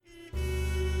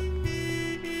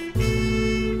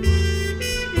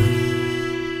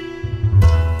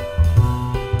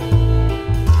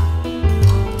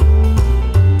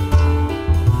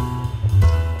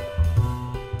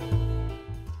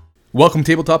Welcome,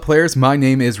 tabletop players. My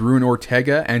name is Ruin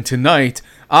Ortega, and tonight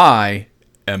I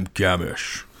am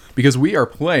Gamish because we are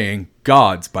playing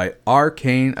Gods by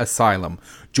Arcane Asylum.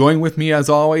 Joining with me, as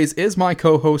always, is my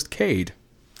co-host Cade.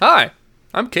 Hi,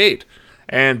 I'm Cade,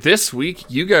 and this week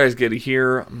you guys get to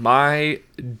hear my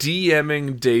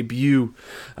DMing debut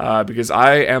because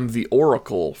I am the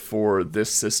Oracle for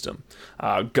this system.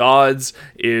 Gods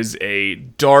is a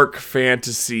dark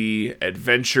fantasy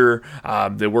adventure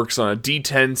that works on a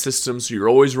D10 system, so you're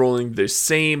always rolling the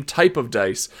same type of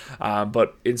dice,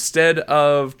 but instead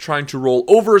of trying to roll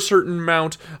over a certain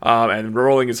amount and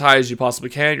rolling as high as you possibly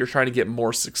can, you're trying to get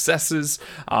more successes.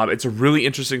 It's a really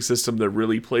interesting system that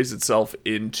really plays itself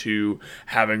into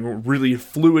having really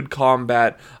fluid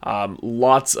combat,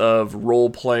 lots of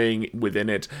role-playing within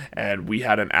it, and we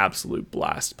had an absolute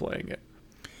blast playing it.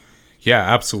 Yeah,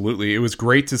 absolutely. It was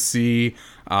great to see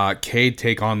Cade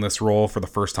take on this role for the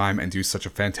first time and do such a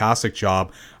fantastic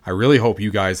job. I really hope you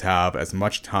guys have as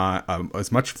much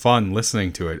fun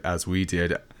listening to it as we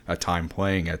did a time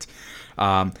playing it.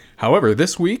 However,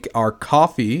 this week our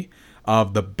coffee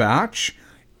of the batch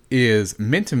is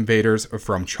Mint Invaders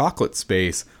from Chocolate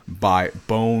Space by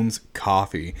Bones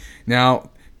Coffee. Now,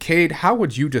 Cade, how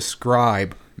would you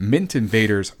describe Mint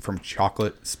Invaders from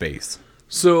Chocolate Space?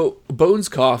 So, Bones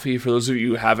Coffee, for those of you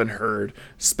who haven't heard,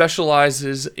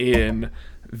 specializes in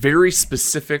very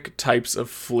specific types of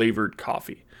flavored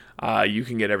coffee. You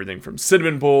can get everything from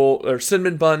cinnamon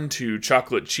bun to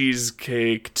chocolate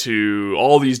cheesecake to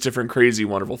all these different crazy,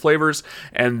 wonderful flavors.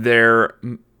 And they're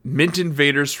Mint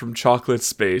Invaders from Chocolate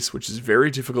Space, which is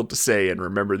very difficult to say and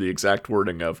remember the exact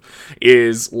wording of,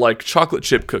 is like chocolate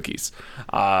chip cookies.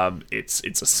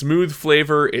 It's a smooth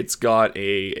flavor. It's got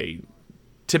a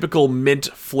typical mint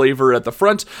flavor at the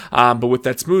front, but with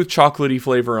that smooth chocolatey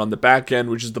flavor on the back end,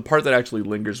 which is the part that actually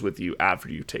lingers with you after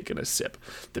you've taken a sip.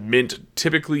 The mint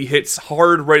typically hits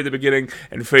hard right at the beginning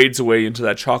and fades away into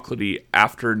that chocolatey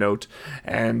after note,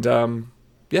 and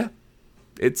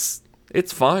it's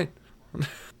fine.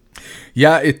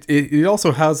 Yeah, it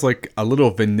also has like a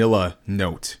little vanilla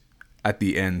note at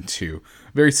the end too.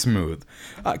 Very smooth.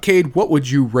 Cade, what would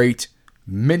you rate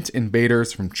Mint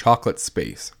Invaders from Chocolate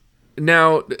Space?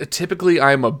 Now, typically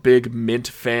I'm a big mint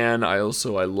fan. I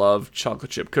love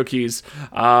chocolate chip cookies,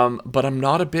 but I'm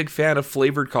not a big fan of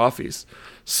flavored coffees.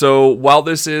 So while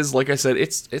this is, like I said,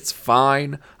 it's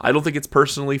fine. I don't think it's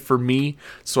personally for me.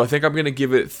 So I think I'm going to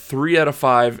give it 3 out of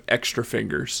 5 extra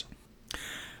fingers.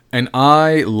 And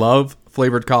I love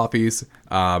flavored coffees,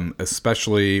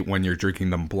 especially when you're drinking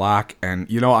them black. And,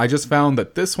 I just found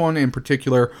that this one in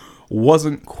particular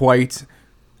wasn't quite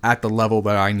at the level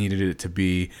that I needed it to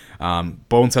be.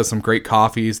 Bones has some great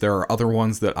coffees. There are other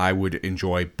ones that I would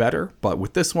enjoy better. But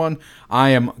with this one, I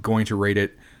am going to rate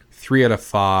it 3 out of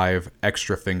 5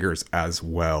 extra fingers as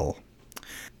well.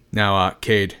 Now,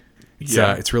 Cade,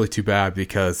 it's really too bad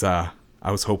because I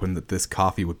was hoping that this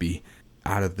coffee would be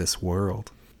out of this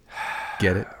world.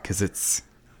 Get it? Because it's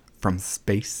from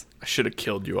space. I should have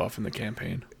killed you off in the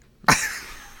campaign.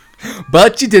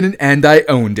 But you didn't, and I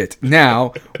owned it.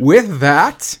 Now, with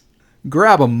that,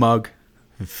 grab a mug,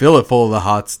 fill it full of the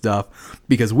hot stuff,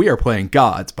 because we are playing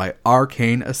Gods by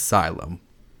Arcane Asylum.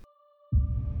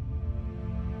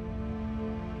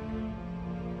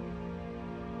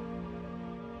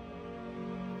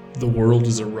 The world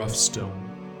is a rough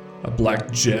stone, a black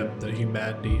gem that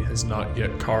humanity has not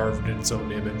yet carved in its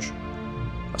own image,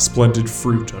 a splendid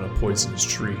fruit on a poisonous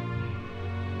tree.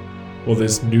 While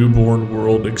this newborn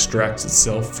world extracts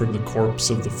itself from the corpse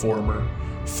of the former,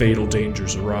 fatal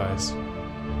dangers arise.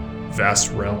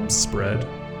 Vast realms spread.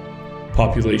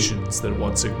 Populations that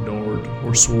once ignored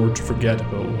or swore to forget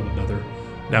about one another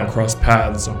now cross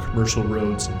paths on commercial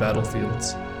roads and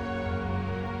battlefields.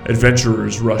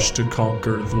 Adventurers rush to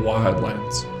conquer the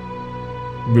wildlands.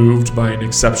 Moved by an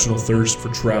exceptional thirst for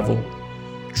travel,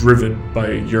 driven by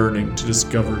a yearning to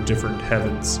discover different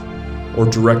heavens, or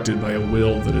directed by a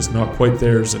will that is not quite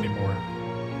theirs anymore,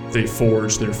 they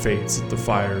forge their fates at the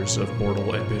fires of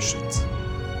mortal ambitions.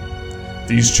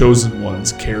 These chosen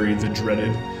ones carry the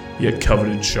dreaded yet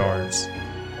coveted shards,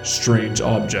 strange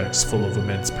objects full of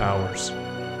immense powers.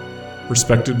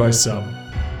 Respected by some,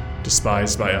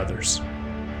 despised by others,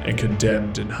 and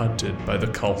condemned and hunted by the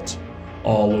cult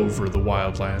all over the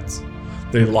wildlands,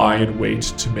 they lie in wait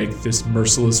to make this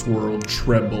merciless world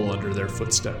tremble under their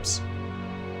footsteps.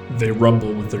 They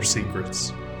rumble with their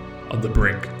secrets, on the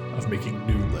brink of making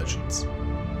new legends.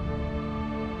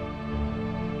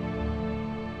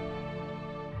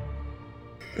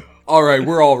 All right,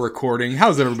 we're all recording.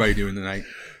 How's everybody doing tonight?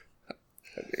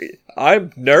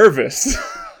 I'm nervous.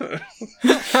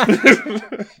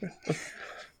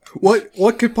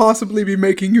 What could possibly be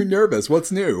making you nervous?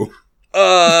 What's new?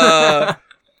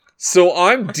 So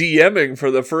I'm DMing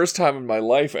for the first time in my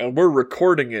life, and we're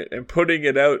recording it and putting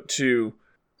it out to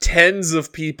tens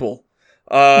of people.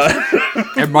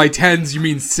 And by tens, you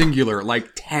mean singular,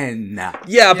 like 10.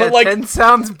 Yeah, but like 10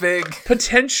 sounds big.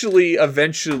 potentially,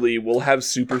 eventually, we'll have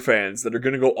super fans that are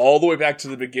going to go all the way back to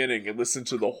the beginning and listen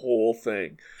to the whole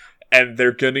thing, and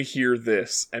they're going to hear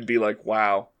this and be like,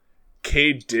 "Wow,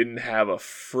 Cade didn't have a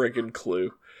friggin'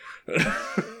 clue."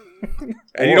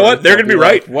 And you know what? They're going to be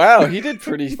right. Wow, he did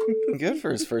pretty good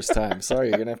for his first time. Sorry,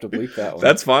 you're going to have to bleep that one.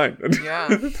 That's fine.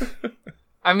 Yeah.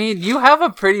 I mean, you have a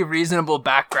pretty reasonable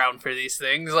background for these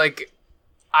things. Like,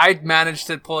 I managed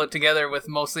to pull it together with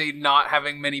mostly not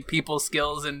having many people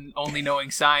skills and only knowing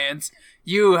science.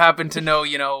 You happen to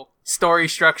know, story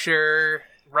structure,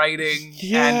 writing,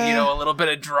 and, a little bit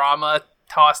of drama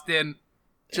tossed in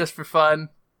just for fun.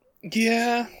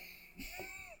 Yeah.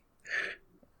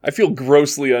 I feel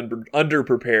grossly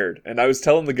underprepared, and I was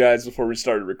telling the guys before we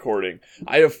started recording,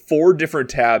 I have 4 different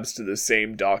tabs to the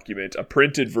same document, a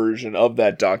printed version of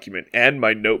that document, and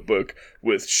my notebook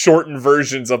with shortened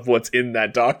versions of what's in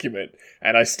that document,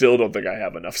 and I still don't think I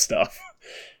have enough stuff.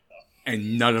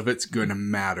 And none of it's gonna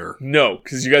matter. No,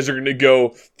 because you guys are going to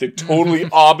go the totally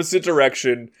opposite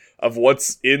direction of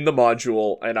what's in the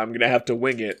module, and I'm going to have to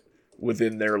wing it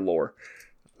within their lore.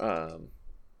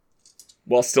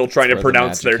 While still trying to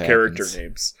pronounce their character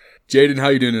names. Jaden, how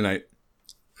you doing tonight?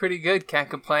 Pretty good, can't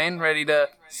complain. Ready to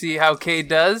see how Cade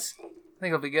does? I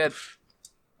think it'll be good.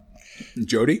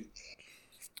 Jody?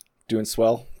 Doing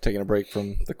swell. Taking a break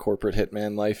from the corporate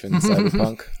hitman life in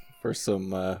Cyberpunk for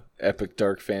some epic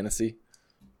dark fantasy.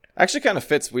 Actually kind of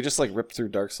fits. We just ripped through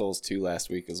Dark Souls 2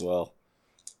 last week as well.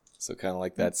 So kind of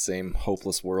like that same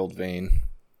hopeless world vein.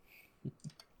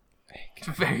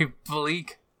 Very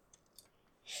bleak.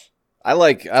 I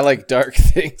like dark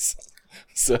things.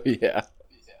 So yeah.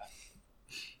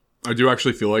 I do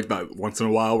actually feel like that once in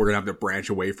a while we're going to have to branch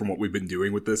away from what we've been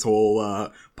doing with this whole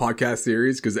podcast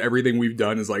series, because everything we've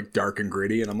done is dark and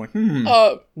gritty, and I'm like,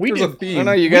 we there's did, a theme.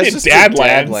 No, you guys just did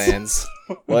Dadlands.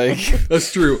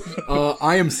 That's true.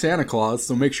 I am Santa Claus,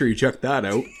 so make sure you check that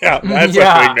out. Yeah, that's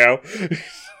a thing now.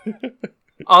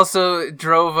 Also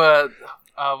drove a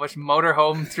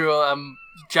motorhome through a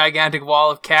gigantic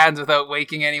wall of cans without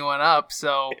waking anyone up,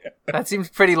 so that seems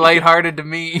pretty lighthearted to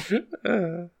me.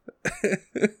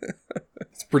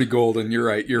 It's pretty golden. You're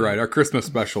right. Our Christmas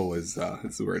special is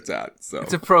where it's at. So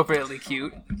it's appropriately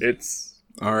cute. It's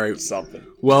all right. Something.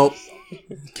 Well,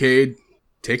 Cade,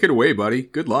 take it away, buddy.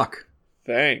 Good luck.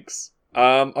 Thanks.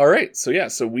 All right.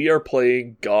 So we are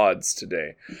playing Gods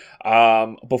today.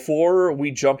 Before we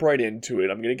jump right into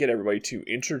it, I'm going to get everybody to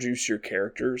introduce your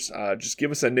characters. Just give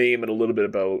us a name and a little bit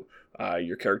about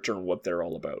your character and what they're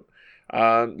all about.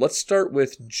 Let's start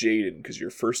with Jaden, because you're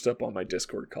first up on my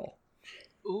Discord call.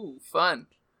 Ooh, fun.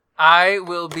 I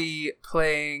will be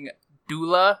playing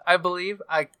Dula, I believe.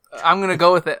 I'm going to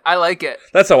go with it. I like it.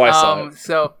 That's how I saw it.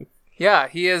 So, yeah,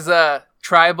 he is a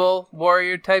tribal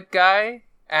warrior type guy,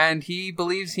 and he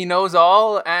believes he knows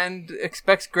all and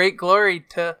expects great glory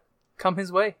to come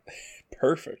his way.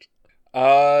 Perfect.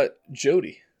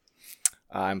 Jody.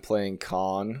 I'm playing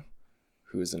Khan,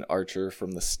 who is an archer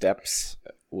from the steppes,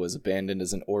 was abandoned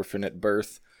as an orphan at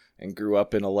birth, and grew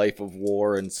up in a life of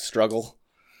war and struggle.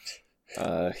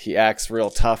 He acts real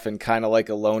tough and kind of like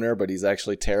a loner, but he's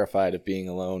actually terrified of being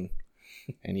alone.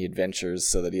 And he adventures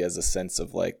so that he has a sense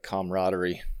of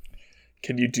camaraderie.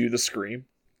 Can you do the scream?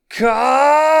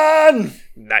 Khan!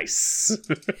 Nice.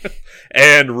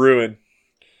 And Ruin.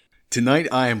 Tonight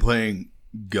I am playing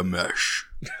Gamesh.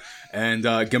 And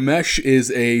Gamesh is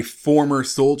a former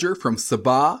soldier from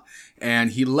Sabah,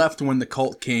 and he left when the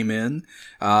cult came in.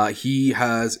 He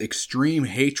has extreme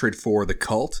hatred for the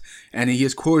cult, and he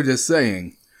is quoted as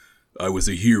saying, "I was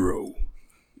a hero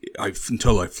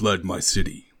until I fled my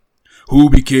city. Who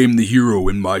became the hero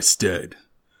in my stead?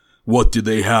 What do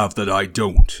they have that I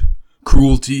don't?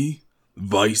 Cruelty,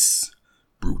 vice,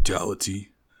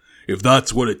 brutality. If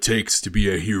that's what it takes to be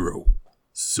a hero,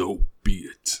 so be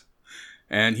it."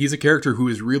 And he's a character who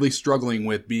is really struggling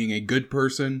with being a good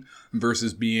person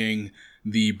versus being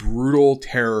the brutal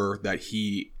terror that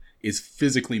he is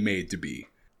physically made to be.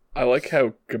 I like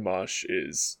how Gamash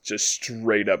is just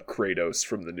straight up Kratos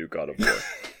from the new God of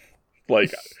War.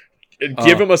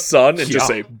 Give him a son and just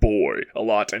say boy a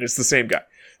lot, and it's the same guy.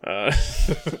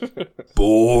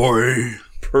 Boy.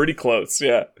 Pretty close,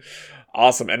 yeah.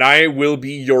 Awesome. And I will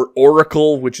be your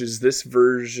Oracle, which is this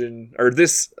version, or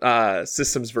this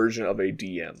system's version of a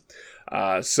DM.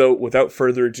 So without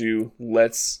further ado,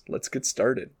 let's get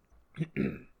started.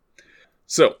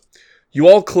 So, You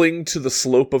all cling to the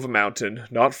slope of a mountain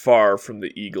not far from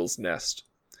the eagle's nest.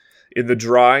 In the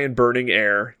dry and burning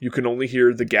air, you can only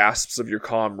hear the gasps of your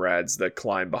comrades that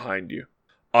climb behind you.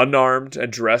 Unarmed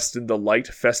and dressed in the light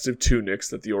festive tunics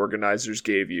that the organizers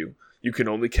gave you, you can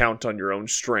only count on your own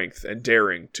strength and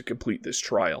daring to complete this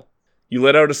trial. You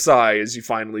let out a sigh as you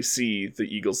finally see the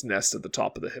eagle's nest at the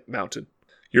top of the mountain.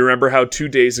 You remember how 2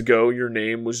 days ago your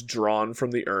name was drawn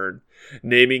from the urn,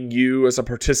 naming you as a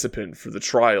participant for the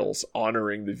trials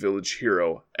honoring the village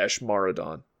hero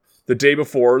Eshmaradon. The day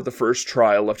before, the first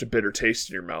trial left a bitter taste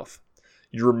in your mouth.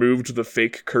 You removed the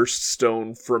fake cursed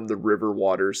stone from the river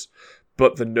waters,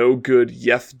 but the no-good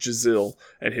Yeth Jazil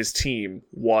and his team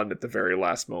won at the very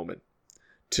last moment.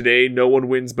 Today, no one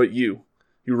wins but you.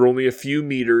 You are only a few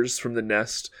meters from the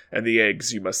nest and the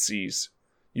eggs you must seize.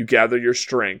 You gather your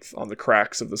strength on the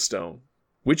cracks of the stone.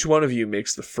 Which one of you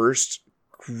makes the first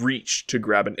reach to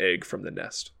grab an egg from the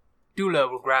nest? Dula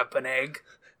will grab an egg.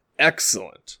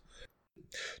 Excellent.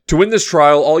 To win this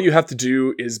trial, all you have to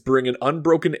do is bring an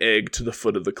unbroken egg to the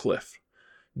foot of the cliff.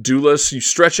 Doulas, you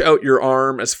stretch out your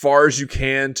arm as far as you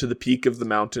can to the peak of the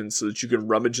mountain so that you can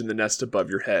rummage in the nest above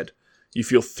your head. You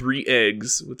feel 3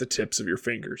 eggs with the tips of your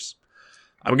fingers.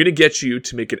 I'm going to get you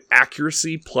to make an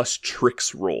accuracy plus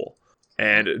tricks roll.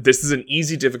 And this is an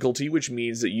easy difficulty, which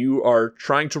means that you are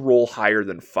trying to roll higher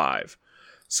than 5.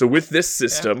 So with this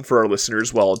system, for our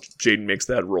listeners, while Jaden makes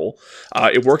that roll,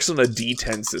 it works on a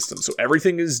D10 system. So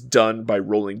everything is done by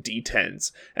rolling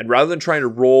D10s. And rather than trying to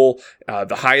roll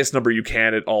the highest number you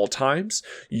can at all times,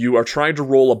 you are trying to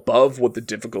roll above what the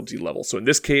difficulty level. So in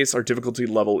this case, our difficulty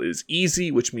level is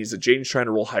easy, which means that Jaden's trying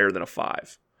to roll higher than a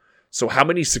 5. So how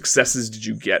many successes did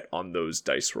you get on those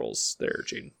dice rolls there,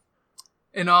 Jaden?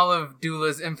 In all of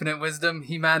Dula's infinite wisdom,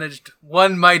 he managed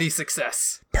 1 mighty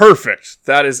success. Perfect.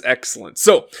 That is excellent.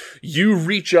 So you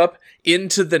reach up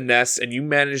into the nest and you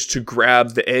manage to grab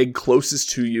the egg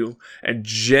closest to you and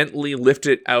gently lift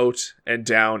it out and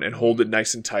down and hold it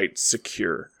nice and tight,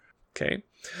 secure. Okay.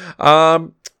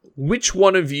 Which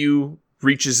one of you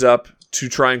reaches up to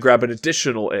try and grab an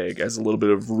additional egg as a little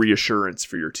bit of reassurance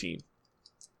for your team?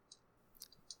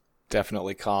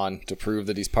 Definitely Khan, to prove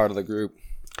that he's part of the group.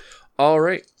 All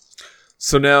right.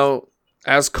 So now,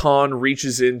 as Khan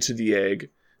reaches into the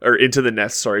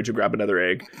nest, to grab another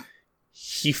egg,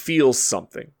 he feels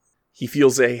something. He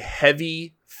feels a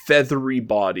heavy, feathery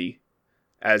body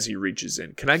as he reaches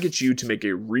in. Can I get you to make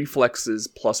a reflexes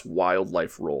plus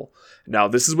wildlife roll? Now,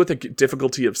 this is with a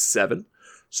difficulty of 7,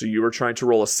 so you are trying to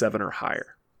roll a 7 or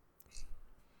higher.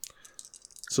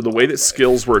 So the way that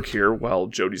skills work here, while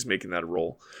Jody's making that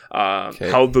roll,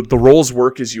 how the rolls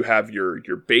work is you have your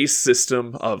base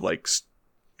system of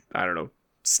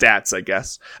stats, I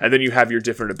guess, and then you have your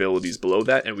different abilities below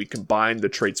that, and we combine the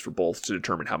traits for both to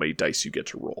determine how many dice you get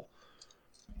to roll.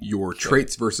 Your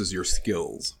traits versus your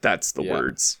skills. That's the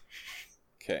words.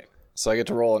 Okay, so I get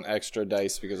to roll an extra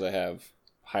dice because I have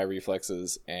high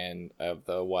reflexes and I have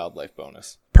the wildlife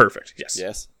bonus. Perfect. Yes.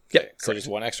 Yes. Yep. Okay. So just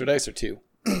 1 extra dice or 2?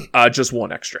 Just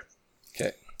 1 extra.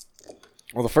 Okay.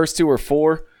 Well, the first 2 were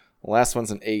 4. The last one's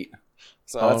an 8.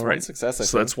 So that's 1 success.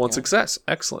 That's 1 success.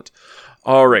 Excellent.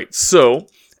 All right. So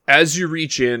as you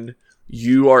reach in,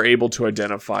 you are able to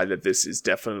identify that this is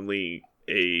definitely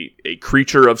a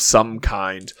creature of some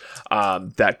kind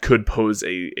that could pose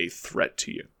a threat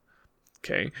to you.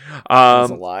 Okay.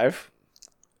 It's alive.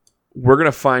 We're going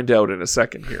to find out in a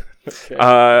second here. Okay.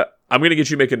 I'm going to get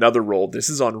you to make another roll. This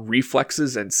is on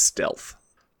reflexes and stealth.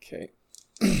 Okay.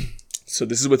 So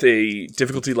this is with a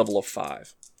difficulty level of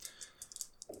 5.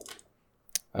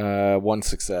 1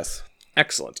 success.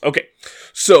 Excellent. Okay.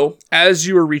 So as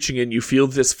you are reaching in, you feel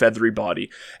this feathery body.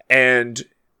 And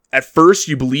at first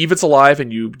you believe it's alive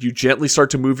and you gently start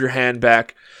to move your hand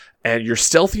back. And you're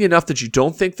stealthy enough that you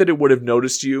don't think that it would have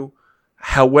noticed you.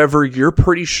 However, you're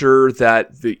pretty sure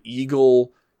that the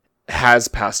eagle has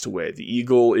passed away. The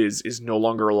eagle is no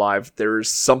longer alive. There is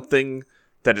something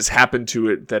that has happened to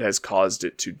it that has caused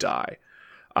it to die.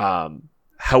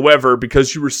 However,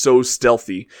 because you were so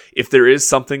stealthy, if there is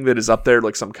something that is up there,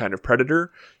 like some kind of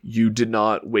predator, you did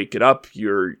not wake it up.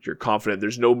 You're confident.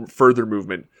 There's no further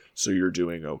movement, so you're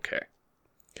doing okay.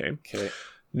 Okay.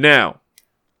 Now,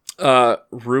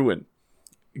 Ruin,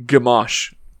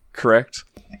 Gamash, correct?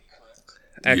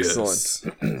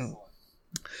 Excellent. Yes.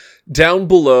 Down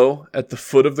below, at the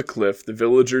foot of the cliff, the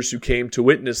villagers who came to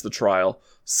witness the trial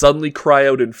suddenly cry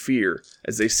out in fear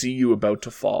as they see you about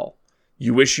to fall.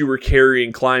 You wish you were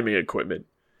carrying climbing equipment.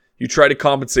 You try to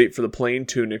compensate for the plain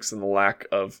tunics and the lack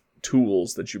of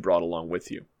tools that you brought along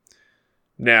with you.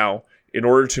 Now, in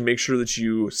order to make sure that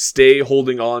you stay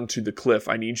holding on to the cliff,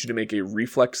 I need you to make a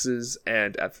reflexes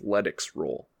and athletics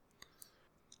roll.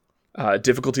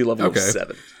 Difficulty level of Okay.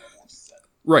 7.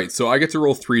 Right, so I get to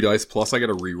roll 3 dice, plus I get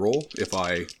a reroll if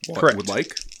I Correct. would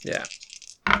like. Yeah.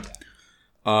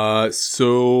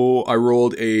 So I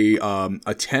rolled a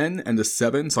 10 and a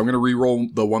 7, so I'm going to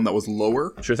reroll the one that was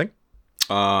lower. Sure thing.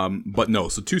 But no,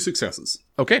 so 2 successes.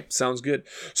 Okay, sounds good.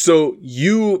 So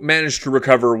you managed to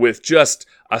recover with just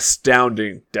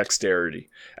astounding dexterity.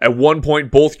 At one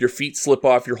point, both your feet slip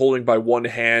off, you're holding by one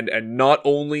hand, and not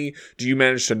only do you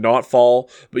manage to not fall,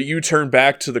 but you turn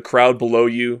back to the crowd below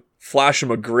you, flash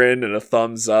them a grin and a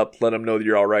thumbs up, let them know that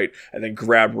you're all right, and then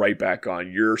grab right back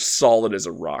on. You're solid as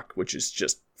a rock, which is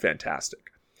just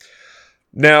fantastic.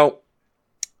 Now,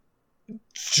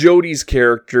 Jody's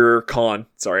character, Khan,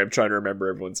 sorry, I'm trying to remember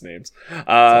everyone's names.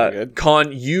 all good.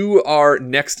 Khan, you are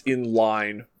next in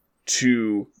line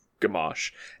to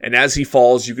Gamash. And as he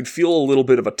falls, you can feel a little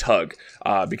bit of a tug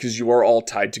because you are all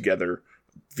tied together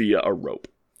via a rope.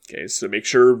 Okay, so make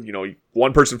sure,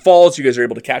 one person falls, you guys are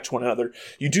able to catch one another.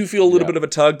 You do feel a little bit of a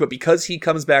tug, but because he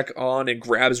comes back on and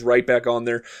grabs right back on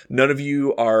there, none of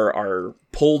you are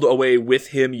pulled away with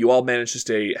him. You all manage to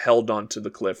stay held onto the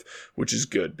cliff, which is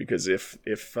good, because if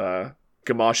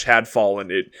Gamash had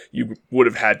fallen, you would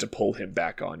have had to pull him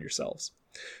back on yourselves.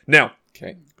 Now,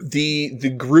 Okay. the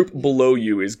group below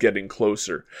you is getting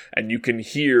closer, and you can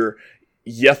hear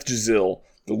Yethjazil,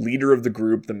 the leader of the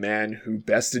group, the man who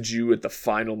bested you at the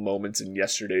final moments in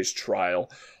yesterday's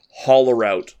trial, holler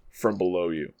out from below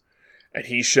you. And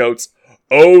he shouts,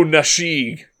 "O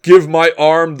Nashig, give my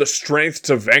arm the strength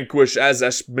to vanquish as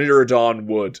Esmiradon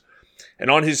would." And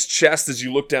on his chest, as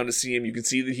you look down to see him, you can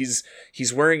see that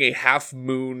he's wearing a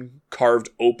half-moon carved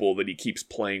opal that he keeps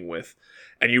playing with.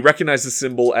 And you recognize the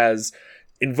symbol as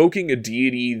invoking a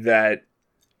deity that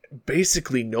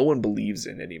basically no one believes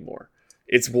in anymore.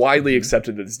 It's widely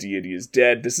accepted that this deity is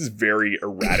dead. This is very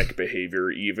erratic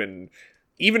behavior, even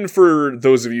for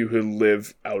those of you who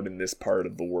live out in this part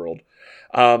of the world.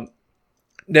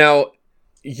 Now,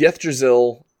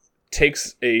 Yethjazil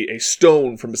takes a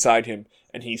stone from beside him,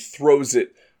 and he throws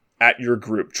it at your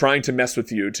group, trying to mess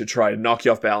with you to try to knock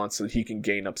you off balance so that he can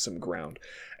gain up some ground.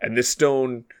 And this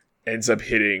stone ends up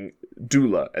hitting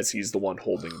Dula, as he's the one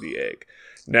holding the egg.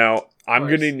 Now, I'm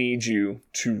going to need you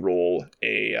to roll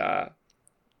a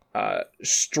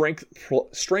strength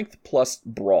plus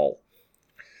brawl.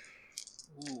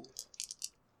 Ooh.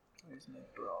 Where's my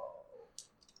brawl?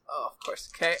 Oh, of course.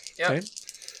 Okay. Yep. Okay.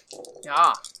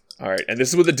 Yeah. All right, and this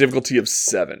is with a difficulty of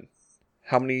 7.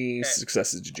 How many Okay.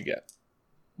 successes did you get?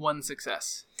 1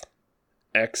 success.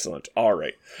 Excellent. All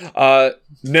right.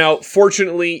 Now,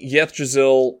 fortunately,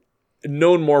 Yethjazil,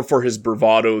 known more for his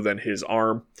bravado than his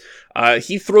arm,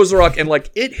 he throws a rock and,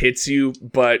 it hits you,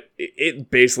 but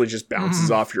it basically just bounces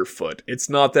off your foot. It's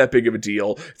not that big of a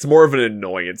deal. It's more of an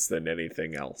annoyance than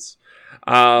anything else.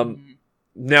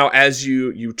 Now, as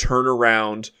you turn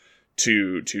around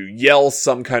to yell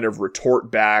some kind of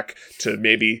retort back, to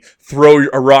maybe throw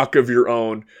a rock of your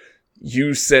own,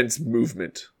 you sense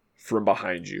movement from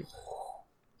behind you.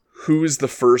 Who's the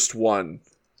first one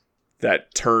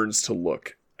that turns to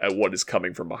look at what is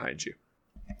coming from behind you?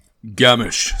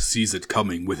 Gamish sees it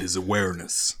coming with his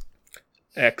awareness.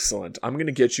 Excellent. I'm going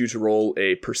to get you to roll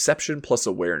a perception plus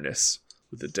awareness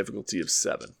with a difficulty of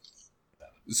 7.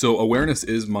 So awareness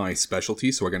is my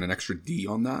specialty, so I get an extra D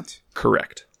on that.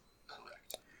 Correct.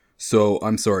 So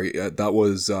I'm sorry, that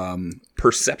was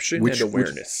Perception and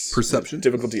awareness. perception,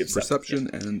 Difficulty of 7. perception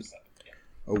and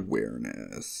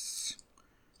awareness.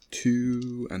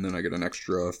 2, and then I get an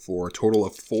extra for a total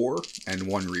of 4 and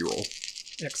 1 reroll.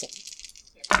 Excellent.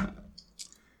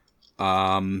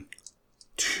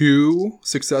 2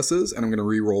 successes, and I'm going to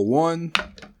reroll 1.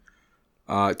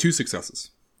 2 successes.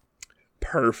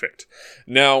 Perfect.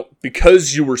 Now,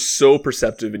 because you were so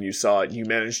perceptive and you saw it, you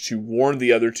managed to warn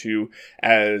the other two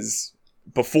as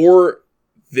before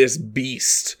this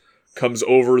beast comes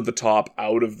over the top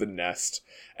out of the nest,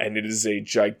 and it is a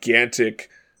gigantic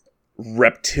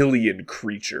reptilian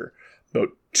creature, about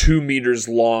 2 meters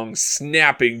long,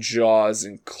 snapping jaws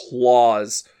and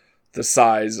claws the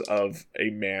size of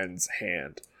a man's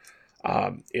hand.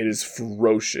 It is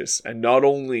ferocious, and not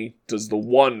only does the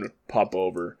one pop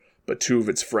over, but 2 of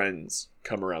its friends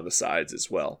come around the sides as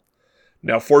well.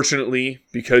 Now, fortunately,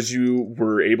 because you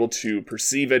were able to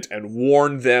perceive it and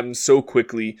warn them so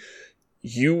quickly,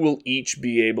 you will each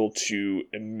be able to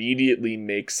immediately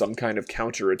make some kind of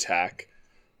counterattack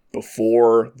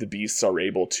before the beasts are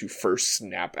able to first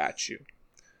snap at you.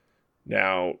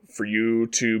 Now, for you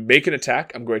to make an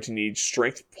attack, I'm going to need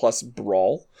strength plus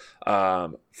brawl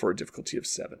for a difficulty of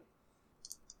 7.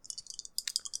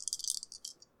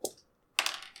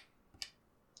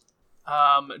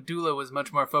 Dula was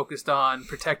much more focused on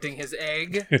protecting his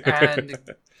egg and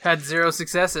had 0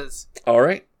 successes. All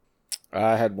right.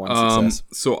 I had 1 success.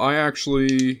 So I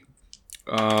actually,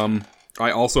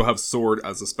 I also have sword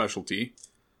as a specialty.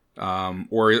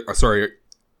 Sorry,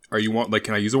 are you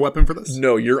can I use a weapon for this?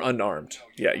 No, you're unarmed.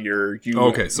 Yeah, you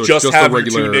Okay, so it's just just a have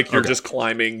regular- your tunic. You're okay. just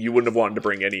climbing. You wouldn't have wanted to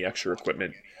bring any extra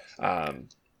equipment.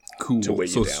 Cool. to weigh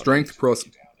you So down. strength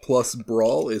plus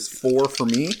brawl is 4 for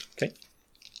me. Okay.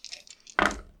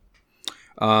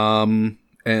 And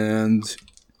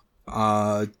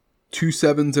 2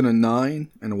 7s and a 9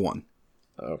 and a 1.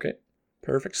 Okay.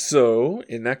 Perfect. So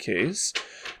in that case,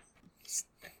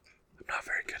 I'm not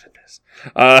very good at this.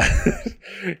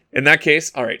 In that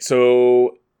case, all right.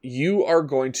 So you are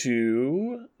going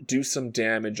to do some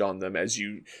damage on them as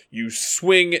you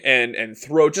swing and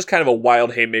throw just kind of a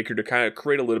wild haymaker to kind of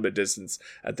create a little bit of distance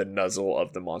at the nuzzle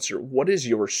of the monster. What is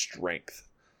your strength?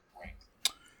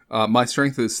 My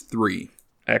strength is 3.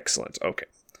 Excellent. Okay.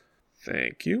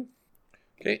 Thank you.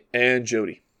 Okay. And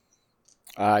Jody.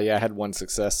 Yeah, I had 1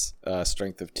 success.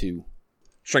 Strength of 2.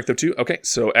 Strength of 2. Okay,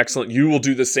 so excellent. You will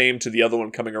do the same to the other one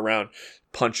coming around.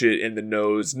 Punch it in the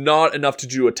nose. Not enough to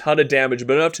do a ton of damage,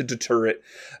 but enough to deter it.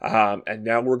 And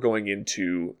now we're going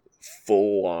into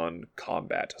full-on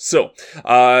combat. So,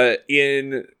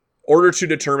 in order to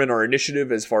determine our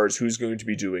initiative as far as who's going to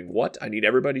be doing what, I need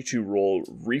everybody to roll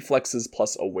reflexes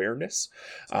plus awareness.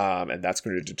 And that's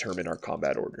going to determine our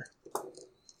combat order.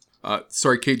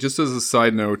 Sorry, Kate, just as a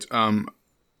side note,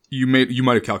 you might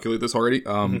have calculated this already.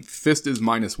 Fist is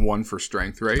 -1 for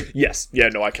strength, right? Yes. Yeah,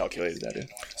 no, I calculated that in.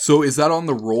 So is that on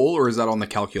the roll or is that on the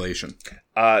calculation?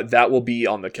 That will be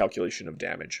on the calculation of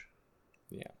damage.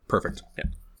 Perfect.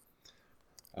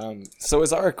 So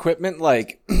is our equipment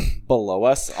below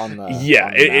us on the Yeah,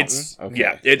 on the mountain? it's Okay.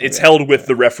 yeah, it's Okay. held with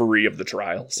the referee of the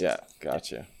trials. Yeah,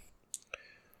 gotcha.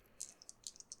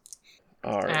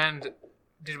 All right. And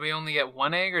did we only get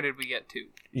 1 egg or did we get 2?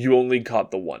 You only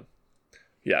caught the one.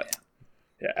 Yeah.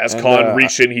 Yeah. As And, Khan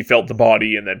reached in, he felt the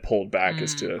body and then pulled back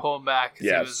as to Pulled back 'cause he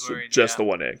yeah, was so worried. just the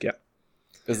one egg. Yeah.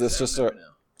 Is this just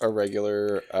a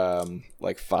regular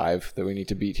 5 that we need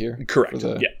to beat here? Correct. For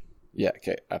the- Yeah. Yeah.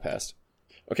 Okay, I passed.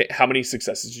 Okay. How many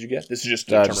successes did you get? This is just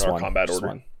to determine Just our 1. combat Just order.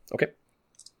 1. Okay.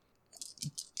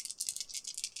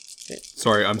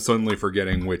 Sorry, I'm suddenly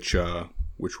forgetting which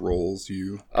rolls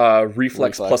you. Reflex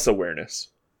Reflex. plus awareness.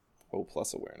 Oh,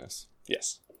 plus awareness.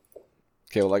 Yes.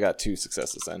 Okay, well I got 2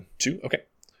 successes then. 2. Okay.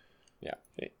 Yeah.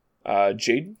 Okay.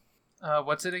 Jaden.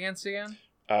 What's it against again?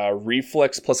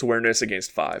 Reflex plus awareness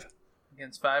against 5.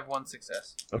 Against 5, 1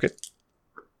 success. Okay.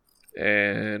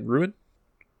 And Ruin.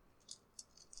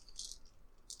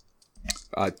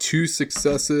 2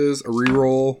 successes, a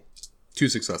reroll, 2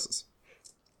 successes.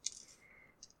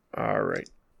 All right.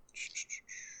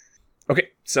 Okay,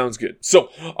 sounds good. So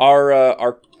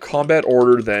our combat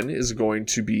order then is going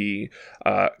to be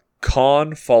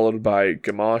Khan, followed by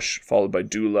Gamash, followed by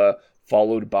Dula,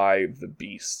 followed by the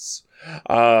beasts.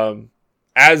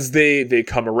 As they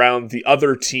come around, the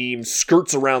other team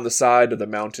skirts around the side of the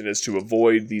mountain as to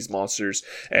avoid these monsters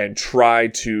and try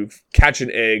to catch an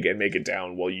egg and make it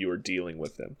down while you are dealing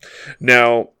with them.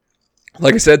 Now,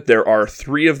 like I said, there are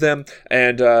 3 of them,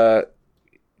 and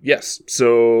yes,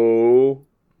 so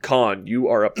Khan, you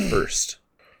are up first.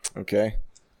 Okay.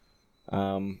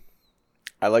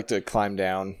 I like to climb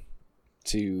down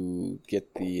to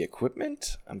get the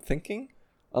equipment, I'm thinking.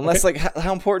 Unless,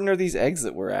 how important are these eggs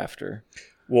that we're after?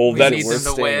 Well, We that's need Worth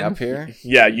them to staying win. up here?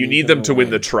 yeah. You need them to win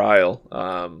the trial.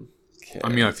 Okay. I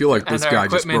mean, I feel like And this our guy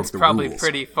just broke equipment's the probably rules.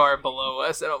 pretty far below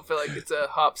us. I don't feel like it's a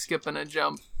hop, skip, and a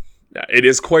jump. Yeah, it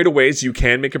is quite a ways. You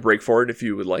can make a break for it if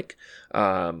you would like.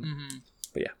 But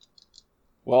yeah,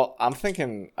 Well, I'm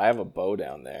thinking I have a bow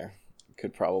down there.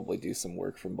 Could probably do some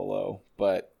work from below.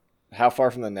 But how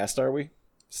far from the nest are we?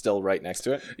 Still right next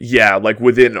to it? yeah, like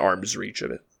within arm's reach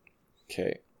of it.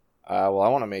 Okay. Well, I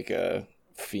want to make a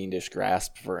fiendish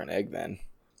grasp for an egg then.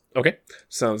 Okay,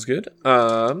 sounds good.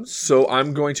 So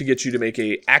I'm going to get you to make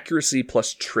a accuracy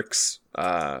plus tricks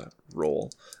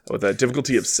roll with a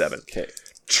difficulty of 7. Okay.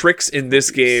 Tricks in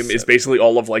this game is basically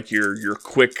all of like your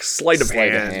quick sleight of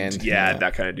Sleight of hand. hand, Yeah, yeah.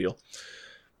 that kind of deal.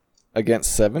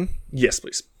 Against 7? Yes,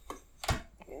 please.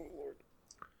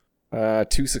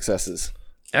 2 successes.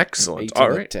 Excellent. 18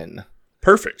 All of right. 10.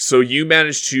 Perfect. So you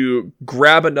manage to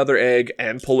grab another egg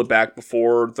and pull it back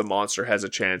before the monster has a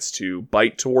chance to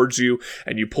bite towards you,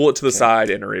 and you pull it to the side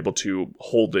and are able to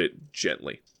hold it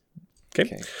gently.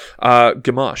 Okay.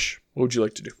 Gamash, what would you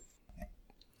like to do?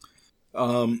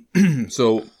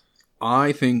 So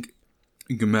I think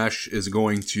Gamesh is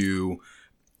going to,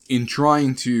 in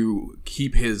trying to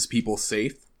keep his people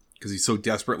safe, because he so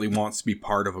desperately wants to be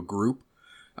part of a group,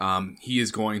 he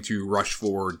is going to rush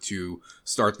forward to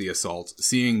start the assault,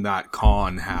 seeing that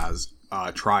Khan has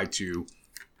tried to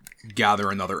gather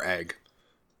another egg.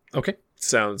 Okay,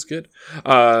 sounds good.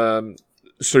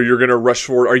 So you're going to rush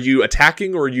forward. Are you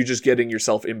attacking, or are you just getting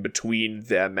yourself in between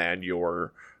them and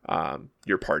your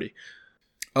party?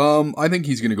 I think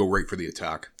he's going to go right for the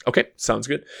attack. Okay, sounds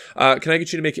good. Can I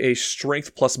get you to make a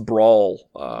strength plus brawl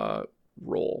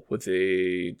roll with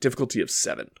a difficulty of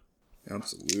 7?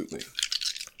 Absolutely.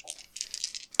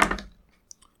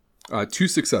 2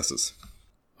 successes.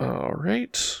 All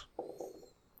right.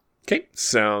 Okay,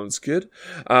 sounds good.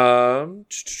 And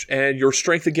your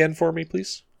strength again for me,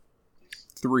 please.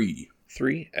 3.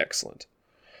 3, excellent.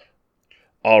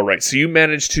 All right, so you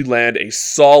managed to land a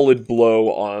solid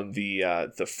blow on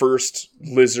the first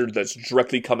lizard that's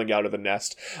directly coming out of the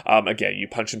nest. Again, you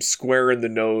punch him square in the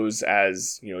nose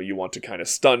as you want to kind of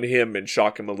stun him and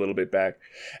shock him a little bit back,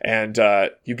 and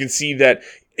you can see that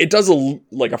it does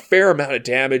a fair amount of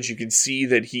damage. You can see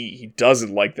that he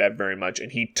doesn't like that very much,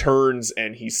 and he turns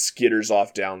and he skitters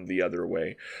off down the other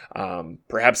way,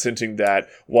 perhaps hinting that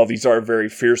while these are very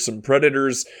fearsome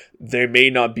predators, they may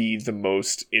not be the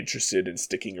most interested in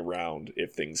sticking around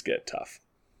if things get tough.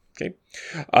 Okay.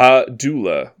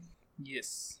 Dula.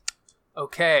 Yes.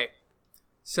 Okay.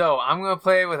 So I'm going to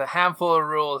play with a handful of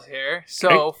rules here. So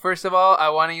Okay. first of all, I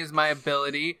want to use my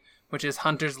ability, which is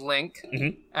Hunter's Link.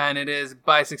 Mhm. And it is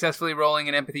by successfully rolling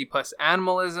an empathy plus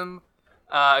animalism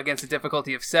against a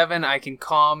difficulty of 7, I can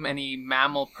calm any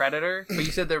mammal predator. But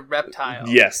you said they're reptile.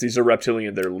 Yes, these are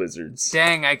reptilian. They're lizards.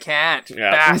 Dang, I can't.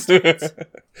 Yeah. Bastards.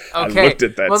 I Okay. looked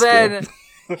at that well skill. then,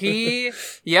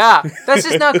 that's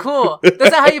just not cool.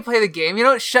 That's not how you play the game. You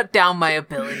don't shut down my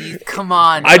abilities. Come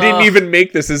on. I didn't Ugh. even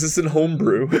make this. Is this in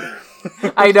homebrew?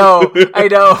 I know.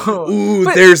 Ooh,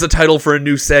 there's a title for a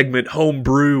new segment,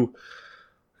 Homebrew.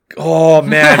 Oh,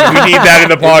 man, we need that in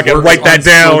the pocket. Works Write that on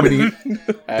so down. many-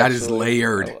 That is Actually,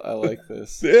 layered. I like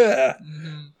this. Yeah.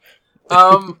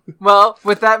 Well,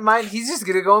 with that in mind, he's just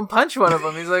gonna go and punch one of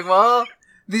them. He's like, well,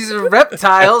 these are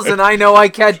reptiles, and I know I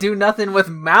can't do nothing with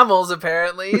mammals,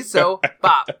 apparently, so,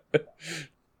 bop.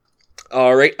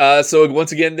 All right. So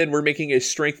once again, then we're making a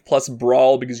strength plus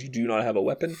brawl because you do not have a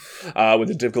weapon with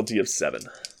a difficulty of 7.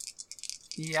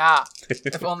 Yeah.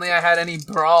 If only I had any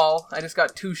brawl. I just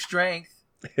got 2 strength.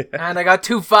 And I got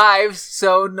 2 5s,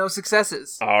 so no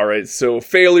successes. All right. So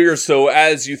failure. So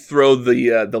as you throw,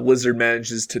 the lizard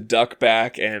manages to duck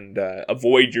back and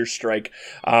avoid your strike.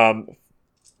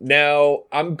 Now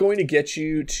I'm going to get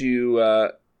you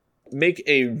to make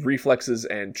a reflexes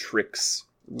and tricks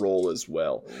roll as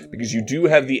well, because you do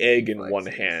have the egg in one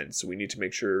hand, so we need to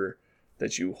make sure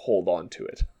that you hold on to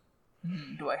it.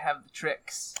 Do I have the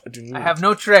tricks? I do I not. have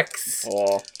no tricks.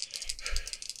 Oh.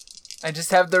 I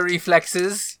just have the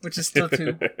reflexes, which is still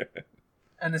 2.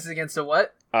 And this is against a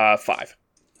what? 5.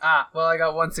 Well, I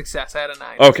got 1 success. I had a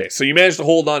 9. Okay, so you manage to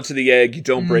hold on to the egg. You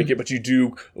don't break it, but you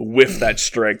do whiff that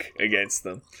strike against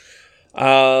them.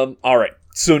 All right.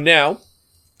 So now,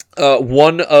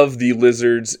 one of the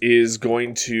lizards is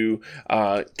going to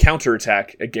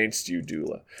counterattack against you,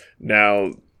 Dula.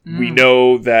 Now, we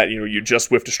know that you just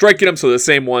whiffed a strike at him, so the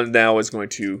same one now is going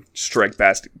to strike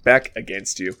back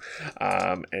against you,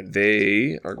 and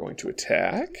they are going to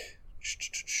attack.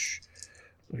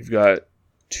 We've got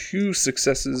 2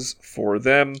 successes for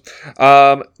them.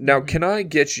 Now, can I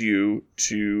get you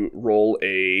to roll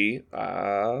a?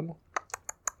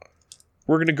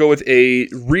 We're going to go with a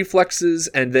reflexes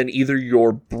and then either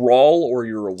your brawl or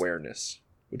your awareness,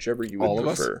 whichever you would All of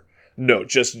us? prefer. No,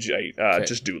 just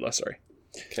just Dula. Sorry.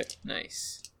 Okay.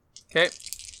 Nice. Okay.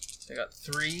 So I got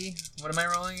 3. What am I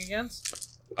rolling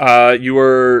against? You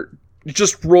were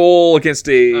just roll against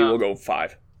a. We'll go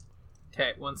 5.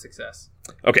 Okay, 1 success.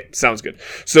 Okay, sounds good.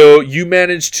 So you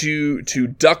managed to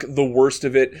duck the worst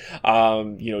of it.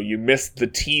 You missed the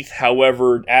teeth.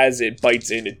 However, as it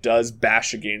bites in, it does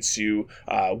bash against you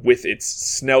with its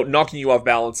snout, knocking you off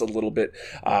balance a little bit,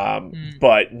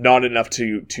 but not enough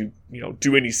to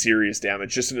do any serious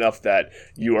damage. Just enough that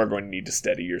you are going to need to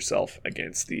steady yourself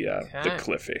against the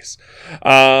cliff face.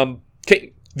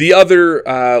 Okay. The other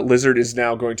lizard is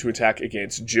now going to attack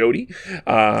against Jody.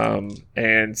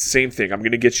 And same thing. I'm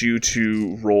going to get you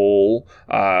to roll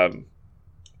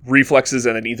reflexes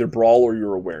and then either brawl or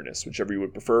your awareness, whichever you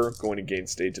would prefer, going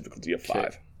against a difficulty of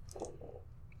 5.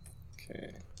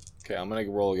 Okay, I'm going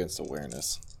to roll against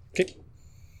awareness. Okay.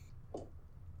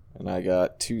 And I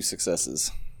got 2 successes.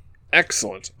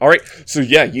 Excellent. All right. So,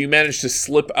 yeah, you managed to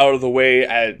slip out of the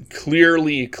way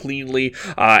clearly, cleanly,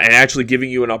 and actually giving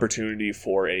you an opportunity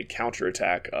for a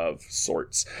counterattack of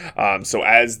sorts. So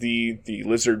as the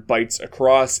lizard bites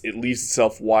across, it leaves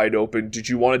itself wide open. Did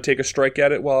you want to take a strike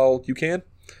at it while you can?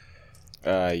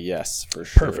 Yes, for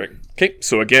sure. Perfect. Okay.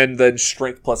 So, again, then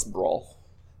strength plus brawl.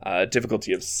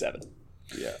 Difficulty of 7.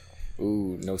 Yeah.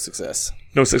 Ooh, no success.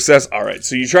 No success. All right.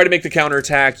 So you try to make the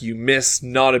counterattack. You miss.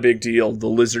 Not a big deal. The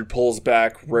lizard pulls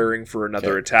back, raring for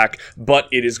another attack. But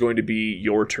it is going to be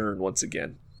your turn once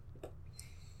again.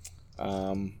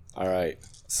 All right.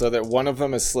 So that one of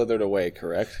them is slithered away,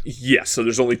 correct? Yes. So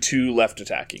there's only 2 left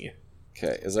attacking you.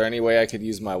 Okay. Is there any way I could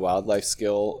use my wildlife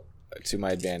skill to my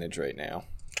advantage right now?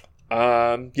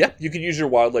 Yeah, you can use your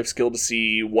wildlife skill to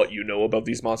see what you know about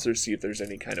these monsters, see if there's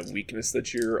any kind of weakness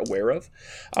that you're aware of.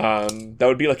 That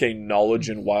would be like a knowledge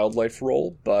and wildlife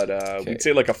roll, but we'd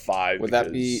say like a 5. Would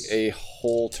that be a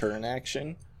whole turn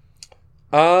action?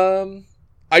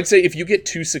 I'd say if you get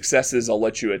 2 successes, I'll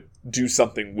let you do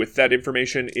something with that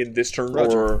information in this turn.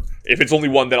 Roger. Or if it's only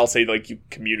 1, then I'll say like you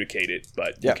communicate it,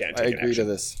 but Yeah, you can't I take an agree to action.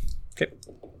 this. Okay.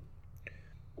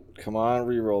 Come on,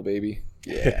 reroll, baby.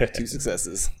 Yeah, 2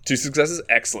 successes. 2 successes,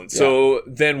 excellent. So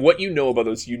then what you know about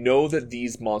those, you know that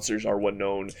these monsters are what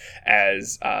known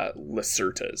as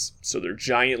Lacertas. So they're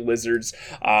giant lizards.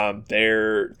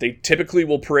 They typically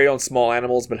will prey on small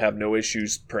animals, but have no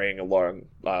issues preying along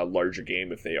larger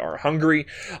game if they are hungry.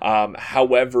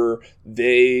 However,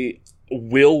 they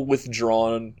will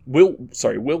withdraw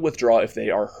if they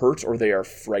are hurt or they are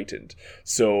frightened.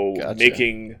 So Gotcha.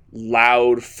 making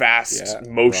loud, fast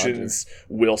motions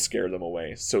will scare them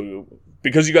away. So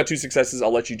because you got 2 successes,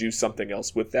 I'll let you do something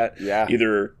else with that. Yeah.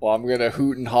 Either Well, I'm gonna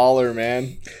hoot and holler, man.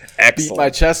 Beat excellent. my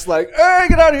chest like, hey,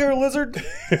 get out of here, lizard.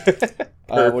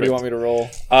 What do you want me to roll?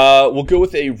 We'll go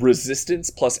with a resistance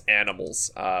plus animals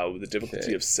with a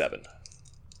difficulty of 7.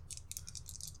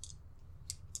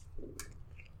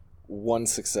 1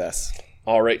 success.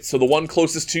 All right, so the one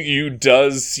closest to you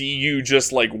does see you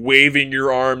just like waving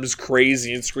your arms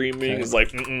crazy and screaming. Okay. Is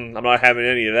like, I'm not having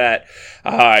any of that.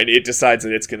 And it decides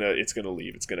that it's gonna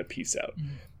leave. It's gonna peace out.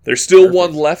 There's still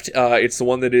one left. It's the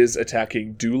one that is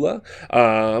attacking Dula,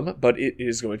 but it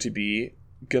is going to be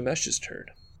Gamesh's turn.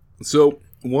 So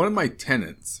one of my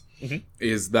tenets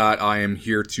is that I am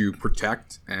here to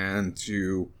protect and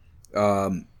to,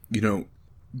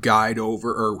 guide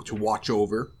over or to watch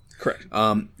over. Correct.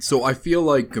 So I feel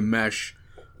like Gamesh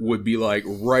would be like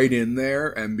right in there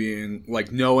and being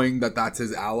like knowing that that's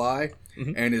his ally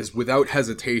and is without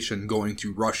hesitation going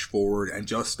to rush forward and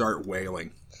just start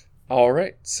wailing. All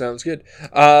right, sounds good.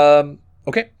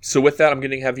 Okay, so with that, I'm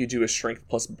going to have you do a strength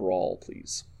plus brawl,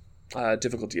 please.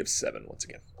 Difficulty of 7 once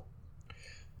again.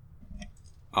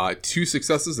 2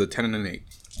 successes, a 10 and an 8.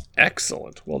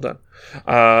 Excellent. Well done.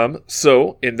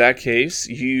 So in that case,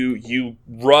 you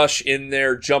rush in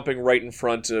there, jumping right in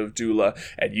front of Dula,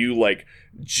 and you like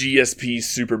GSP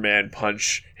Superman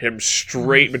punch him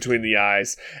straight between the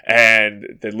eyes,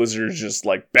 and the lizard just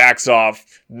like backs off,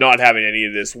 not having any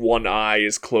of this. One eye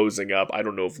is closing up. I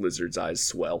don't know if lizards' eyes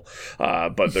swell,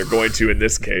 but they're going to in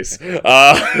this case.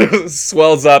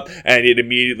 Swells up, and it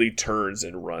immediately turns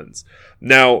and runs.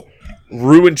 Now,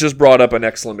 Ruin just brought up an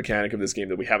excellent mechanic of this game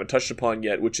that we haven't touched upon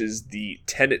yet, which is the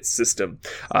tenet system.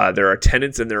 There are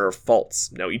tenets and there are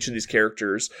faults. Now, each of these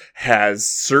characters has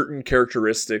certain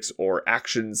characteristics or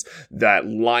actions that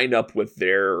line up with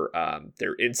their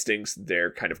instincts, their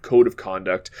kind of code of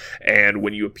conduct, and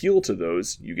when you appeal to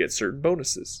those, you get certain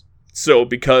bonuses. So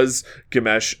because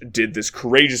Gamesh did this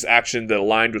courageous action that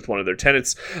aligned with one of their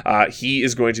tenets, he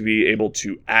is going to be able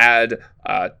to add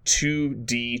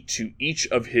 2d to each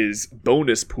of his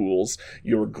bonus pools,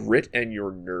 your grit and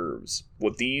your nerves.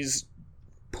 What these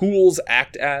pools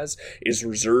act as is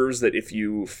reserves that if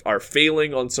you are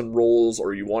failing on some rolls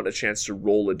or you want a chance to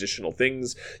roll additional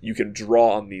things, you can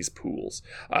draw on these pools.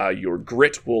 Your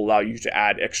grit will allow you to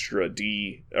add extra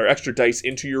dice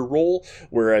into your roll,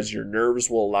 whereas your nerves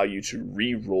will allow you to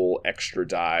re-roll extra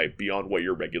die beyond what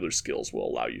your regular skills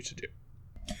will allow you to do.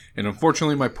 And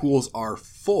unfortunately, my pools are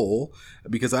full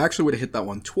because I actually would have hit that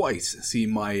one twice. See,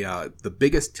 my the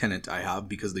biggest tenet I have,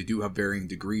 because they do have varying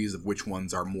degrees of which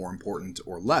ones are more important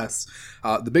or less.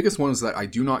 The biggest one is that I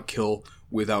do not kill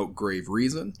without grave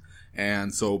reason.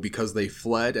 And so because they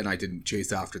fled and I didn't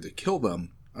chase after to kill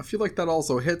them, I feel like that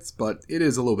also hits, but it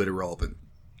is a little bit irrelevant.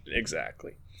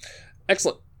 Exactly.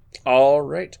 Excellent. All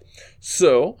right.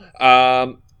 So,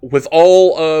 with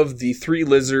all of the 3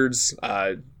 lizards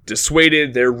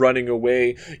dissuaded. They're running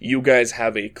away. You guys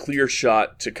have a clear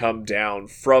shot to come down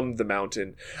from the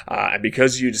mountain. And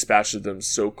because you dispatched them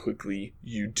so quickly,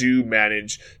 you do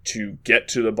manage to get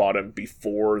to the bottom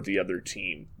before the other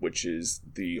team, which is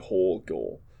the whole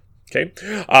goal. Okay.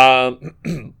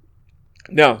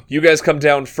 Now, you guys come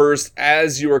down first.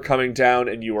 As you are coming down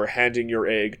and you are handing your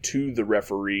egg to the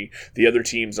referee, the other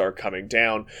teams are coming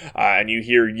down, and you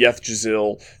hear Yeth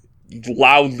Jazil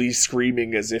loudly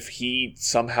screaming as if he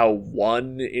somehow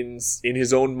won in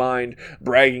his own mind,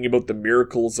 bragging about the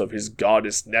miracles of his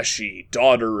goddess Neshi,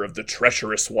 daughter of the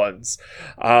treacherous ones.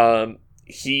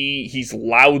 He's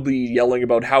loudly yelling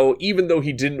about how even though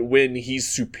he didn't win, he's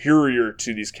superior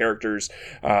to these characters,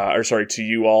 to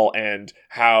you all, and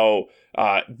how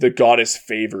the goddess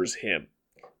favors him.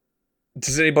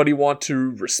 Does anybody want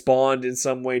to respond in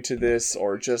some way to this,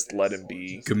 or just let him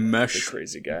be the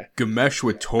crazy guy? Gamesh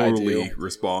would totally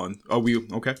respond. Oh,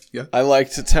 okay, yeah. I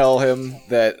like to tell him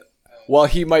that while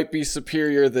he might be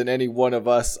superior than any one of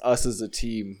us as a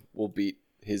team will beat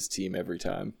his team every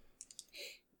time.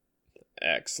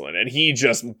 Excellent. And he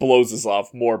just blows us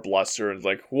off more bluster and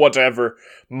like, whatever.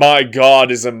 My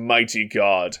God is a mighty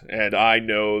God, and I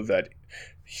know that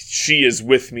she is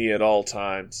with me at all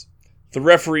times. The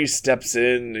referee steps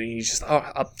in, and he's just,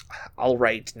 all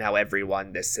right, now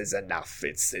everyone, this is enough.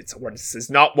 This is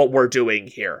not what we're doing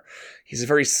here. He's a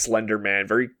very slender man,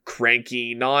 very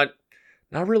cranky, not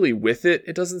really with it,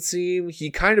 it doesn't seem.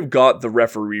 He kind of got the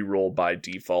referee role by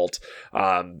default.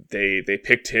 They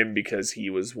picked him because he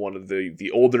was one of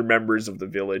the older members of the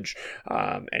village,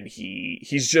 and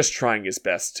he's just trying his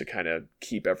best to kind of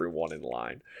keep everyone in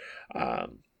line.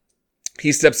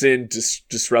 He steps in,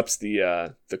 disrupts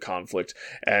the conflict,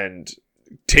 and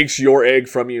takes your egg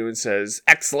from you and says,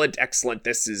 "Excellent, excellent.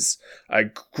 This is a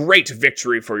great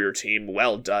victory for your team.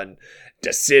 Well done.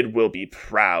 Decid will be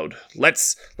proud.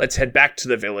 Let's head back to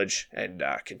the village and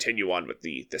continue on with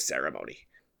the ceremony."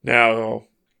 Now,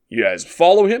 you guys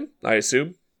follow him, I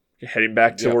assume. You're heading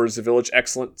back towards the village.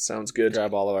 Excellent. Sounds good.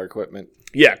 Grab all of our equipment.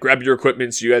 Yeah, grab your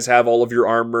equipment. So you guys have all of your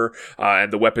armor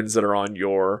and the weapons that are on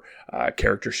your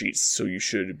character sheets, so you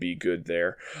should be good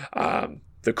there.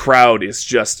 The crowd is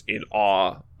just in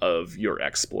awe of your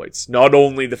exploits. Not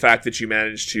only the fact that you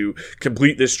managed to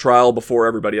complete this trial before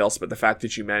everybody else, but the fact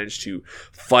that you managed to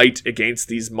fight against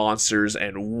these monsters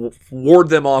and ward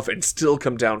them off and still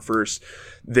come down first.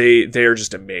 They are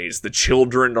just amazed. The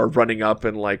children are running up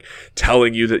and like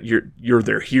telling you that you're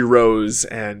their heroes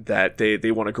and that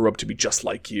they want to grow up to be just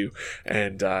like you.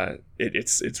 And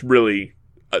it's really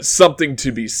something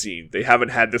to be seen. They haven't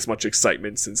had this much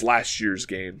excitement since last year's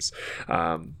games,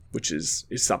 which is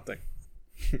something.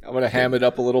 I'm gonna ham it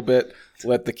up a little bit.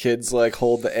 Let the kids like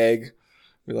hold the egg.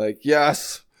 Be like,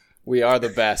 yes, we are the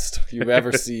best you've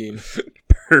ever seen.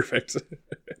 Perfect.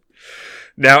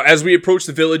 Now, as we approach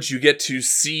the village, you get to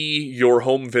see your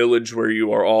home village where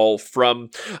you are all from.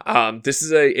 This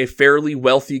is a fairly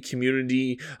wealthy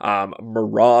community.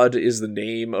 Murad is the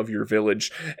name of your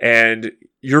village, and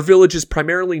your village is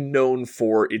primarily known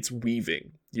for its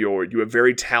weaving. You have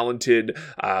very talented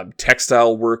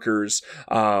textile workers,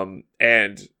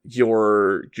 and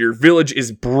your village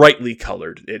is brightly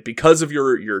colored. Because of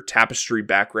your tapestry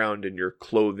background and your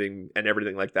clothing and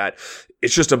everything like that,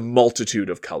 it's just a multitude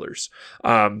of colors.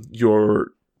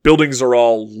 Your buildings are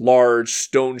all large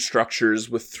stone structures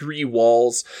with 3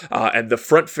 walls, and the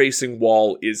front-facing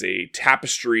wall is a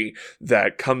tapestry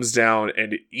that comes down,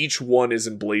 and each one is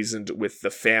emblazoned with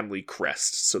the family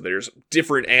crest. So there's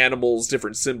different animals,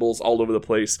 different symbols all over the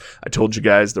place. I told you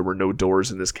guys there were no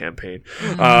doors in this campaign.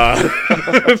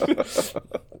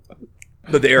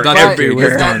 But they are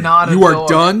everywhere. You are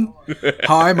done?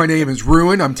 Hi, my name is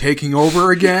Ruin. I'm taking over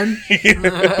again.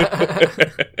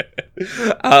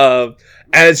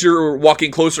 As you're walking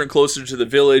closer and closer to the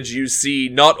village, you see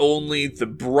not only the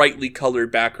brightly colored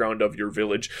background of your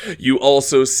village, you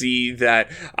also see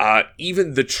that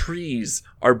even the trees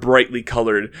are brightly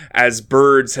colored, as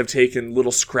birds have taken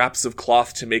little scraps of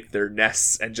cloth to make their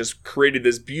nests and just created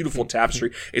this beautiful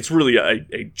tapestry. It's really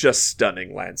a just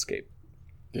stunning landscape.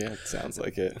 Yeah, it sounds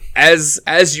like it.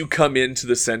 As you come into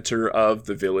the center of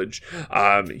the village,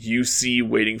 you see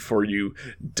waiting for you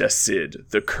Decid,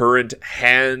 the current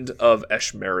Hand of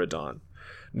Eshmeridon.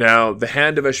 Now, the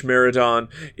Hand of Eshmeridon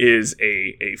is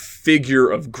a figure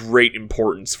of great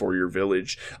importance for your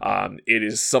village. It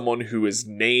is someone who is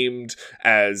named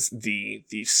as the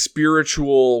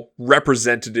spiritual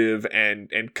representative and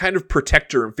kind of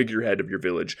protector and figurehead of your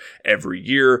village every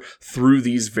year through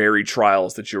these very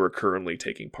trials that you are currently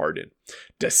taking part in.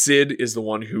 Desid is the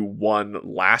one who won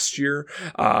last year,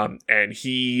 and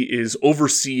he is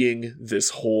overseeing this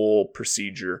whole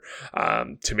procedure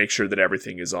to make sure that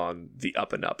everything is on the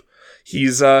up and up.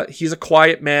 He's a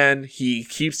quiet man. He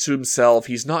keeps to himself.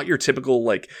 He's not your typical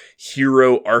like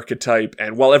hero archetype,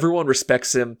 and while everyone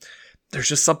respects him, there's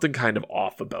just something kind of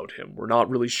off about him. We're not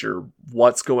really sure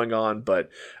what's going on, but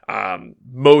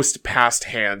most past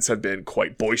hands have been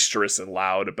quite boisterous and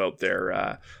loud about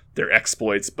their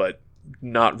exploits, but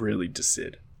not really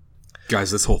Desid.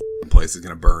 Guys, this whole place is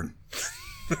gonna burn.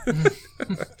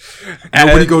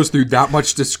 Nobody goes through that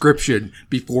much description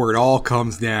before it all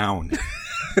comes down.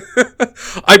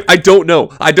 I don't know.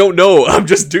 I'm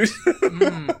just doing.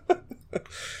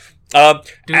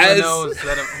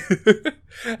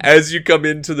 As you come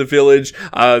into the village,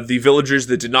 the villagers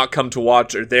that did not come to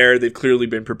watch are there. They've clearly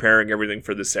been preparing everything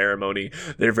for the ceremony.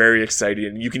 They're very excited,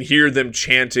 and you can hear them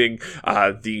chanting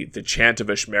the chant of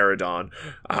Ashmeradon.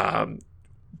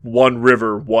 One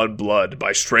river, one blood.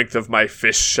 By strength of my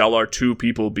fist shall our two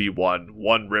people be one.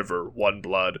 One river, one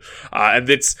blood. And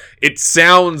it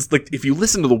sounds like, if you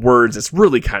listen to the words, it's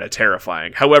really kind of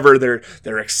terrifying. However,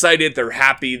 they're excited, they're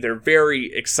happy, they're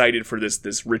very excited for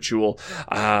this ritual.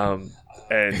 And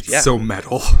it's so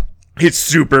metal. It's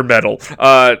super metal.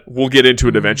 We'll get into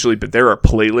it eventually, but there are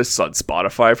playlists on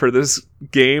Spotify for this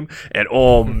game, and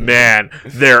oh man,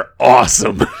 they're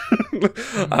awesome.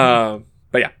 But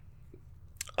yeah.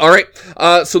 All right,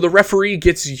 so the referee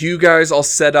gets you guys all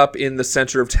set up in the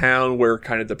center of town where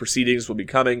kind of the proceedings will be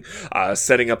coming,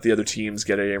 setting up the other teams,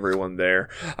 getting everyone there,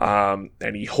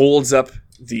 and he holds up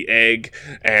the egg,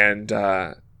 and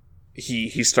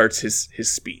he starts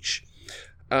his speech.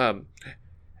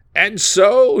 And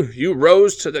so you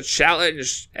rose to the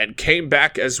challenge and came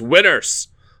back as winners,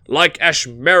 like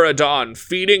Ashmeradon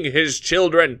feeding his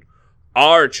children,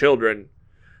 our children.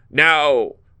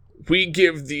 Now we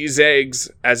give these eggs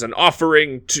as an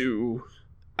offering to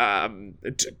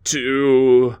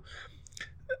the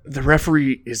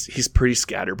referee. He's pretty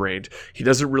scatterbrained. He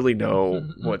doesn't really know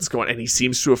what's going on, and he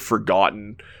seems to have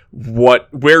forgotten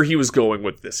where he was going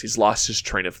with this. He's lost his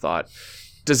train of thought.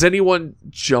 Does anyone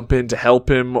jump in to help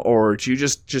him, or do you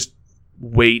just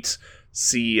wait,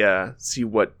 see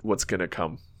what's gonna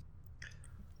come?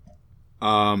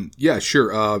 Yeah,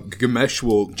 sure. Gamesh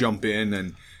will jump in,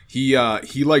 and he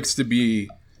likes to be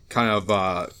kind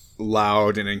of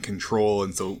loud and in control,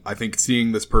 and so I think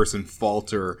seeing this person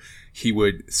falter, he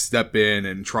would step in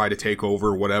and try to take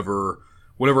over whatever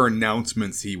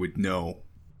announcements he would know.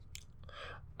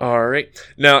 All right.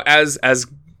 Now, as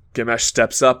Gamesh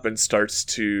steps up and starts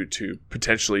to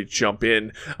potentially jump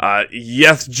in,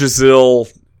 Yeth Jazil,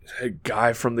 a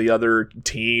guy from the other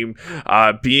team,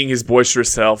 being his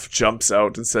boisterous self, jumps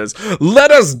out and says,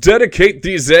 "Let us dedicate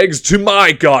these eggs to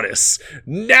my goddess,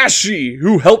 Nashi,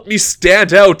 who helped me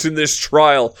stand out in this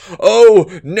trial. Oh,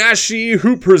 Nashi,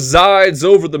 who presides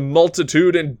over the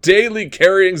multitude and daily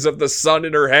carryings of the sun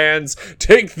in her hands,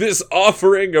 take this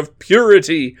offering of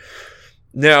purity."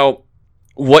 Now,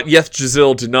 what Yeth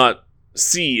Jazil did not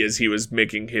see as he was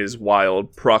making his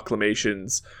wild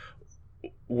proclamations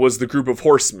was the group of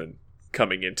horsemen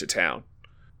coming into town.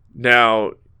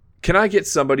 Now, can I get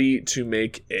somebody to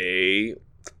make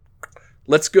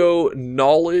let's go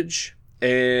knowledge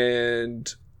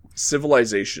and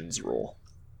civilizations roll?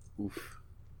 Oof.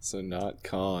 So not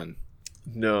Khan.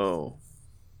 No.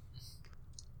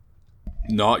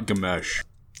 Not Gamesh.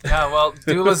 Yeah, well,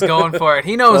 Dula's going for it.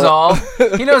 He knows all.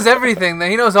 He knows everything.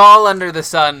 He knows all under the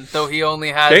sun, though he only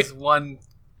has one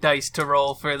dice to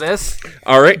roll for this.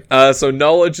 All right. So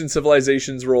knowledge and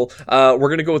civilizations roll. We're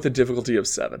going to go with a difficulty of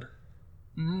 7.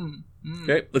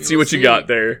 Okay. Let's see what you got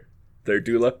there,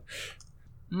 Dula.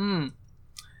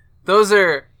 Those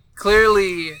are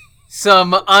clearly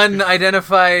some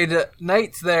unidentified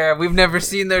knights there. We've never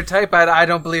seen their type. I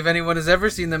don't believe anyone has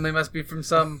ever seen them. They must be from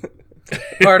some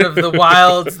part of the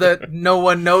wilds that no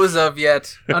one knows of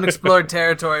yet. Unexplored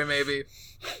territory, maybe.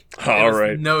 All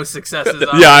right. No successes.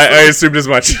 Yeah, I assumed as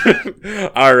much.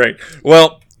 All right.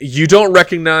 Well, you don't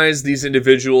recognize these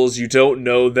individuals. You don't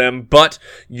know them, but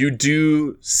you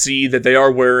do see that they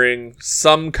are wearing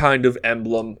some kind of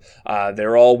emblem.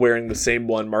 They're all wearing the same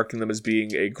one, marking them as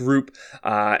being a group.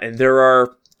 And there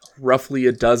are roughly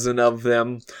a dozen of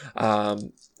them.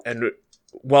 And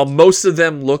while most of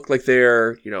them look like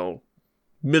they're,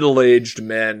 middle-aged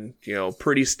men,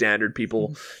 pretty standard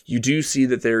people, you do see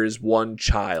that there is one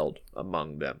child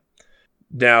among them.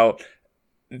 Now,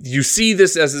 you see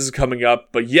this as this is coming up,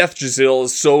 but Yeth Jazil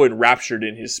is so enraptured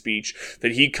in his speech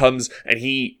that he comes and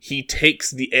he takes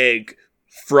the egg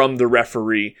from the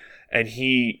referee and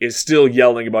he is still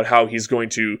yelling about how he's going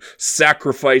to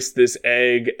sacrifice this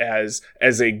egg as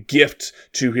a gift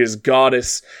to his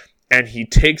goddess. And he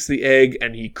takes the egg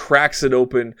and he cracks it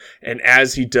open, and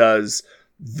as he does,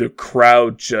 the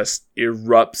crowd just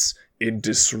erupts in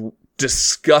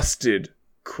disgusted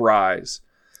cries.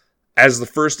 As the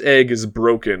first egg is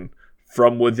broken,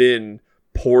 from within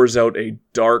pours out a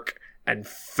dark and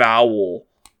foul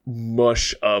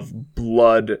mush of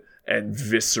blood and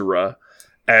viscera,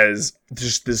 as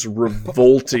just this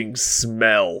revolting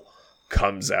smell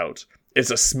comes out.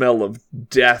 It's a smell of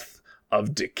death,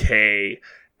 of decay,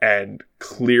 and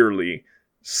clearly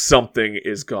something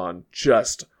is gone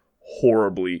just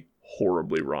horribly,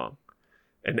 horribly wrong.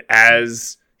 And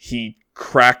as he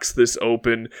cracks this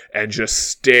open and just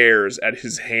stares at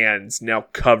his hands now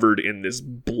covered in this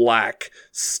black,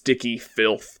 sticky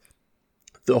filth,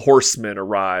 the horsemen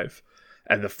arrive,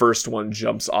 and the first one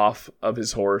jumps off of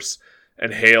his horse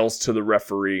and hails to the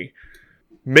referee,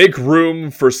 "Make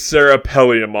room for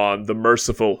Serapeliamon, the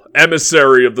Merciful,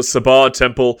 emissary of the Sabah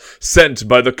Temple, sent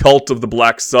by the cult of the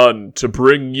Black Sun to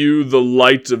bring you the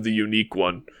light of the Unique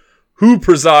One. Who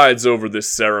presides over this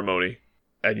ceremony?"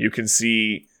 And you can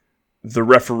see the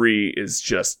referee is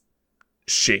just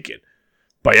shaken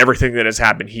by everything that has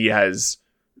happened. He has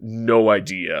no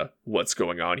idea what's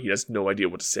going on. He has no idea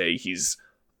what to say. He's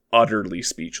utterly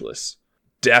speechless.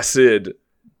 Dacid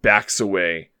backs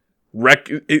away.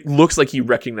 It looks like he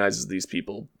recognizes these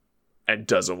people and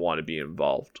doesn't want to be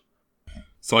involved.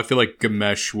 So I feel like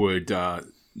Gamesh would,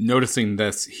 noticing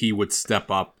this, he would step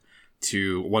up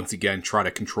to once again try to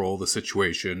control the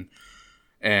situation,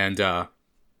 and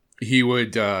he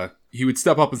would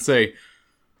step up and say,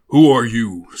 "Who are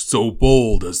you, so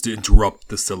bold as to interrupt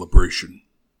the celebration?"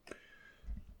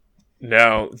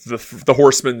 Now, the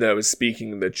horseman that was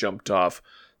speaking that jumped off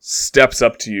steps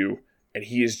up to you, and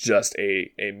he is just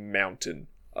a mountain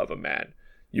of a man.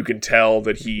 You can tell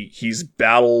that he's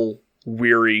battle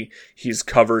weary. He's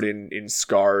covered in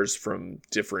scars from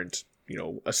different,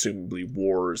 assumably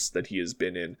wars that he has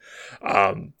been in.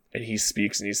 And he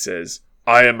speaks and he says,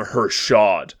 "I am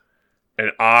Hershad,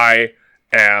 and I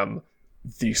am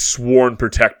the sworn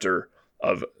protector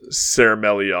of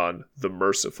Ceramelion the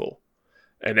Merciful."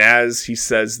 And as he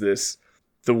says this,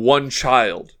 the one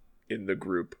child in the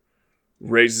group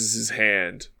raises his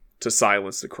hand to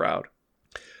silence the crowd.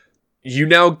 You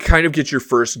now kind of get your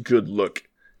first good look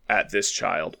at this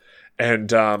child.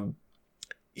 And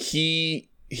he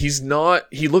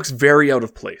looks very out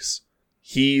of place.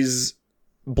 He's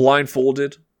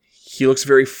blindfolded. He looks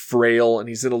very frail, and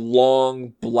he's in a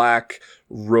long black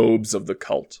robes of the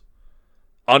cult.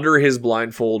 Under his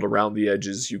blindfold, around the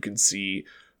edges, you can see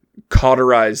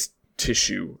cauterized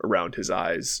tissue around his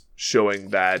eyes, showing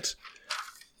that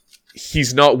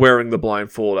he's not wearing the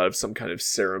blindfold out of some kind of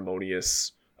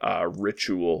ceremonious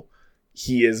ritual.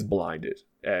 He is blinded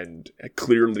and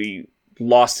clearly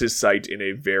lost his sight in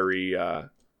a very,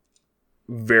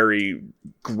 very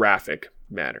graphic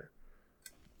manner.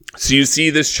 So you see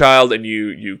this child, and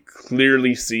you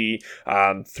clearly see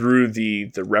through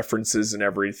the references and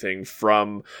everything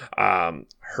from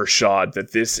Hershad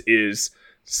that this is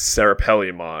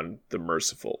Serapeliamon the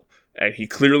Merciful. And he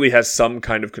clearly has some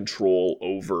kind of control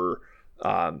over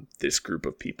this group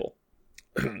of people.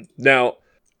 Now,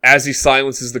 as he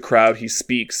silences the crowd, he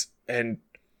speaks, and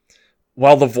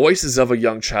while the voice is of a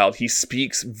young child, he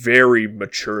speaks very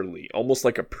maturely, almost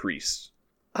like a priest.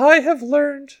 "I have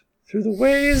learned through the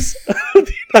ways..."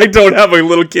 I don't have a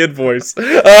little kid voice.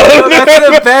 Oh,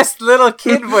 that's the best little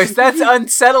kid voice. That's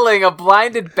unsettling. A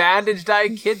blinded,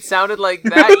 bandaged-eyed kid sounded like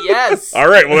that. Yes. All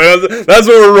right, well, that's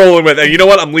what we're rolling with. And you know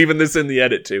what? I'm leaving this in the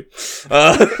edit, too.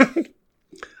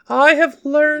 "I have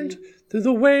learned through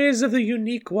the ways of the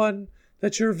Unique One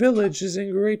that your village is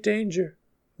in great danger.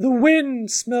 The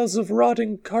wind smells of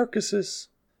rotting carcasses.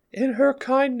 In her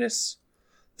kindness,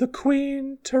 the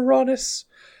Queen Tyrannus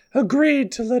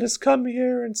agreed to let us come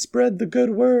here and spread the good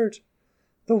word,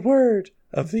 the word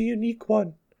of the Unique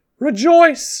One.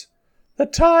 Rejoice! The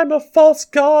time of false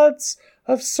gods,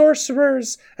 of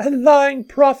sorcerers, and lying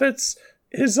prophets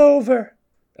is over."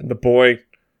 And the boy,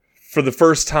 for the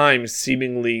first time,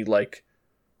 seemingly,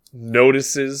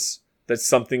 notices that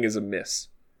something is amiss.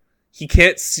 He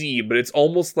can't see, but it's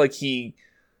almost like he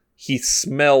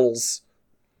smells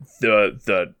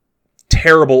the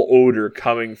terrible odor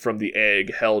coming from the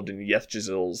egg held in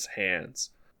Yethjazil's hands.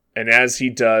 And as he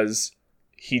does,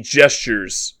 he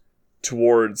gestures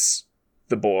towards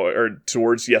the boy, or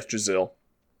towards Yethjazil,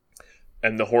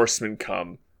 and the horsemen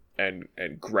come and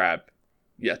grab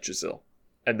Yethjazil.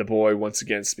 And the boy once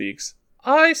again speaks,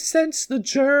 "I sense the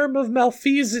germ of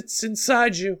malfeasance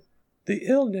inside you. The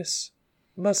illness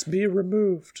must be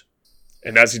removed.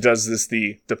 And as he does this,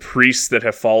 the priests that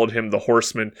have followed him, the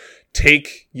horsemen,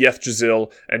 take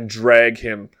Yggdrasil and drag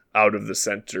him out of the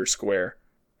center square.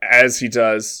 As he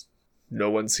does, no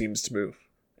one seems to move.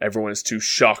 Everyone is too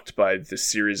shocked by this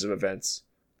series of events,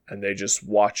 and they just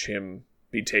watch him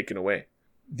be taken away.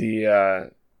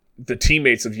 The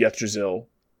teammates of Yggdrasil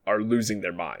are losing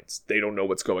their minds. They don't know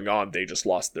what's going on. They just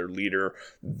lost their leader.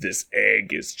 This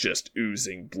egg is just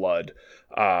oozing blood.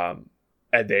 And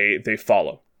they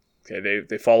follow. Okay,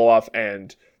 they follow off,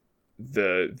 and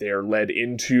they are led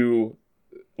into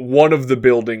one of the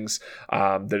buildings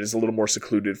that is a little more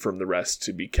secluded from the rest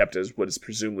to be kept as what is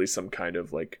presumably some kind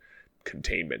of like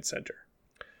containment center.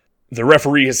 The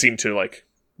referee has seemed to like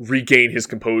regain his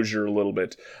composure a little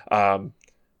bit, and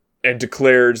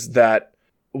declares that,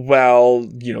 well,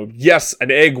 yes,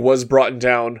 an egg was brought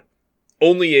down.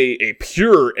 Only a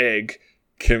pure egg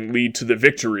can lead to the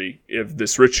victory of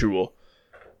this ritual,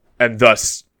 and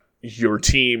thus your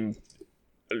team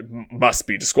must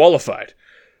be disqualified.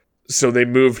 So they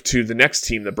move to the next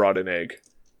team that brought an egg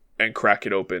and crack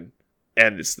it open,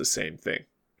 and it's the same thing.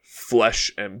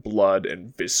 Flesh and blood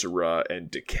and viscera and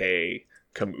decay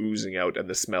come oozing out, and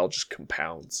the smell just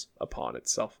compounds upon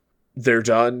itself. They're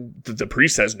done. The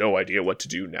priest has no idea what to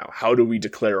do now. How do we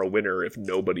declare a winner if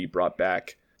nobody brought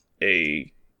back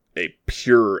a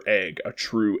pure egg, a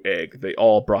true egg? They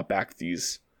all brought back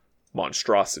these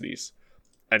monstrosities.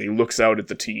 And he looks out at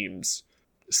the teams,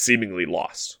 seemingly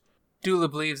lost. Dula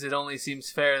believes it only seems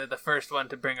fair that the first one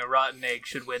to bring a rotten egg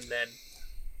should win then.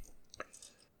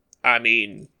 I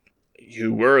mean,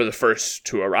 you were the first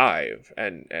to arrive,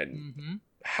 and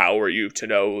how are you to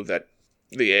know that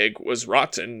the egg was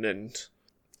rotten? And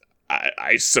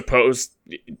I suppose,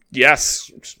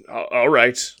 yes, all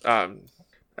right.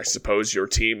 I suppose your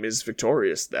team is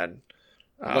victorious then.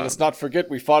 Let us not forget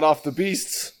we fought off the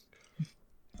beasts.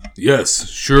 Yes,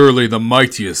 surely the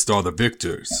mightiest are the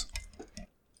victors.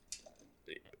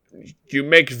 You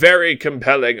make very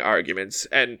compelling arguments,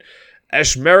 and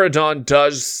Eshmeridon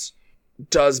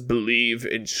does believe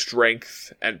in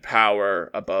strength and power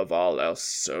above all else.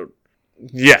 So,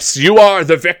 yes, you are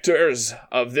the victors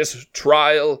of this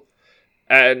trial,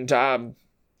 and,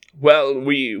 well,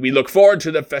 we look forward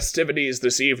to the festivities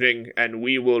this evening, and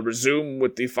we will resume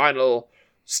with the final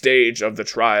stage of the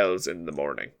trials in the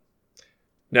morning.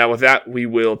 Now, with that, we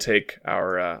will take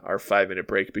our 5-minute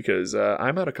break because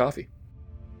I'm out of coffee.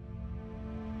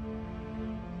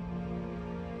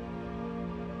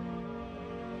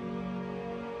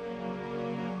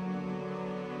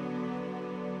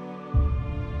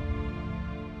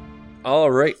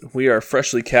 All right, we are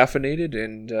freshly caffeinated,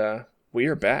 and we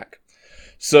are back.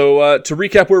 So to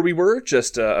recap where we were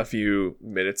just a few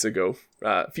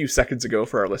seconds ago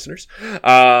for our listeners.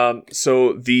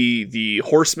 So the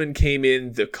horsemen came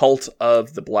in, the cult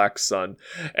of the Black Sun,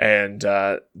 and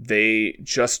they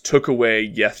just took away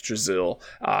Yggdrasil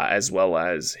as well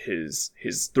as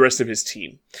the rest of his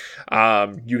team.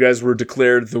 You guys were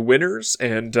declared the winners,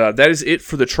 and that is it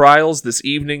for the trials this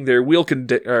evening. They will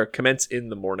commence in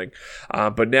the morning,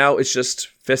 but now it's just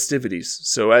festivities.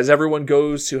 So as everyone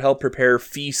goes to help prepare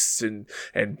feasts and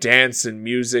dance and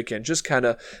music and just kind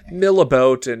of mill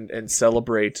about and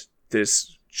celebrate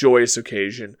this joyous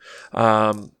occasion,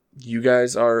 you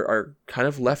guys are kind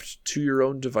of left to your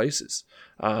own devices.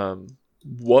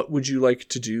 What would you like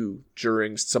to do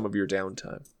during some of your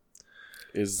downtime?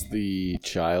 Is the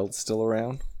child still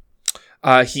around?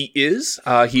 He is.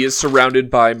 He is surrounded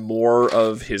by more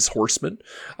of his horsemen,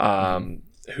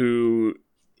 who...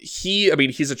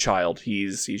 he's a child.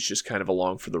 He's just kind of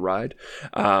along for the ride.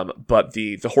 But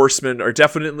the horsemen are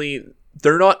definitely,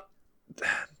 they're not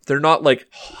like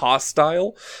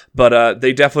hostile, but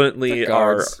they definitely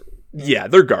are. Yeah,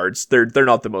 they're guards. They're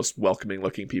not the most welcoming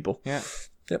looking people. Yeah.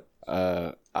 Yep.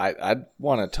 I'd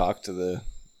want to talk to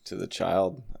the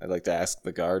child. I'd like to ask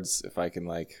the guards if I can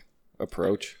like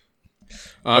approach.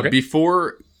 Okay.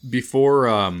 Before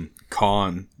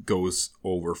Khan goes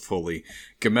over fully,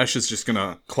 Gamesh is just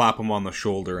gonna clap him on the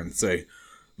shoulder and say,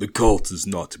 "The cult is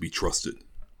not to be trusted.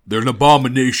 They're an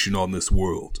abomination on this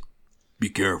world. Be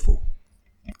careful."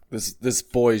 This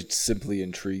boy simply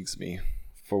intrigues me.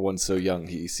 For one so young,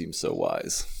 he seems so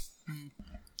wise.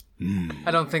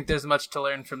 I don't think there's much to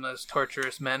learn from those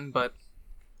torturous men, but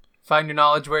find your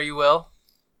knowledge where you will.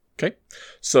 Okay,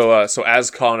 so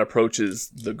as Khan approaches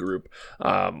the group,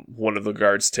 one of the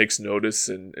guards takes notice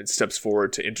and steps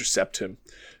forward to intercept him,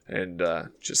 and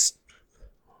just,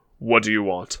 what do you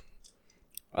want?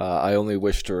 I only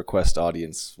wish to request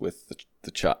audience with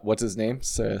the child. What's his name?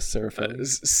 Sarah Sarah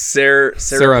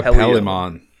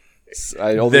Pellimon.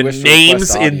 I only The wish to names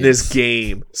request in this audience.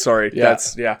 game. Sorry, Yeah.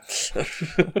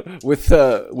 with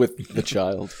the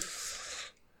child.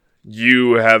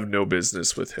 You have no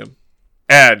business with him.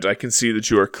 And I can see that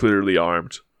you are clearly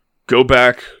armed. Go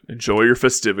back, enjoy your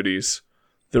festivities.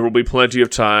 There will be plenty of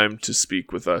time to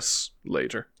speak with us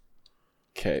later.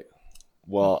 Okay.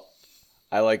 Well,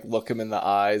 I look him in the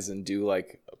eyes and do a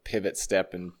pivot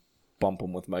step and bump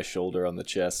him with my shoulder on the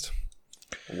chest.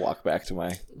 Walk back to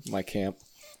my camp.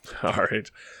 All right.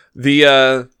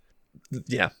 The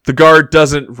guard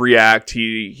doesn't react.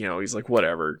 He's like,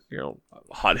 whatever,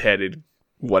 hot-headed,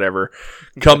 whatever.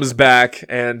 Comes back,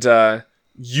 and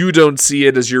you don't see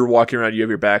it as you're walking around. You have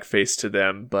your back face to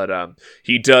them, but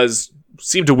he does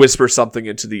seem to whisper something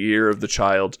into the ear of the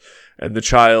child, and the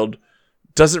child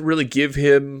doesn't really give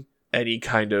him any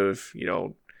kind of,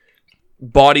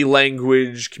 body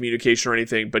language, communication or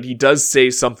anything, but he does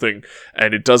say something,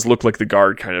 and it does look like the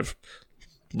guard kind of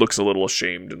looks a little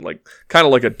ashamed and kind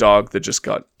of like a dog that just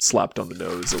got slapped on the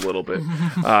nose a little bit.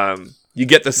 You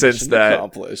get the sense that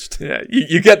accomplished. Yeah,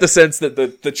 you get the sense that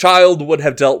the child would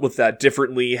have dealt with that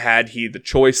differently had he the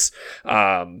choice.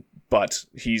 But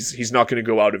he's not going to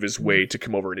go out of his way to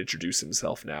come over and introduce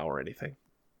himself now or anything.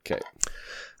 Okay.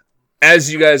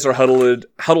 As you guys are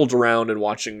huddled around and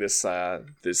watching this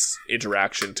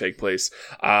interaction take place,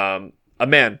 a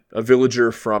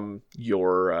villager from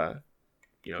your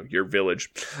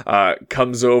village,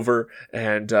 comes over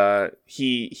and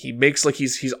he makes like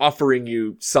he's offering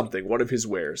you something, one of his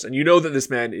wares, and you know that this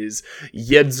man is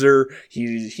Yedzer.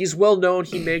 He's well known.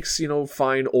 He makes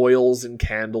fine oils and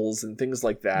candles and things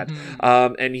like that.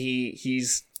 And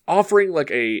he's offering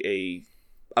like a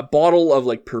bottle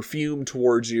of perfume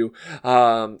towards you,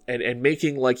 and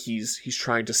making like he's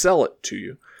trying to sell it to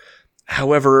you.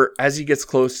 However, as he gets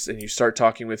close and you start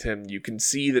talking with him, you can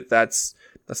see that that's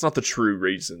not the true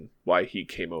reason why he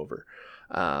came over.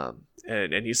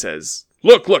 And he says,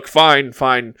 look,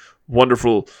 fine,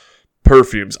 wonderful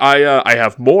perfumes. I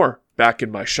have more back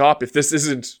in my shop. If this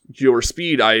isn't your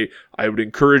speed, I would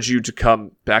encourage you to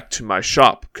come back to my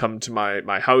shop. Come to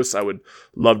my house. I would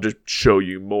love to show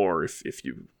you more if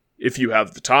you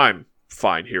have the time,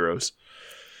 fine heroes.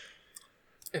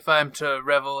 If I'm to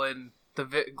revel in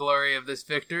the glory of this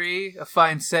victory, a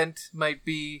fine scent might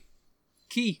be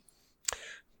key.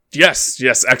 Yes,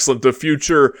 excellent. The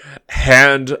future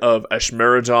hand of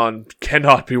Ashmeridon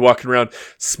cannot be walking around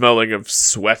smelling of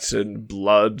sweat and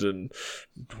blood and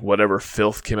whatever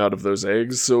filth came out of those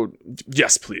eggs. So,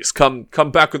 yes, please come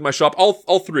back with my shop.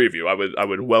 All three of you. I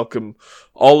would welcome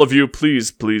all of you.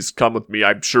 Please come with me.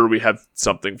 I'm sure we have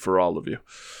something for all of you.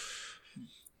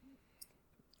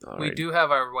 All we right. do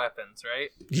have our weapons, right?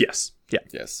 Yes. Yeah.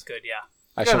 Yes. Good, yeah.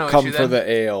 I Got shall no come issue for then.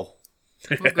 the ale.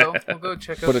 We'll go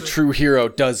check out But a true hero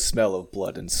does smell of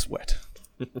blood and sweat.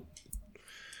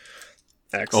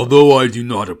 Excellent. Although I do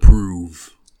not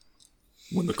approve,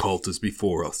 when the cult is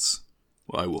before us,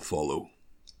 I will follow.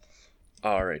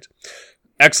 All right.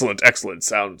 Excellent.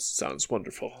 Sounds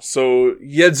wonderful. So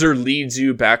Yedzer leads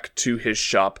you back to his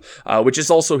shop, which is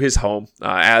also his home,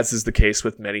 as is the case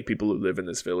with many people who live in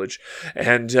this village.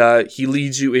 And he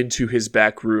leads you into his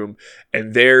back room,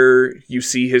 and there you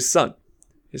see his son.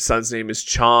 His son's name is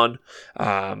Chan.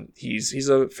 He's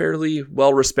a fairly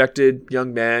well-respected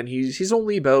young man. He's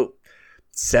only about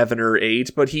 7 or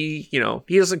 8, but he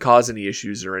doesn't cause any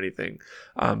issues or anything.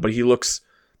 But he looks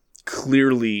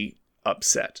clearly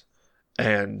upset.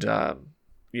 And,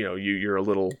 you're a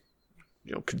little,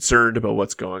 concerned about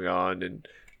what's going on.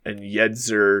 And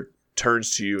Yedzer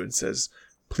turns to you and says,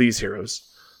 please,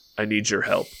 heroes, I need your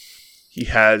help. He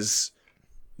has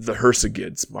the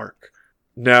Hersagids mark.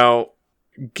 Now,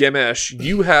 Gemesh,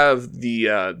 you have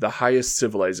the highest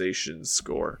civilization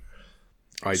score.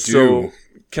 I do. So,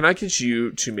 can I get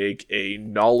you to make a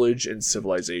knowledge and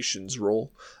civilizations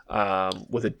roll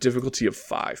with a difficulty of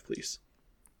 5, please?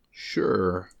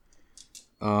 Sure.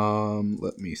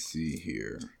 Let me see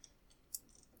here.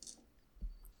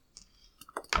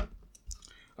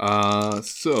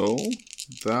 So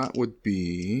that would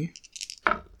be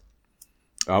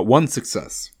 1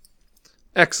 success.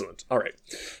 Excellent. All right.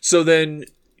 So then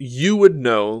you would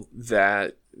know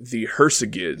that the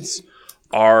Hersagids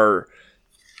are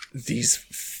these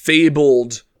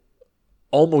fabled,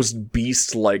 almost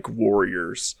beast-like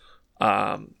warriors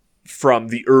from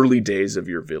the early days of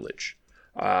your village.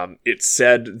 It's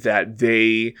said that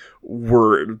they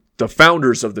were the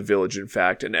founders of the village, in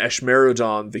fact, and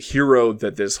Ashmeridon, the hero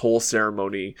that this whole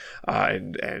ceremony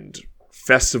and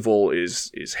festival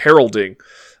is heralding,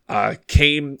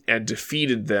 came and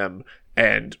defeated them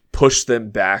and pushed them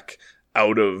back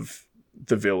out of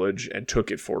the village and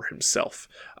took it for himself.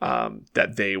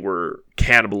 That they were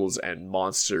cannibals and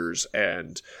monsters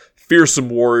and fearsome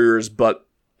warriors, but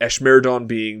Eshmerdon,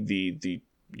 being the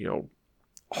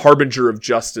harbinger of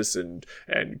justice and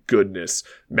goodness,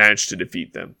 managed to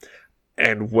defeat them.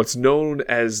 And what's known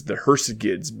as the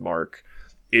Hersigids mark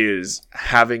is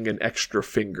having an extra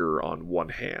finger on one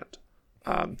hand.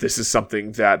 This is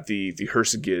something that the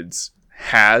Hersigids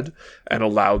had and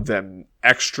allowed them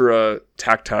extra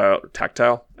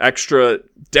extra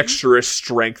dexterous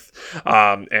strength,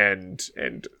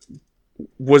 and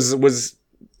was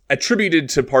attributed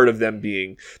to part of them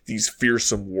being these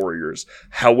fearsome warriors.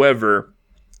 However,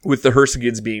 with the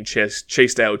Hersigids being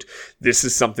chased out, this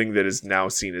is something that is now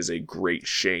seen as a great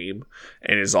shame,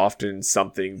 and is often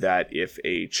something that if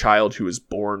a child who is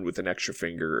born with an extra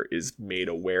finger is made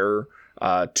aware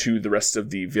to the rest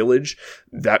of the village,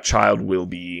 that child will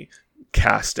be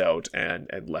cast out and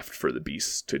left for the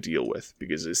beasts to deal with,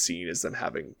 because it is seen as them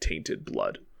having tainted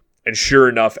blood. And sure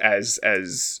enough, as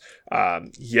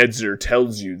Yedzer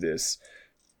tells you this,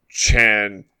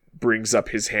 Chan brings up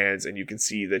his hands, and you can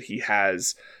see that he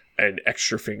has an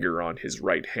extra finger on his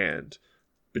right hand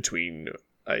between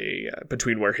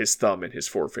where his thumb and his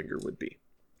forefinger would be.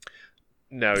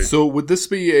 Now, so would this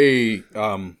be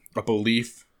a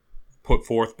belief put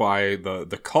forth by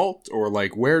the cult, or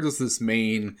like where does this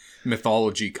main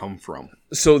mythology come from?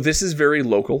 So this is very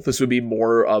local. This would be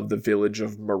more of the village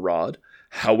of Marad.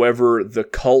 However, the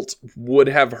cult would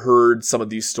have heard some of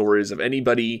these stories of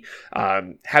anybody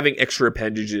having extra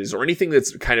appendages or anything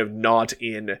that's kind of not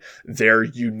in their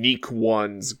unique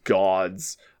one's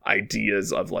god's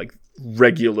ideas of like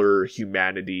regular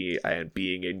humanity and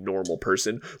being a normal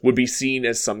person would be seen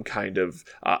as some kind of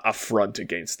affront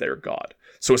against their god.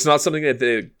 So it's not something that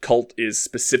the cult is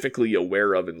specifically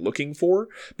aware of and looking for,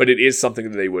 but it is something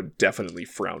that they would definitely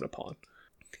frown upon.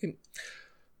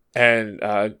 And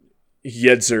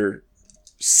Yedzer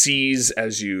sees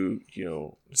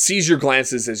sees your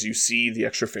glances as you see the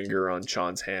extra finger on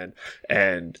Chan's hand,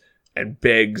 and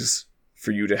begs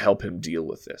for you to help him deal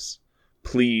with this.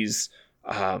 Please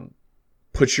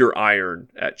put your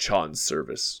iron at Chan's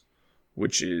service,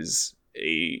 which is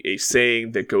a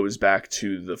saying that goes back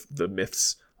to the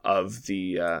myths of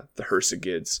the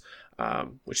Hersigids,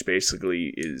 which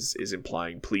basically is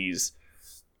implying, please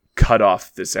cut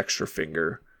off this extra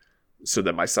finger so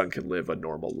that my son can live a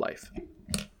normal life.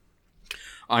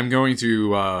 I'm going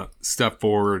to step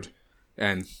forward,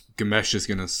 and Gamesh is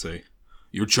going to say,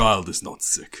 "Your child is not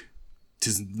sick.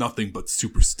 'Tis nothing but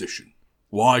superstition.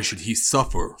 Why should he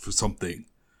suffer for something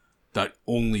that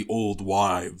only old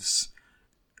wives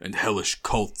and hellish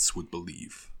cults would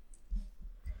believe?"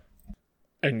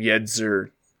 And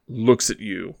Yedzer looks at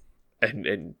you,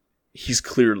 and he's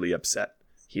clearly upset.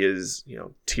 He has,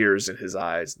 tears in his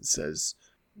eyes, and says,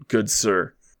 "Good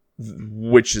sir,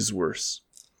 which is worse?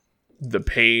 The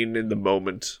pain in the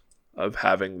moment of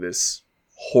having this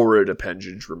horrid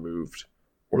appendage removed,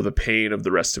 or the pain of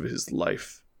the rest of his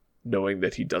life, knowing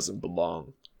that he doesn't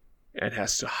belong and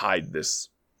has to hide this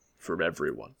from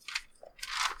everyone?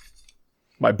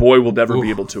 My boy will never be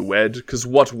able to wed, because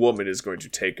what woman is going to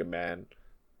take a man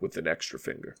with an extra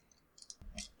finger?"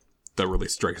 That really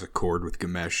strikes a chord with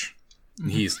Gamesh.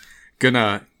 He's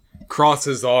gonna cross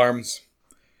his arms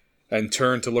and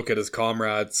turn to look at his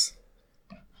comrades.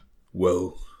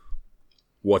 "Well,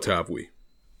 what have we?"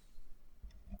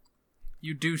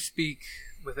 You do speak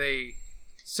with a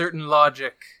certain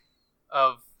logic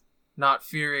of not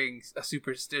fearing a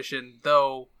superstition,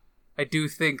 though I do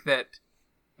think that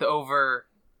the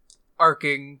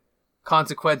overarching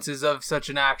consequences of such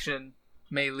an action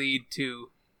may lead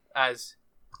to, as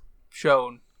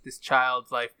shown, this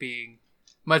child's life being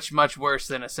much, much worse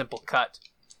than a simple cut.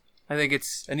 I think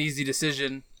it's an easy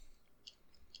decision.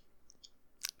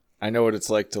 I know what it's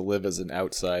like to live as an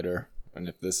outsider, and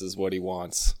if this is what he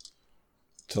wants,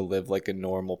 to live like a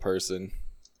normal person,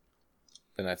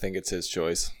 then I think it's his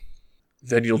choice.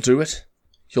 Then you'll do it?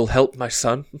 You'll help my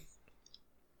son?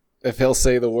 If he'll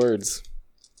say the words.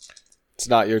 It's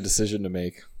not your decision to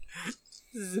make.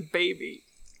 This is a baby.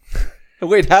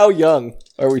 Wait, how young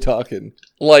are we talking?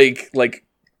 Like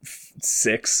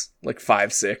 6, like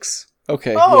 5, 6.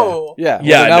 Okay. Oh! Yeah.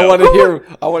 Yeah, Well, no. I want to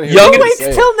hear. I want to hear. Young what Who you waits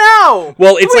say. till now?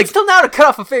 Well, it's Who waits like- till now to cut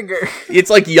off a finger? It's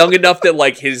like young enough that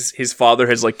like his father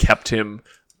has like kept him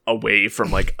away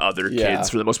from like other Yeah. kids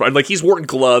for the most part. Like he's worn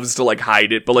gloves to like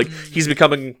hide it, but like he's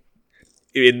becoming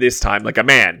in this time like a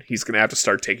man. He's gonna have to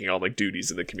start taking on like duties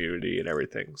in the community and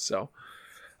everything. So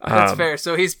That's fair.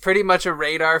 So he's pretty much a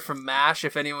radar from MASH,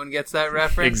 if anyone gets that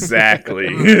reference. exactly.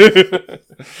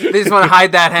 They just want to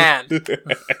hide that hand.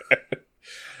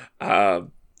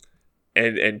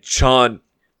 And Chan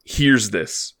hears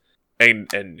this,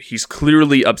 and he's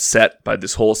clearly upset by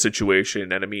this whole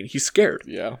situation. And I mean, he's scared.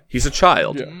 Yeah. He's a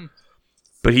child. Yeah.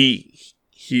 But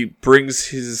he brings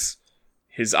his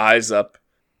eyes up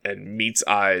and meets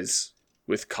eyes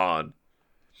with Khan,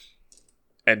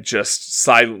 and just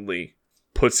silently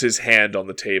puts his hand on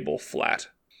the table flat,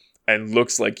 and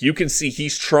looks like you can see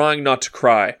he's trying not to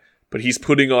cry, but he's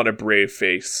putting on a brave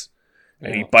face,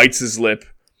 and he bites his lip,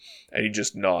 and he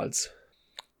just nods.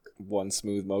 One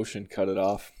smooth motion, cut it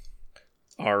off.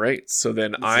 All right, so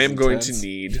then I is am going to intense.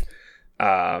 need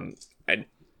an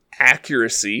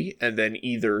accuracy and then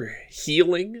either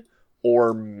healing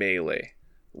or melee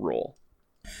roll.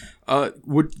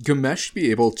 Would Gamesh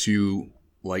be able to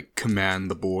like command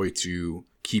the boy to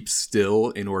keep still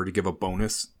in order to give a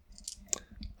bonus?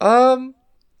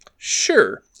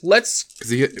 Sure. Because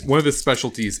one of his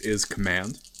specialties is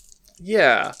command.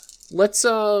 Yeah. Let's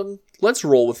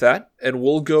roll with that, and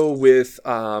we'll go with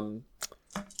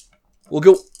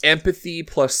empathy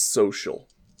plus social,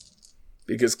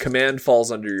 because command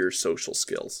falls under your social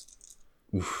skills.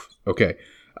 Okay.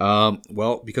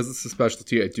 Well, because it's a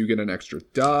specialty, I do get an extra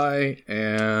die,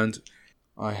 and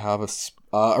I have a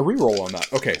reroll on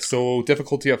that. Okay, so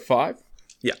difficulty of 5.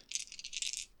 Yeah.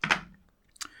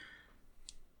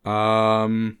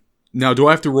 Now, do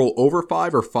I have to roll over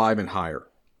 5 or 5 and higher?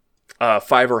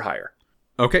 5 or higher.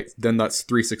 Okay, then that's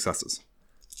 3 successes.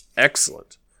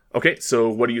 Excellent. Okay, so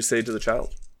what do you say to the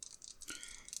child?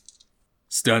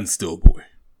 Stand still, boy.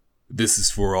 This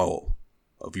is for all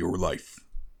of your life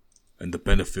and the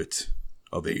benefit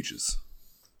of ages.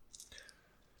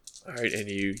 All right, and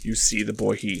you see the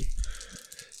boy. He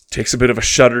takes a bit of a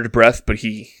shuddered breath, but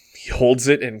he holds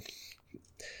it and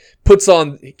puts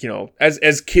on,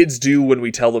 as kids do when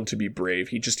we tell them to be brave.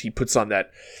 He puts on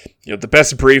that, the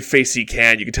best brave face he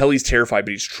can. You can tell he's terrified,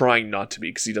 but he's trying not to be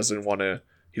because he doesn't want to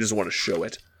show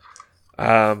it.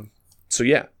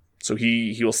 So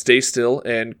he will stay still.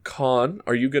 And Khan,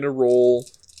 are you going to roll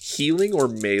healing or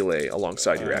melee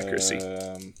alongside your accuracy?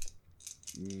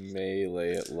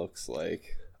 Melee, it looks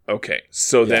like. Okay,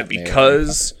 so then melee.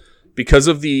 because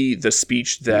of the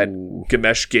speech that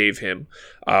Gamesh gave him,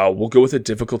 we'll go with a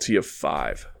difficulty of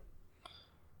 5.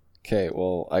 Okay,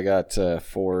 well, I got 2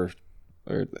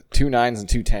 9s and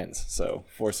 2 10s, so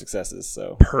 4 successes.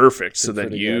 So Perfect. So then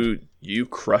pretty you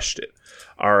crushed it.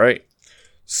 All right.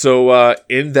 So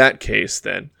in that case,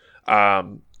 then I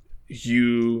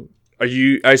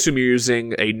assume you're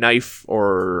using a knife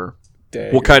or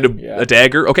Dagger, what kind of yeah. a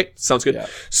dagger? Okay, sounds good. Yeah.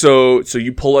 So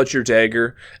you pull out your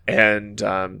dagger and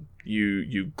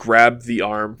you grab the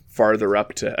arm farther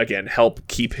up to again help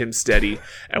keep him steady,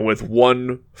 and with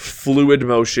one fluid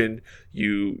motion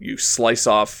you slice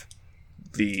off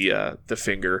the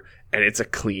finger, and it's a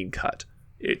clean cut.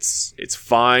 It's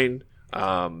fine.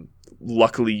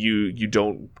 Luckily you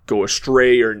don't go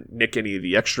astray or nick any of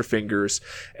the extra fingers,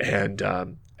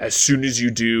 and as soon as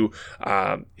you do,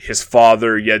 his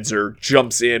father, Yedzer,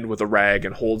 jumps in with a rag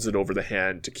and holds it over the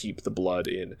hand to keep the blood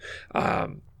in,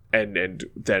 and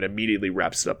then immediately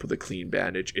wraps it up with a clean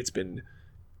bandage. It's been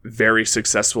very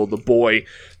successful. The boy,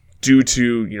 due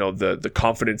to the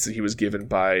confidence that he was given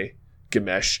by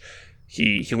Gamesh,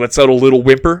 he lets out a little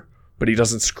whimper, but he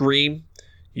doesn't scream.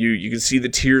 You can see the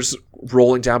tears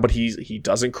rolling down, but he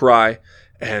doesn't cry,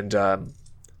 and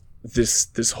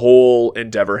this whole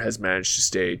endeavor has managed to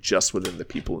stay just within the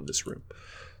people in this room.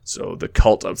 So the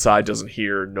cult outside doesn't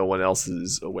hear, no one else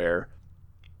is aware.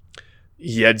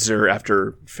 Yedzer,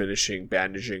 after finishing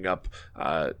bandaging up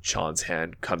Chan's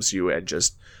hand, comes to you and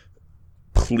just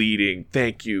pleading,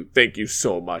 thank you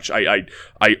so much. I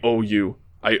owe you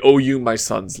my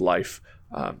son's life.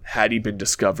 Had he been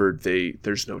discovered,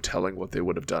 there's no telling what they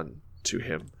would have done to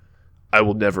him. I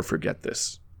will never forget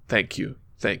this. Thank you.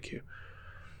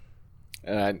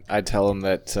 And I tell him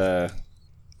that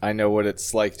I know what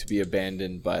it's like to be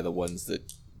abandoned by the ones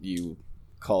that you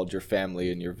called your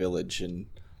family in your village, and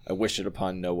I wish it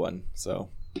upon no one. So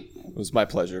it was my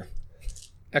pleasure.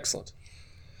 Excellent.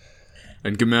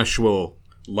 And Gamesh will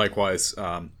likewise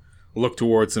look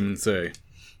towards him and say,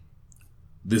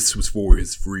 "This was for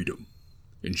his freedom.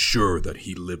 Ensure that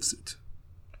he lives it."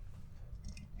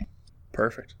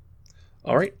 Perfect.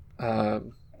 All right.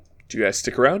 Do you guys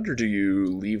stick around, or do you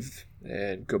leave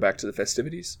and go back to the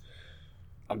festivities?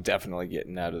 I'm definitely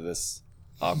getting out of this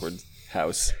awkward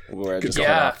house where I just call.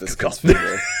 cut Yeah. off this Good kid's call.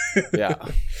 finger. Yeah.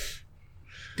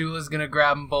 Dula's gonna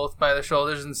grab them both by the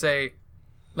shoulders and say,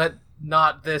 "Let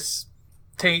not this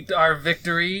taint our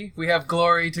victory. We have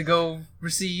glory to go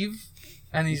receive."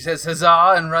 And he says,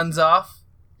 "Huzzah," and runs off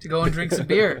to go and drink some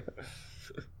beer.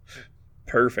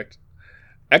 Perfect.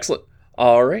 Excellent.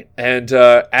 All right, and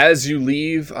as you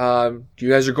leave, you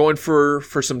guys are going for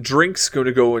some drinks, going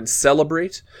to go and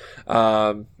celebrate.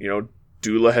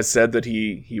 Dula has said that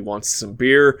he wants some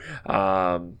beer.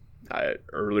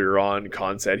 Earlier on,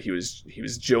 Khan said he was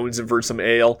jonesing for some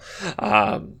ale.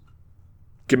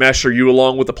 Gamesh, are you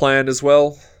along with the plan as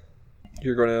well?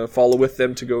 You're going to follow with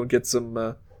them to go and get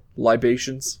some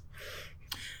libations?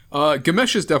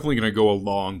 Gamesh is definitely going to go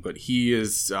along, but he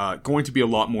is going to be a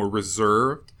lot more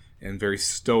reserved and very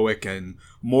stoic and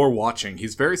more watching.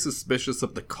 He's very suspicious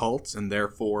of the cult, and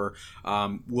therefore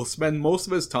will spend most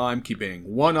of his time keeping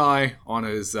one eye on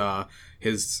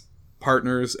his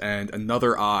partners and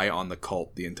another eye on the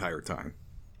cult the entire time.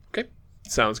 Okay,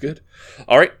 sounds good.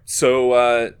 All right,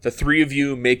 so the three of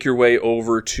you make your way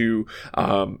over to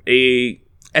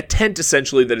a tent,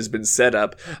 essentially, that has been set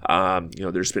up.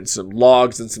 There's been some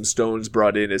logs and some stones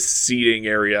brought in as seating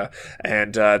area,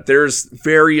 and there's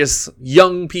various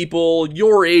young people,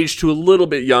 your age to a little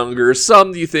bit younger.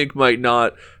 Some you think might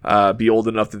not be old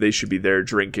enough that they should be there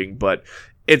drinking, but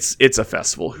it's a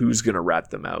festival. Who's gonna rat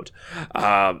them out?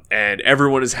 And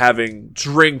everyone is having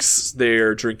drinks.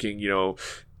 They're drinking,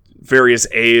 various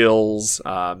ales,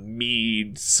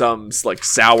 mead, some like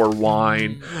sour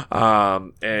wine,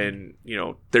 and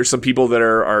there's some people that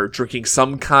are drinking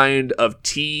some kind of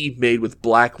tea made with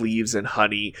black leaves and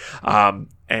honey,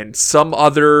 and some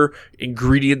other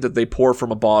ingredient that they pour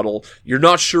from a bottle. You're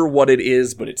not sure what it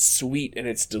is, but it's sweet and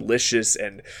it's delicious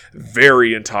and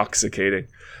very intoxicating.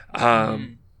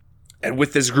 And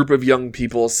with this group of young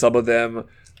people, some of them,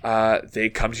 they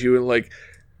come to you and like,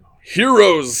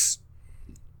 heroes,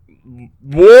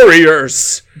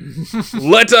 warriors,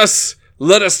 let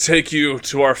us take you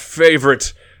to our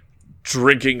favorite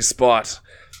drinking spot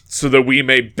so that we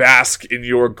may bask in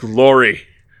your glory.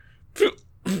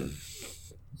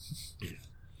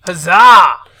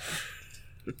 Huzzah!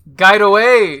 Guide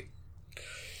away!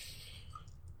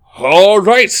 All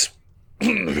right,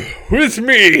 with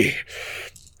me.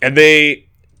 And they,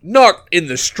 not in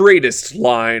the straightest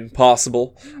line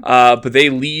possible, but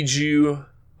they lead you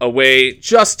away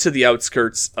just to the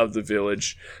outskirts of the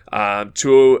village,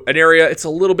 to an area. It's a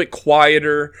little bit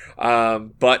quieter,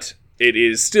 but it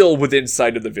is still within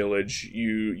sight of the village.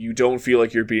 You don't feel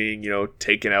like you're being,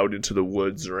 taken out into the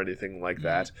woods or anything like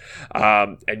that.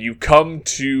 And you come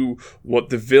to what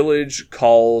the village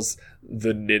calls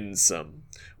the Ninsum,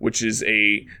 which is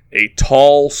a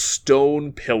tall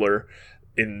stone pillar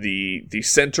in the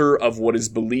center of what is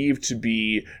believed to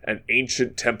be an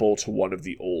ancient temple to one of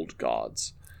the old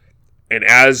gods. And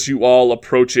as you all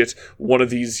approach it, one of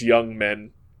these young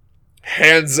men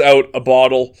hands out a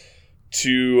bottle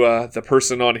to the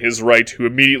person on his right, who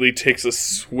immediately takes a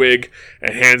swig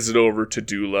and hands it over to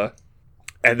Dula.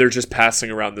 And they're just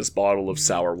passing around this bottle of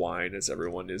sour wine as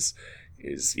everyone is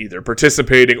either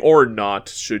participating or not,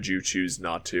 should you choose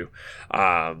not to.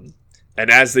 And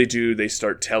as they do, they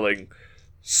start telling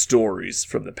stories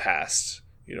from the past.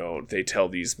 They tell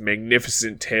these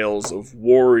magnificent tales of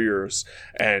warriors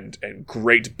and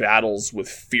great battles with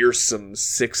fearsome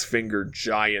six-fingered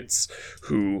giants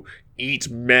who eat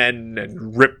men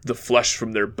and rip the flesh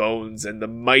from their bones, and the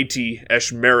mighty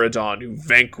Eshmeridon who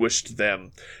vanquished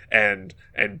them and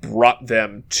brought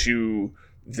them to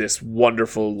this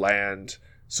wonderful land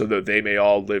so that they may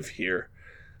all live here.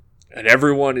 And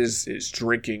everyone is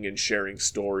drinking and sharing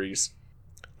stories.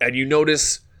 And you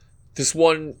notice this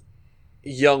one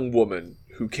young woman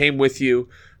who came with you,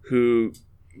 who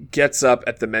gets up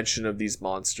at the mention of these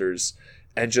monsters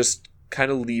and just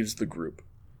kind of leaves the group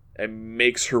and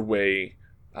makes her way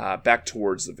back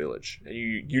towards the village. And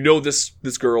you know this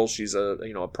girl. She's a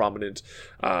prominent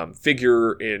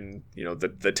figure in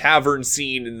the tavern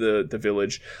scene in the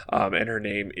village, and her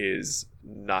name is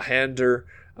Nahander.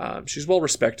 She's well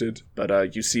respected,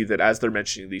 but you see that as they're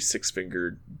mentioning these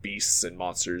six-fingered beasts and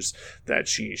monsters, that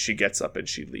she gets up and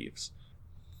she leaves.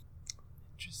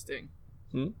 Interesting.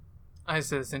 I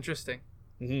said it's interesting.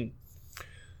 Mm-hmm.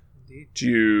 Indeed. Do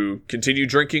you continue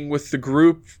drinking with the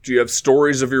group? Do you have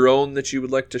stories of your own that you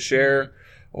would like to share?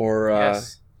 Or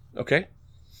yes. Okay.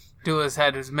 Dula's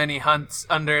had as many hunts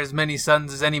under as many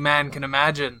suns as any man can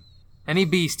imagine. Any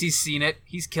beast, he's seen it.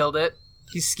 He's killed it.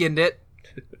 He's skinned it.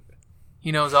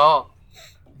 He knows all.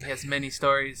 He has many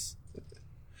stories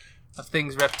of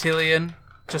things reptilian,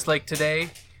 just like today.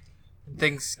 And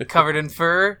things covered in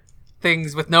fur.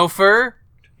 Things with no fur.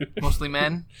 Mostly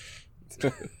men.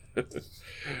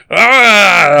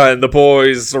 And the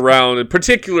boys around,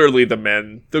 particularly the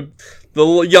men. The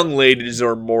young ladies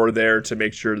are more there to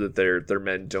make sure that their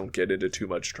men don't get into too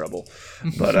much trouble.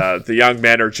 But the young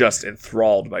men are just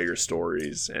enthralled by your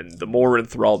stories. And the more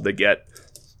enthralled they get,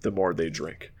 the more they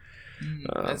drink.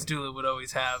 As Dula would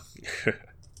always have.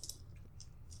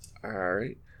 All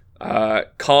right.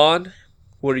 Khan,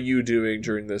 what are you doing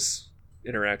during this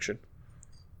interaction?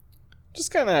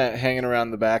 Just kind of hanging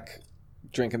around the back,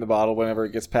 drinking the bottle whenever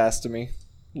it gets passed to me,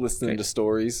 listening Okay. to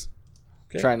stories,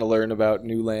 Okay. trying to learn about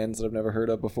new lands that I've never heard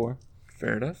of before.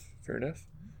 Fair enough.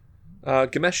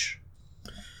 Gamesh?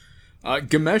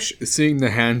 Gamesh, seeing the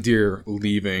hand deer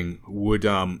leaving, would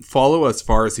follow as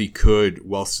far as he could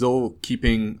while still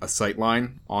keeping a sight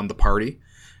line on the party,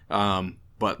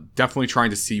 but definitely trying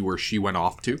to see where she went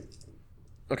off to.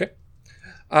 Okay.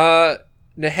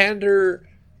 Nahander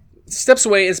steps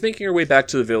away and is making her way back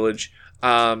to the village,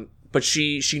 but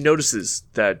she notices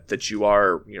that you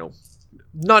are,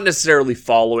 not necessarily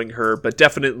following her, but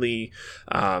definitely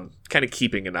kind of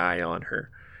keeping an eye on her.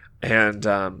 And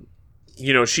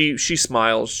she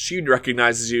smiles. She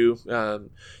recognizes you.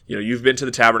 You've been to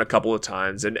the tavern a couple of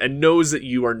times and knows that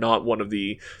you are not one of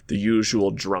the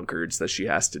usual drunkards that she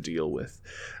has to deal with.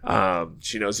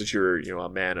 She knows that you're a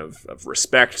man of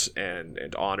respect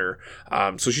and honor.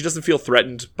 So she doesn't feel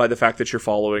threatened by the fact that you're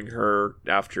following her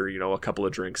after a couple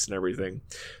of drinks and everything.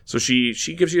 So she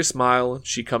gives you a smile.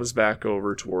 She comes back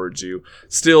over towards you,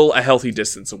 still a healthy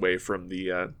distance away from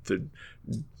the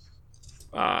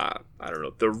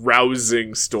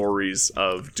rousing stories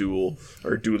of Dula,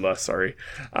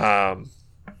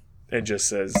 and just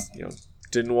says,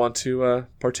 didn't want to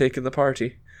partake in the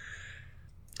party.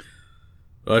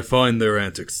 I find their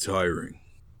antics tiring.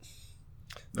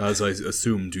 As I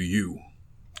assume do you.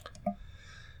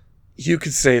 You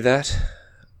could say that.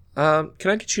 Can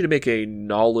I get you to make a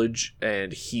knowledge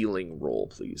and healing roll,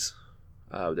 please?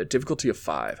 With a difficulty of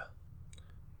 5.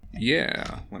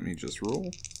 Yeah, let me just roll.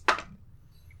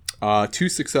 2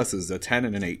 successes, a 10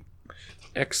 and an 8.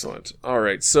 Excellent. All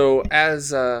right. So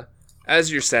as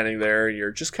you're standing there,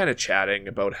 you're just kind of chatting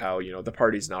about how the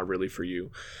party's not really for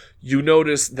you. You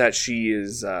notice that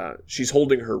she's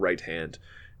holding her right hand,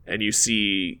 and you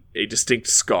see a distinct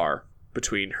scar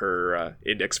between her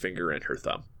index finger and her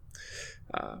thumb.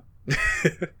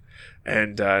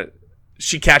 And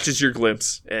she catches your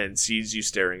glimpse and sees you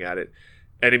staring at it,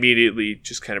 and immediately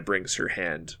just kind of brings her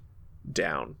hand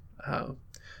down.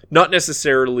 Not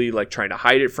necessarily like trying to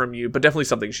hide it from you, but definitely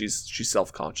something she's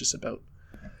self-conscious about.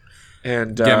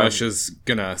 And Gamesh is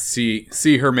gonna see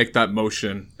her make that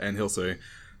motion, and he'll say,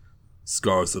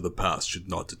 "Scars of the past should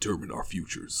not determine our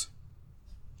futures."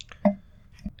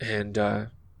 And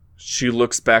she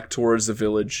looks back towards the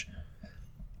village.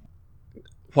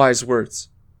 Wise words.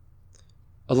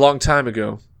 A long time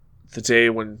ago, the day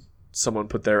when someone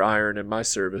put their iron in my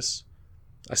service,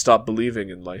 I stopped believing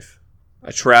in life.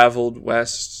 I traveled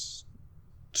west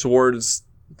towards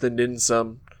the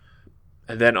Ninsum,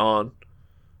 and then on,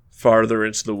 farther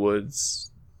into the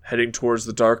woods, heading towards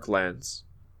the dark lands,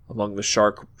 among the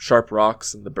sharp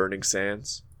rocks and the burning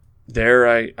sands. There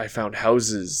I found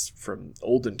houses from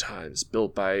olden times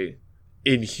built by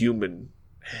inhuman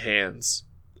hands.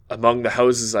 Among the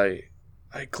houses I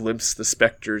glimpsed the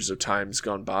specters of times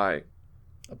gone by,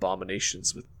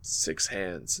 abominations with 6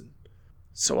 hands, and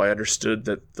so I understood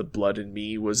that the blood in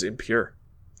me was impure.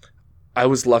 I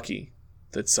was lucky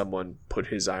that someone put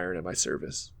his iron at my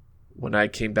service. When I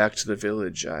came back to the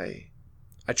village, I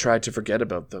tried to forget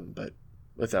about them, but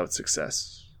without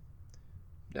success.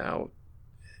 Now,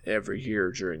 every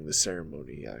year during the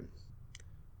ceremony,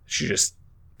 she just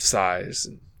sighs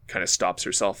and kind of stops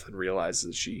herself and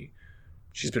realizes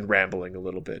she's been rambling a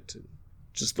little bit, and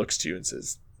just looks to you and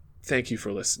says, "Thank you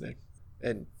for listening,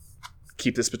 and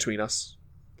keep this between us,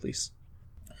 please."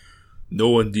 No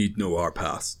one need know our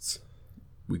pasts.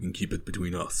 We can keep it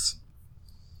between us.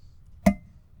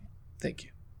 Thank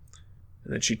you.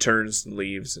 And then she turns and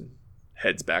leaves and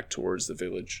heads back towards the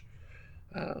village,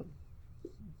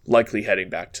 likely heading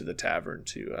back to the tavern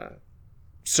to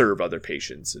serve other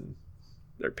patrons,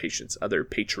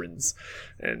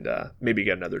 and maybe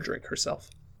get another drink herself.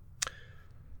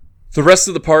 The rest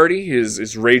of the party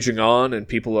is raging on, and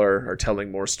people are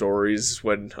telling more stories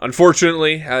when,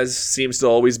 unfortunately, as seems to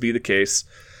always be the case,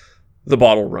 the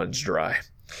bottle runs dry.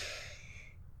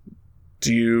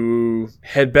 Do you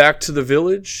head back to the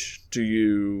village? Do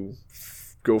you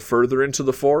go further into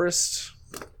the forest?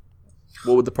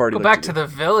 What would the party Go like back to the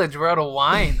village. We're out of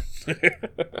wine.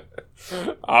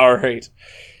 All right.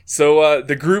 So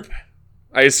the group,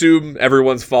 I assume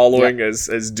everyone's following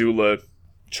as Dula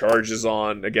charges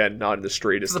on, again, not in the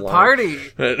straightest The line. party.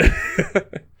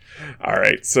 All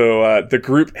right. So the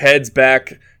group heads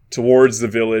back towards the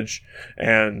village,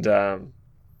 and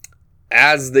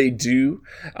as they do,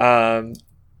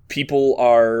 people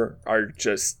are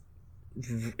just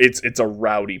it's a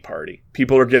rowdy party.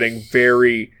 People are getting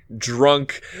very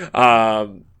drunk.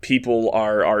 People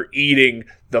are eating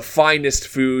the finest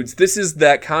foods. This is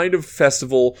that kind of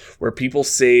festival where people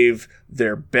save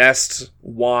their best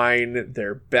wine,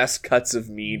 their best cuts of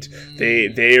meat.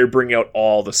 They are bringing out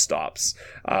all the stops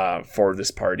for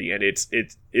this party, and it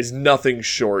is nothing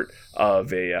short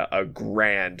of a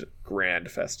grand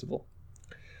festival.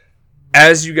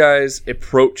 As you guys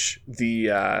approach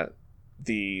the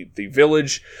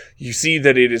village, you see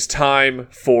that it is time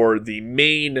for the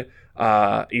main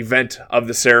event of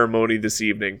the ceremony this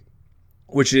evening,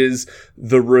 which is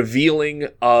the revealing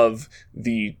of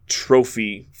the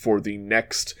trophy for the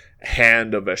next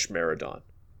Hand of Eshmeridon.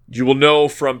 You will know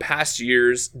from past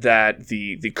years that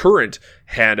the current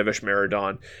Hand of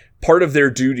Eshmeridon, part of their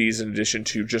duties, in addition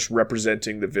to just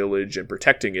representing the village and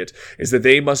protecting it, is that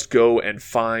they must go and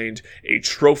find a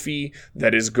trophy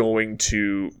that is going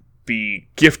to be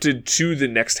gifted to the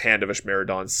next Hand of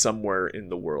Eshmeridon somewhere in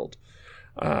the world.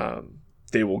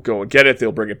 They will go and get it.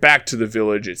 They'll bring it back to the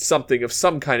village. It's something of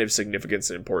some kind of significance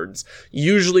and importance,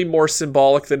 usually more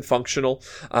symbolic than functional,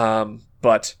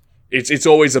 but it's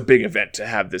always a big event to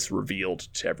have this revealed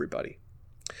to everybody.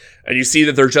 And you see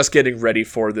that they're just getting ready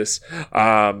for this,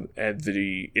 and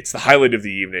it's the highlight of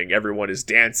the evening. Everyone is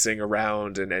dancing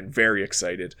around and very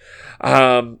excited.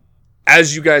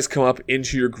 As you guys come up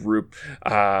into your group,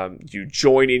 you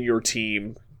join in your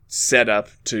team set up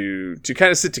to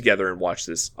kind of sit together and watch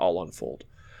this all unfold.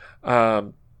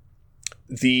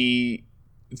 The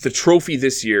trophy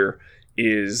this year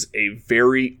is a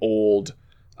very old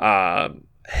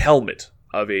helmet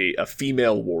of a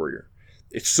female warrior.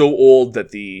 It's so old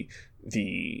that the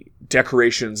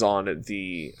decorations on it,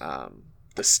 the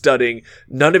studding,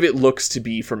 none of it looks to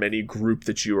be from any group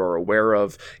that you are aware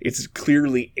of. It's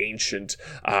clearly ancient,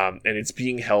 and it's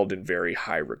being held in very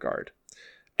high regard.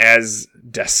 As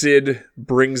Dacid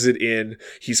brings it in,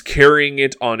 he's carrying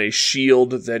it on a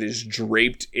shield that is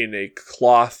draped in a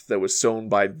cloth that was sewn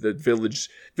by the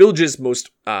village's most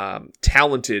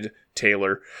talented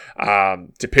tailor,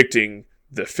 depicting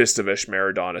the Fist of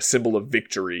Eshmeridon, a symbol of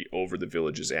victory over the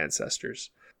village's ancestors.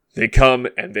 They come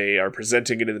and they are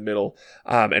presenting it in the middle,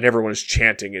 and everyone is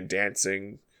chanting and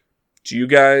dancing. Do you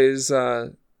guys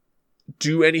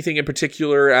do anything in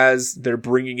particular as they're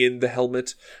bringing in the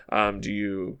helmet? Do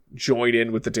you join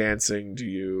in with the dancing? Do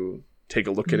you take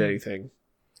a look at anything?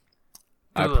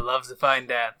 Dula loves a fine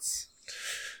dance.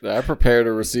 I prepare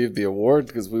to receive the award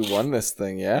because we won this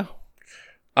thing, yeah?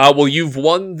 Well, you've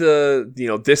won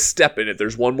this step in it.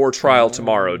 There's one more trial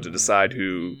tomorrow to decide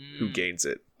who gains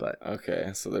it. But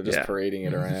okay, so they're just parading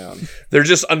it around. They're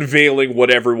just unveiling what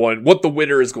the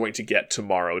winner is going to get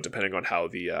tomorrow, depending on how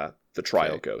the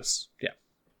trial goes. Yeah.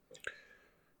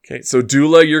 Okay, so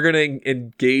Dula, you're going to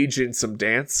engage in some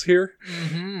dance here?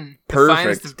 Mm-hmm. Perfect. The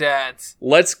finest of dance.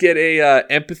 Let's get a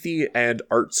empathy and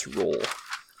arts roll.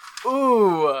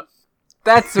 Ooh,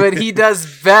 that's what he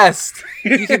does best.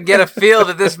 You can get a feel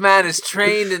that this man is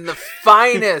trained in the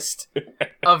finest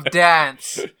of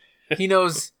dance. He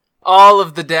knows all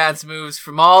of the dance moves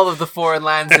from all of the foreign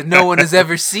lands that no one has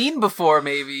ever seen before,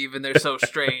 maybe even. They're so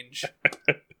strange.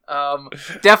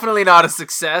 Definitely not a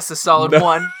success, a solid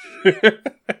 1.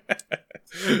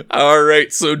 All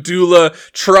right, so Dula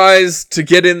tries to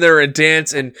get in there and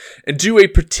dance and do a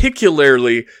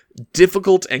particularly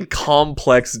difficult and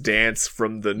complex dance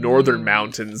from the northern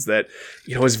mountains that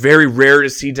is very rare to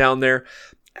see down there.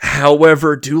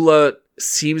 However, Dula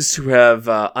seems to have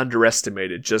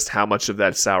underestimated just how much of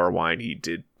that sour wine he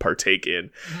did partake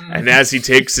in. And as he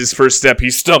takes his first step,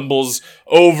 he stumbles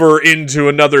over into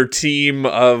another team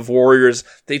of warriors.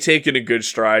 They take in a good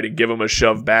stride and give him a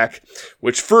shove back,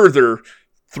 which further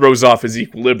throws off his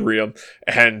equilibrium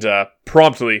and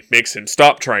promptly makes him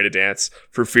stop trying to dance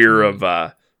for fear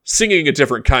of singing a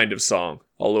different kind of song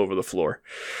all over the floor.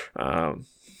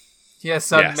 He has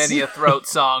sung many a throat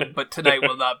song, but tonight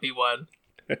will not be one.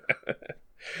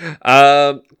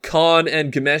 Khan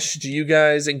and Gamesh, do you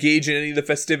guys engage in any of the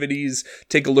festivities?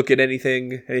 Take a look at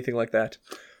anything like that?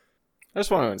 I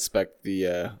just want to inspect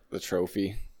the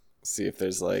trophy, see if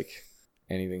there's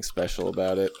anything special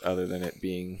about it other than it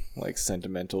being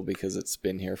sentimental because it's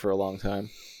been here for a long time.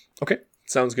 Okay,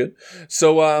 sounds good.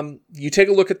 So you take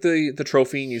a look at the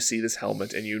trophy and you see this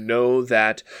helmet and you know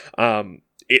that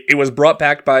it was brought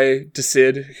back by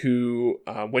Dacid, who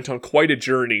went on quite a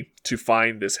journey to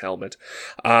find this helmet.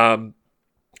 And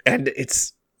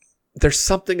there's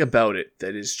something about it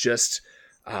that is just,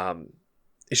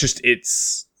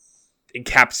 it's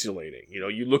encapsulating.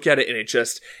 You look at it and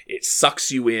it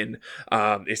sucks you in.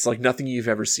 It's like nothing you've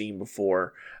ever seen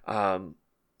before.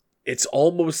 it's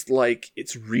almost like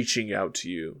it's reaching out to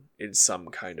you in some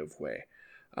kind of way.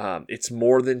 It's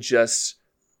more than just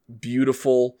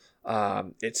beautiful.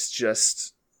 It's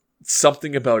just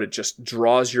something about it just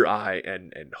draws your eye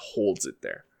and holds it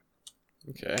there.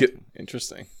 Okay.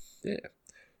 Interesting. Yeah.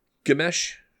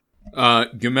 Gamesh?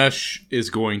 Gamesh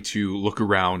is going to look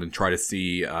around and try to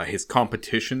see his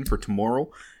competition for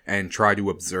tomorrow and try to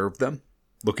observe them,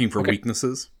 looking for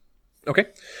weaknesses. Okay,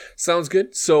 sounds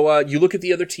good. So you look at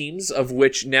the other teams, of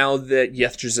which now that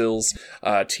Yggdrasil's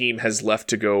team has left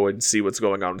to go and see what's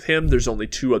going on with him, there's only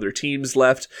 2 other teams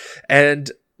left,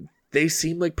 and they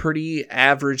seem like pretty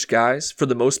average guys for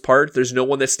the most part. There's no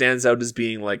one that stands out as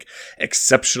being like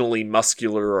exceptionally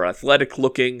muscular or athletic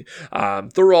looking.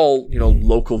 They're all,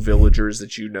 local villagers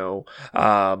that you know.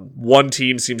 One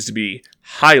team seems to be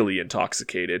highly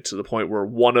intoxicated to the point where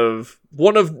one of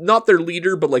not their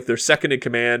leader, but like their second in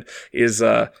command is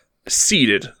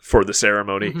seated for the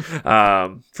ceremony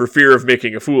for fear of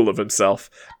making a fool of himself.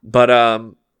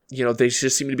 But they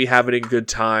just seem to be having a good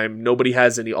time. Nobody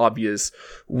has any obvious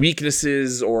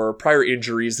weaknesses or prior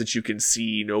injuries that you can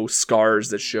see. No scars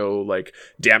that show like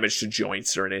damage to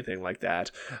joints or anything like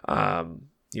that.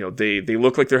 They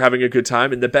look like they're having a good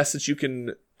time, and the best that you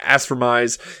can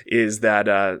surmise is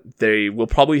that they will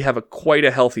probably have quite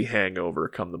a healthy hangover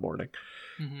come the morning.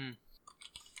 Mm-hmm.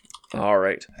 All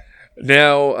right.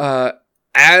 Now,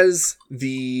 as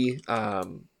the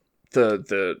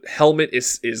helmet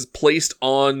is placed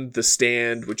on the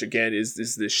stand, which again is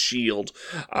this shield.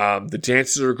 The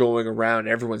dancers are going around,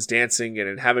 everyone's dancing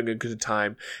and having a good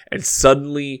time, and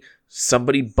suddenly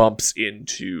somebody bumps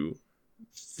into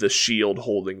the shield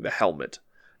holding the helmet,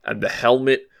 and the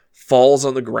helmet falls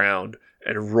on the ground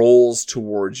and rolls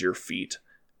towards your feet.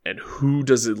 And who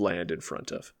does it land in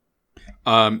front of?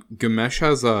 Gamesh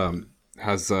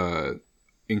has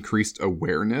increased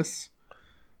awareness.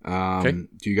 Okay.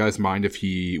 Do you guys mind if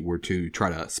he were to try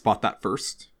to spot that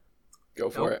first? Go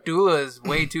for it. Dula is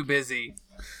way too busy.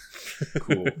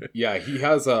 Cool. Yeah, he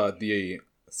has the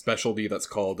specialty that's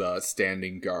called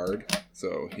standing guard,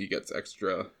 so he gets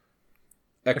extra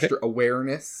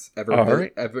awareness.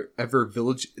 Ever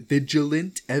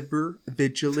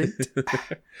vigilant.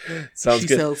 Sounds she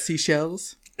good. sells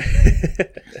seashells.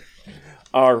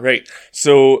 All right.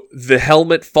 So the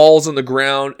helmet falls on the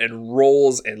ground and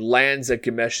rolls and lands at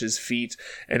Gamesh's feet.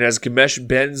 And as Gamesh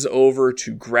bends over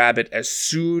to grab it, as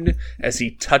soon as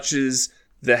he touches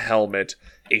the helmet,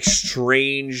 a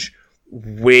strange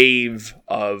wave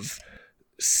of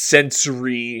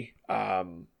sensory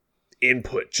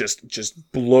input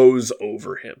just blows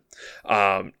over him.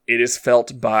 It is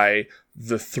felt by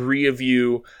the 3 of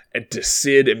you, and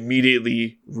Decid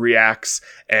immediately reacts,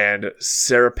 and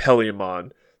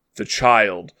Serapeliamon, the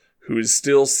child, who is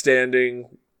still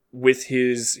standing with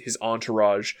his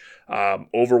entourage,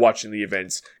 overwatching the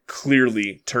events,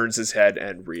 clearly turns his head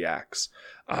and reacts.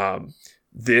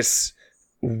 This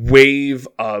wave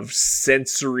of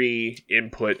sensory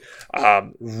input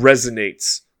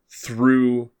resonates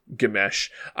through Gamesh.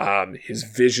 His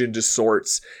vision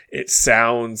distorts. It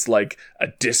sounds like a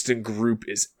distant group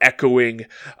is echoing,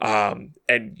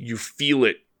 and you feel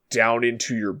it down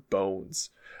into your bones.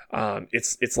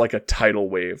 It's like a tidal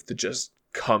wave that just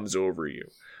comes over you.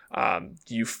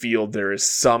 You feel there is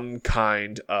some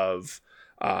kind of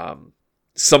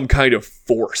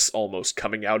force almost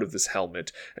coming out of this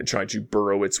helmet and trying to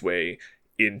burrow its way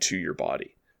into your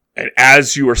body. And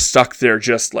as you are stuck there,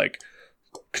 just like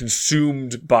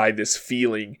consumed by this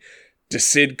feeling,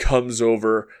 Decid comes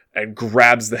over and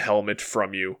grabs the helmet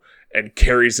from you and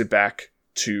carries it back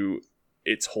to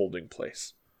its holding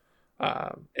place,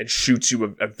 and shoots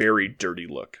you a very dirty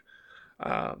look.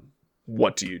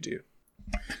 What do you do?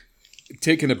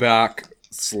 Taken aback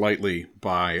slightly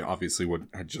by obviously what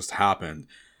had just happened,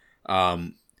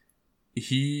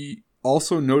 he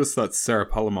also noticed that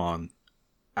Serapeliamon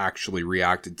actually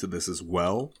reacted to this as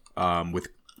well, with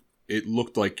it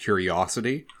looked like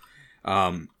curiosity.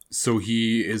 So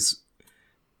he is,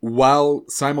 while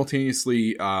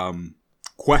simultaneously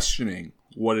questioning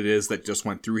what it is that just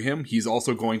went through him, he's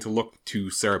also going to look to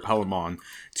Serapeliamon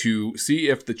to see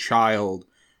if the child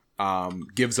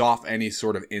gives off any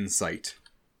sort of insight.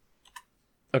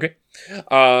 Okay.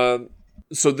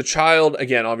 So the child,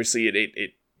 again, obviously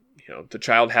it the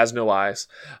child has no eyes,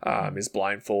 is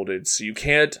blindfolded, so you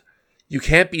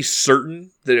can't be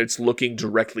certain that it's looking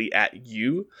directly at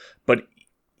you, but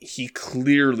he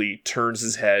clearly turns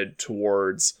his head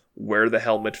towards where the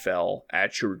helmet fell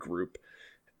at your group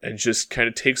and just kind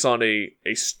of takes on a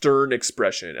stern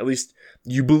expression. At least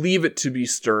you believe it to be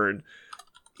stern.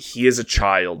 He is a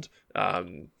child.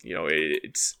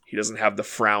 He doesn't have the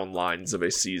frown lines of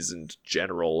a seasoned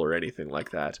general or anything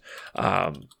like that.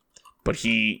 But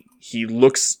he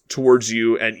looks towards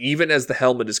you, and even as the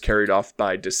helmet is carried off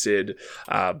by Decid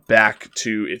back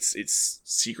to its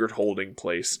secret holding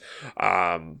place,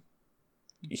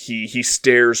 he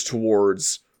stares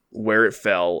towards where it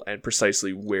fell and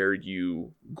precisely where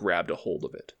you grabbed a hold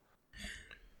of it.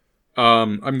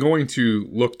 I'm going to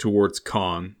look towards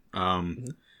Khan,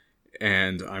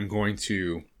 and I'm going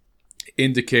to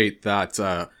indicate that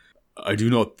I do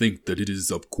not think that it is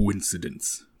of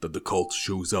coincidence that the cult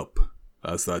shows up,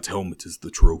 as that helmet is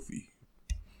the trophy.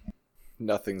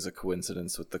 Nothing's a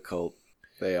coincidence with the cult.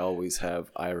 They always have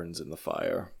irons in the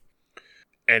fire.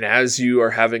 And as you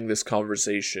are having this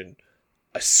conversation,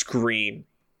 a scream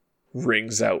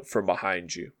rings out from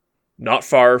behind you. Not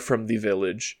far from the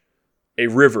village, a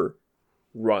river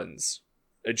runs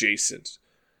adjacent.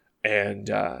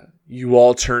 And you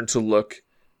all turn to look,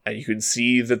 and you can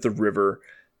see that the river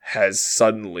has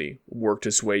suddenly worked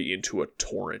its way into a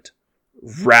torrent.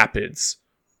 Rapids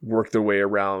work their way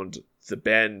around the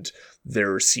bend.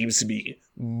 There seems to be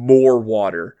more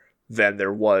water than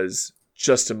there was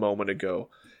just a moment ago.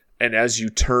 And as you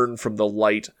turn from the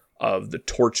light of the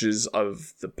torches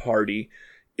of the party,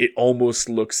 it almost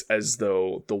looks as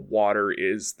though the water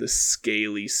is the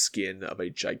scaly skin of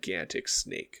a gigantic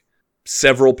snake.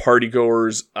 Several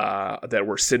partygoers that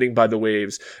were sitting by the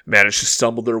waves managed to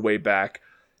stumble their way back.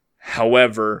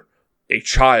 However, a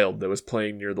child that was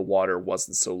playing near the water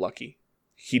wasn't so lucky.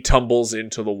 He tumbles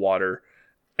into the water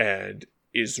and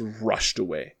is rushed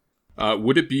away.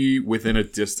 Would it be within a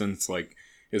distance,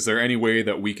 is there any way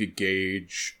that we could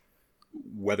gauge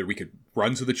whether we could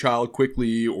run to the child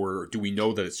quickly, or do we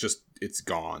know that it's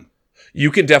gone?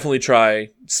 You can definitely try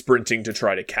sprinting to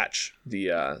try to catch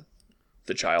the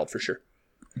child for sure.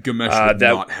 Gamesh would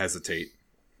not hesitate.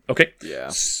 Okay. Yeah,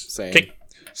 same. Okay.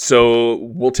 So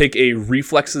we'll take a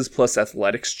reflexes plus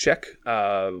athletics check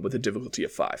with a difficulty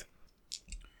of 5.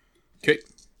 Okay.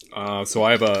 So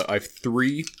I have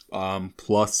 3,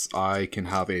 plus I can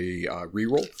have a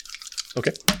reroll.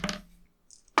 Okay.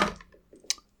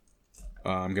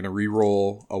 I'm going to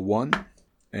reroll a 1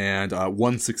 and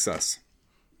 1 success.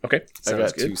 Okay. I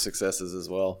got good. 2 successes as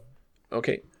well.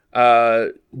 Okay.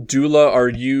 Dula, are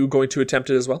you going to attempt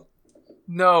it as well?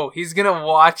 No, he's gonna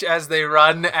watch as they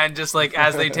run and just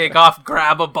as they take off,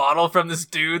 grab a bottle from this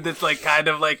dude that's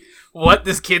what,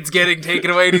 this kid's getting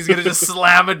taken away, and he's gonna just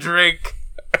slam a drink.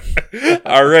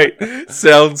 All right.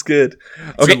 Sounds good.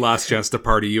 It's Okay. your last chance to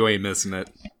party. You ain't missing it.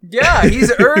 Yeah,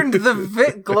 he's earned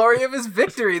the glory of his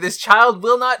victory. This child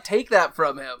will not take that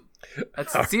from him. It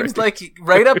seems like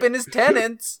right up in his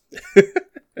tenants.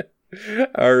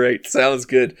 All right, sounds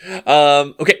good.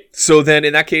 Okay, so then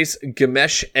in that case,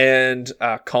 Gamesh and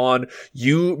Khan,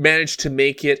 you managed to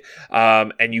make it,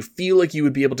 and you feel like you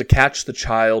would be able to catch the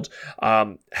child.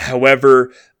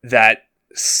 However, that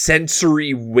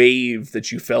sensory wave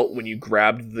that you felt when you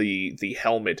grabbed the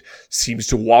helmet seems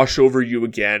to wash over you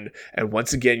again, and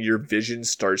once again your vision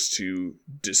starts to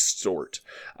distort.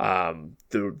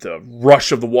 The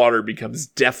rush of the water becomes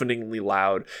deafeningly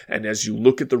loud, and as you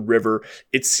look at the river,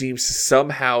 it seems to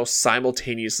somehow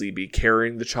simultaneously be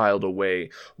carrying the child away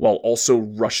while also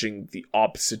rushing the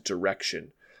opposite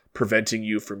direction, preventing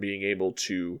you from being able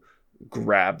to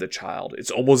grab the child. It's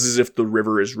almost as if the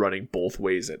river is running both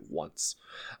ways at once.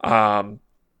 Can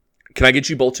I get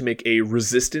you both to make a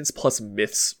resistance plus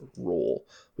myths roll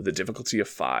with a difficulty of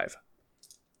 5?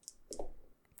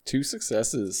 2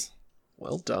 successes.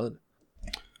 Well done.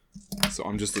 So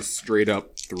I'm just a straight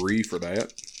up 3 for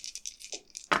that.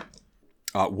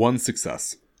 1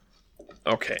 success.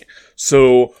 Okay.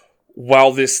 So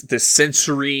while this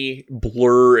sensory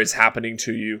blur is happening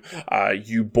to you,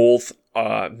 you both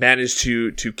manage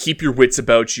to keep your wits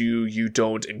about you. You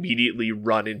don't immediately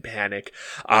run in panic,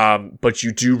 but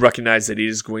you do recognize that it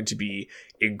is going to be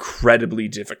incredibly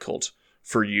difficult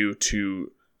for you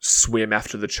to swim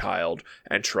after the child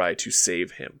and try to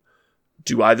save him.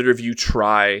 Do either of you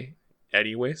try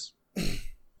anyways?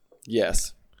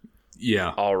 Yes.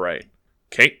 Yeah. All right.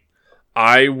 Okay.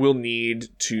 I will need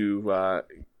to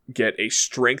get a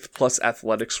strength plus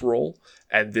athletics roll,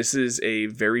 and this is a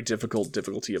very difficult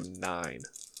difficulty of 9.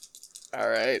 All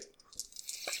right.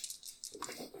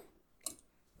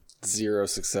 0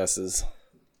 successes.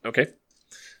 Okay.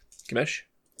 Gamesh?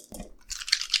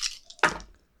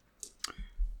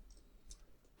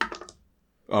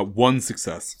 One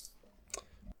success.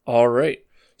 All right.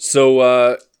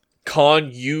 So, Khan,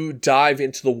 you dive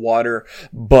into the water,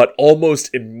 but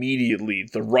almost immediately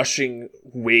the rushing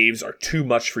waves are too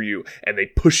much for you, and they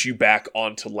push you back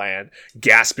onto land,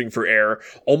 gasping for air,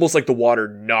 almost like the water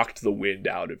knocked the wind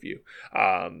out of you.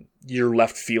 You're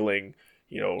left feeling,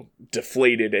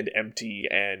 deflated and empty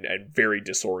and very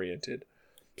disoriented.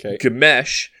 Okay.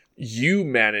 Gamesh, you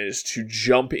manage to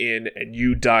jump in and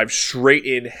you dive straight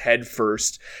in head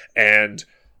first, and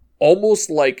almost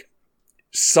like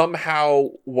somehow,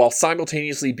 while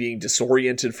simultaneously being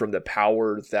disoriented from the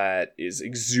power that is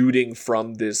exuding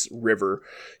from this river,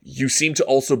 you seem to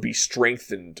also be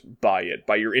strengthened by it,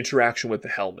 by your interaction with the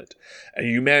helmet. And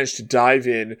you manage to dive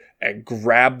in and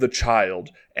grab the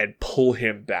child and pull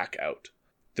him back out.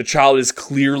 The child is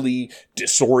clearly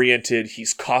disoriented.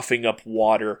 He's coughing up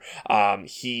water.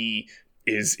 He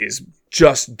is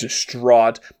just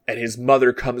distraught, and his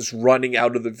mother comes running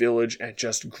out of the village and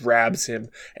just grabs him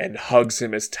and hugs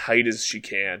him as tight as she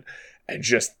can, and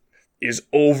just is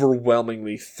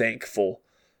overwhelmingly thankful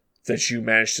that you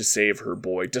managed to save her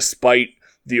boy. Despite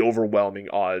the overwhelming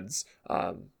odds,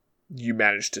 you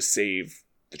managed to save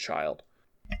the child.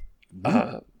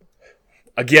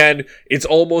 Again, it's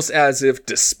almost as if,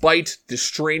 despite the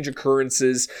strange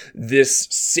occurrences, this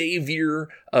savior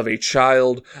of a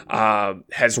child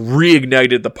has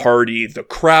reignited the party. The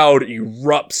crowd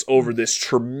erupts over this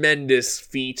tremendous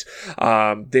feat.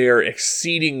 They're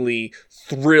exceedingly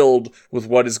thrilled with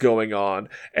what is going on,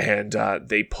 and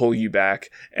they pull you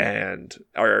back and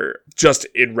are just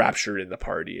enraptured in the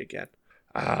party again.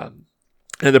 And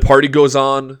the party goes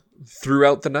on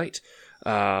throughout the night.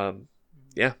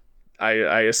 Yeah.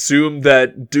 I assume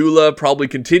that Dula probably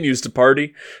continues to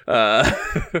party.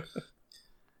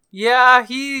 Yeah,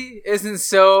 he isn't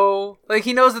so...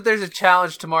 he knows that there's a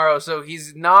challenge tomorrow, so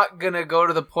he's not gonna go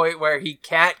to the point where he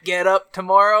can't get up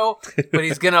tomorrow, but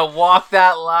he's gonna walk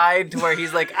that line to where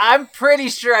he's like, I'm pretty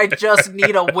sure I just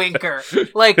need a winker.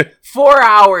 4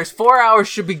 hours. 4 hours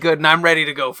should be good, and I'm ready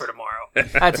to go for tomorrow.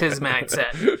 That's his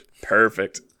mindset.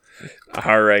 Perfect.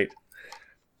 All right.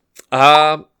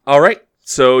 All right.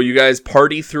 So you guys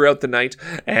party throughout the night,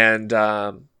 and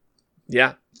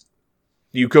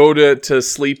you go to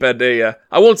sleep at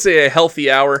I won't say a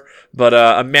healthy hour, but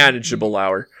a manageable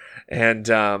hour. And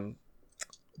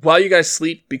while you guys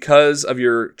sleep, because of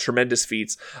your tremendous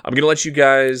feats, I'm going to let you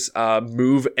guys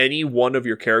move any one of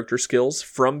your character skills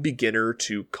from beginner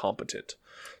to competent.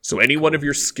 So any one of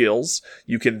your skills,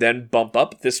 you can then bump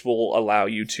up. This will allow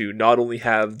you to not only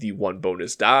have the one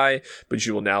bonus die, but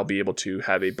you will now be able to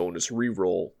have a bonus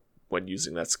reroll when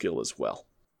using that skill as well.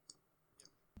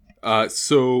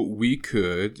 So we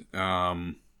could,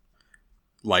 a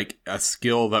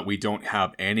skill that we don't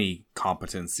have any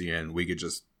competency in, we could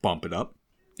just bump it up.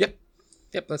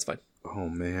 Yep, that's fine. Oh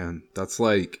man, that's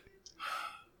oh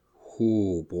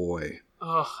boy.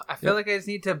 Oh, I feel like I just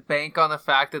need to bank on the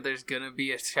fact that there's gonna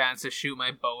be a chance to shoot my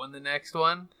bow in the next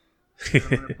one. I'm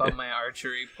gonna bump my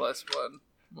archery +1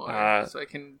 more, so I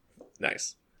can.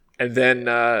 Nice. And then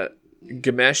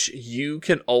Gamesh, you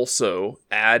can also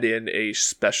add in a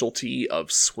specialty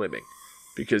of swimming,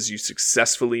 because you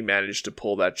successfully managed to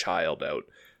pull that child out,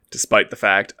 despite the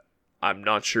fact I'm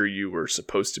not sure you were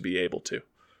supposed to be able to,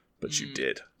 but you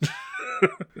did.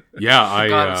 Yeah, I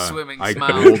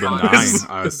rolled a 9.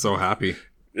 I was so happy.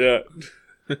 Yeah.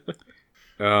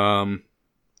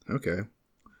 Okay.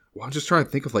 Well, I'm just trying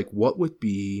to think of what would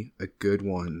be a good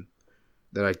one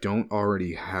that I don't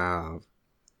already have.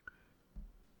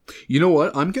 You know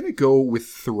what? I'm gonna go with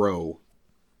throw.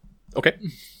 Okay.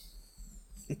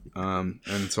 And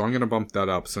so I'm gonna bump that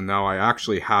up. So now I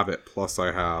actually have it. Plus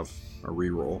I have a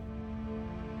reroll.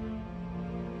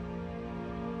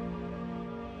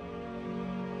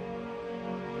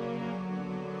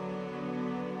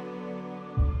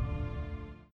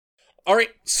 All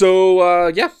right, so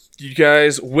you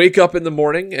guys wake up in the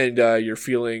morning and you're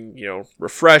feeling,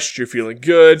 refreshed. You're feeling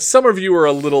good. Some of you are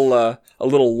a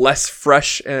little less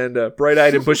fresh and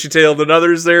bright-eyed and bushy-tailed than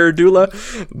others, there, Dula.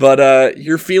 But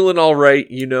you're feeling all right.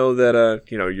 You know that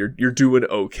you're doing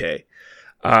okay.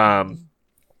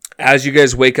 As you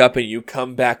guys wake up and you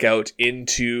come back out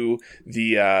into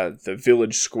the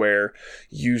village square,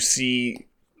 you see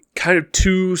kind of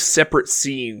two separate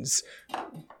scenes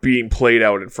being played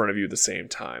out in front of you at the same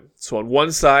time. So on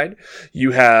one side, you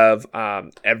have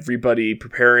everybody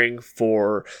preparing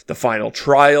for the final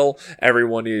trial.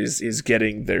 Everyone is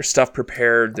getting their stuff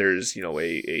prepared. There's,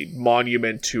 a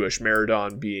monument to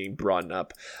Ashmeridon being brought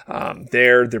up.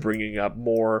 They're bringing up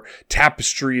more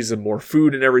tapestries and more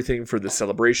food and everything for the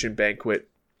celebration banquet.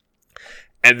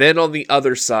 And then on the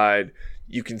other side,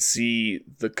 you can see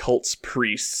the cult's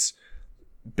priests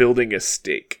building a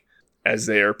stake. as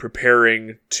they are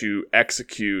preparing to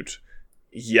execute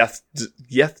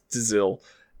Yethdizil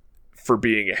for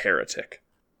being a heretic.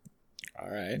 All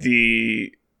right.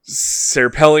 The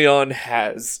Serpellion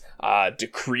has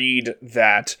decreed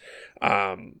that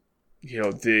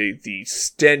the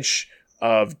stench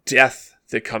of death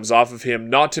that comes off of him,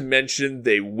 not to mention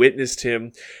they witnessed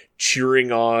him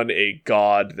cheering on a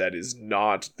god that is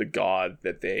not the god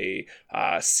that they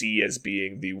see as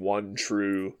being the one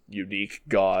true, unique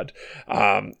god.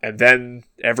 And then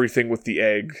everything with the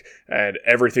egg and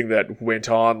everything that went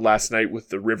on last night with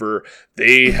the river,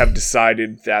 they have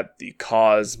decided that the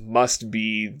cause must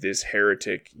be this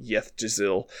heretic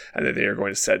Yethdizil, and that they are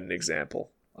going to set an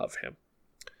example of him.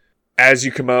 As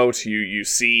you come out, you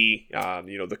see,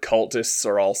 the cultists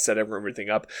are all set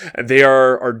everything up, and they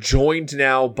are joined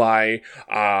now by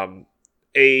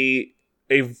a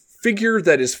figure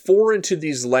that is foreign to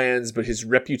these lands, but his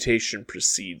reputation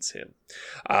precedes him.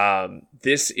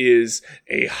 This is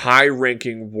a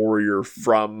high-ranking warrior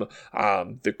from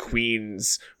the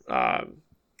Queen's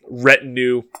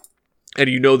retinue. And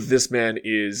you know that this man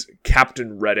is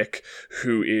Captain Reddick,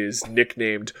 who is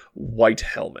nicknamed White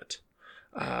Helmet.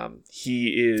 He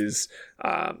is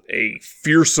a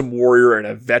fearsome warrior and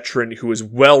a veteran who is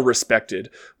well respected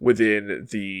within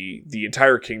the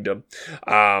entire kingdom.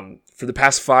 For the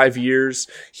past 5 years,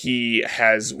 he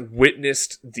has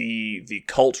witnessed the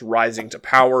cult rising to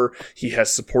power. He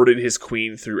has supported his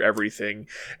queen through everything.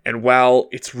 And while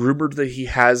it's rumored that he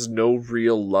has no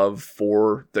real love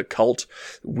for the cult,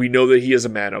 we know that he is a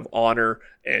man of honor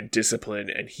and discipline,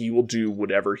 and he will do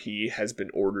whatever he has been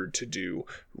ordered to do,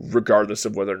 regardless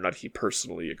of whether or not he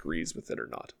personally agrees with it or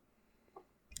not.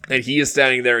 And he is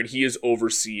standing there, and he is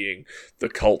overseeing the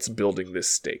cults building this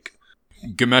stake.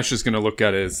 Gamesh is going to look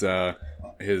at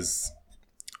his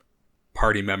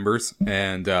party members,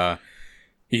 and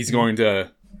he's going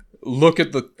to look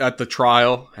at the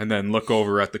trial, and then look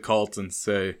over at the cult and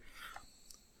say,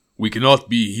 "We cannot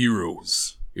be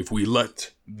heroes if we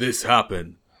let this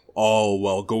happen, all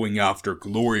while going after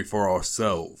glory for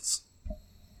ourselves."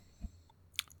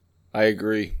 I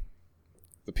agree.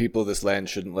 The people of this land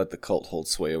shouldn't let the cult hold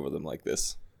sway over them like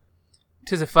this.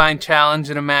 'Tis a fine challenge,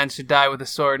 and a man should die with a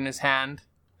sword in his hand,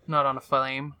 not on a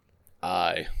flame.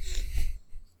 Aye.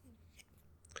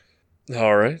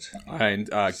 All right. And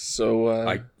So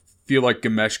I feel like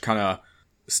Gamesh kind of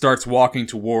starts walking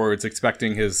towards,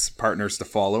 expecting his partners to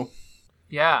follow.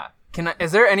 Yeah.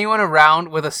 Is there anyone around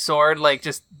with a sword, like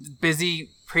just busy,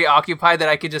 preoccupied, that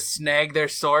I could just snag their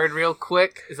sword real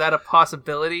quick? Is that a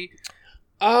possibility?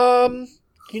 You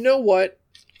know what?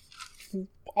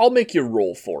 I'll make you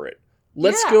roll for it.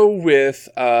 Let's Yeah. go with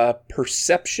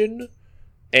perception,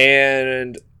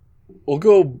 and we'll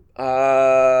go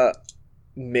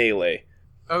melee.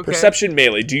 Okay. Perception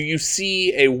melee. Do you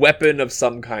see a weapon of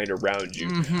some kind around you?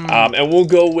 And we'll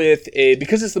go with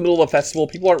because it's the middle of a festival,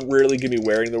 people aren't really going to be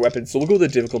wearing their weapons, so we'll go with a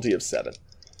difficulty of 7.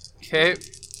 Okay.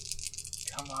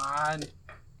 Come on.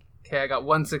 Okay, I got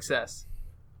 1 success.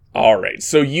 All right.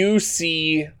 So you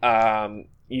see,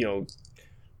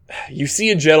 you see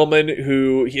a gentleman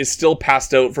who he is still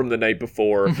passed out from the night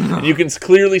before, and you can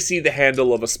clearly see the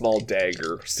handle of a small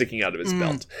dagger sticking out of his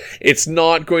belt. It's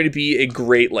not going to be a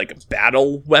great,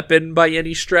 battle weapon by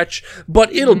any stretch,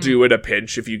 but it'll do at a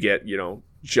pinch if you get,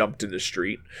 jumped in the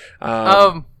street.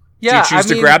 Yeah. Do you choose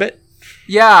to grab it?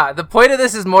 Yeah, the point of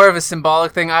this is more of a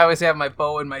symbolic thing. I always have my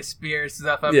bow and my spear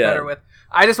stuff I'm better with.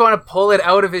 I just want to pull it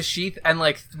out of his sheath and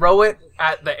throw it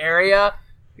at the area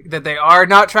that they are,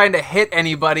 not trying to hit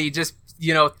anybody, just,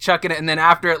 chucking it, and then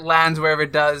after it lands wherever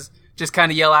it does, just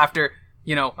kind of yell after,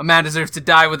 a man deserves to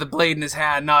die with a blade in his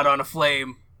hand, not on a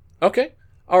flame. Okay.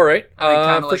 All right. And then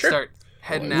kind of sure. start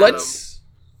heading at him.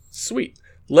 Sweet.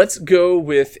 Let's go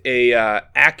with a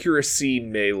accuracy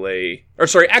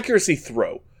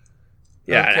throw.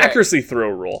 Yeah, Okay. an accuracy throw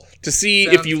roll to see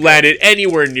if you landed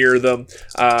anywhere near them.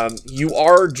 You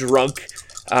are drunk,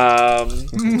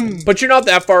 but you're not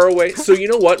that far away. So you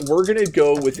know what? We're going to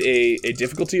go with a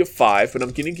difficulty of 5, but I'm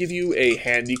going to give you a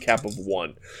handicap of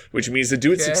 1, which means to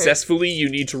do it successfully, you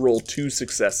need to roll 2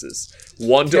 successes.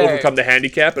 1 to overcome the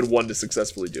handicap and 1 to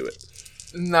successfully do it.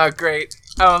 Not great.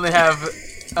 I only have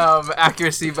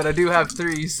accuracy, but I do have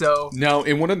 3, so... Now,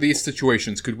 in one of these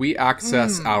situations, could we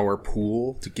access our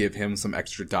pool to give him some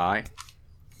extra die?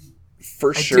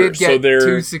 For I sure. did get So they're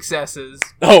 2 successes.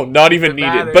 Oh, not even The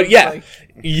needed. matters, But yeah, like-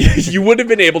 you would have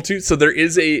been able to. So there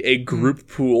is a group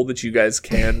pool that you guys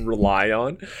can rely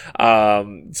on.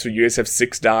 So you guys have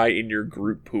 6 die in your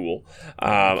group pool.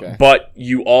 Okay. But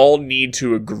you all need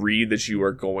to agree that you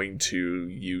are going to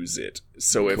use it.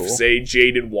 So if, Cool. say,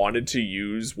 Jaden wanted to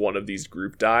use one of these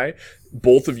group die,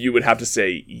 both of you would have to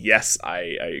say, yes,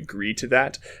 I agree to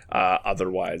that.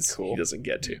 Otherwise, he doesn't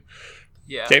get to.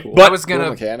 Yeah. Okay, Cool. but I was Cool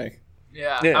gonna mechanic.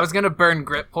 Yeah, Yeah. I was gonna burn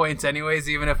grip points anyways,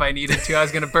 even if I needed to. I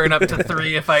was gonna burn up to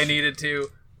 3 if I needed to.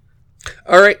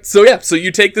 all right, so yeah, so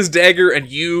you take this dagger and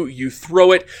you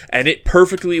throw it, and it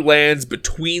perfectly lands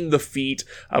between the feet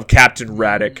of Captain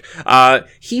Raddick.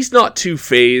 He's not too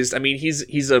phased. I mean,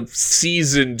 he's a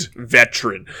seasoned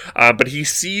veteran, but he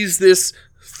sees this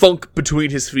thunk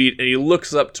between his feet, and he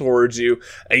looks up towards you,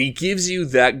 and he gives you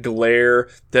that glare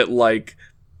that, like,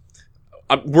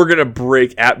 we're gonna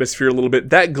break atmosphere a little bit.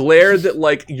 That glare that,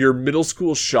 like, your middle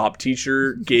school shop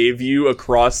teacher gave you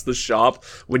across the shop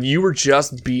when you were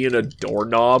just being a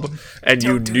doorknob and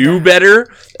you knew better.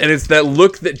 And it's that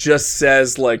look that just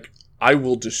says, like, I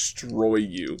will destroy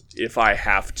you if I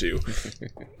have to.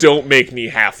 Don't make me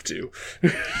have to.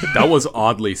 That was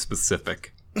oddly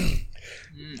specific.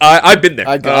 I've been there.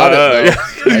 I got it,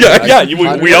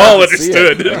 though. We all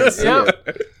understood. I see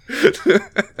it.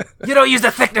 You don't use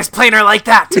a thickness planer like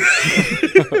that.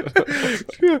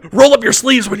 Roll up your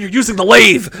sleeves when you're using the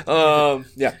lathe.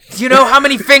 Yeah. Do you know how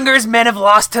many fingers men have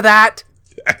lost to that?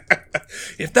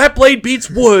 If that blade beats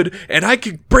wood, and I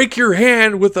could break your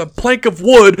hand with a plank of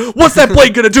wood, what's that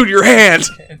blade gonna do to your hand?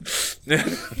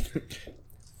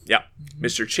 Yeah,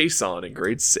 Mr. Chason in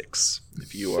grade 6.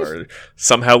 If you are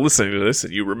somehow listening to this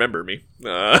and you remember me,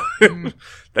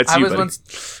 that's you, buddy.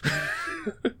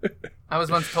 I was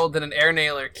once told that an air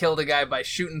nailer killed a guy by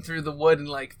shooting through the wood in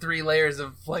like 3 layers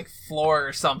of like floor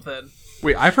or something.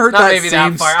 Wait, I've heard Not that maybe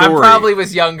same that far. story. I probably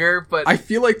was younger, but I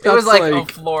feel like it that's was like a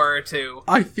floor or 2.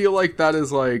 I feel like that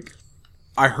is like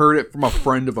I heard it from a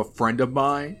friend of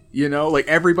mine. You know, like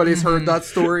everybody's heard that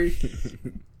story.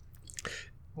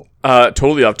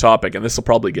 Totally off topic, and this will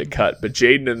probably get cut, but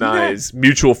Jaden and I's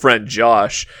mutual friend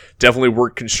Josh definitely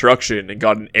worked construction and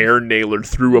got an air nailer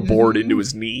through a board into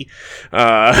his knee.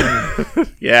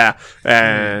 Yeah,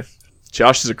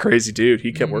 Josh is a crazy dude.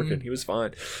 He kept working. He was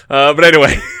fine. But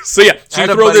anyway, so yeah, so Had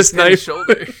you a throw buddy this pin his knife,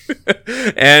 shoulder.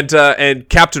 and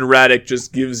Captain Raddick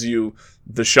just gives you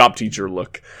the shop teacher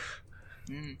look.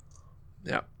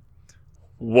 Yeah.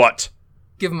 What?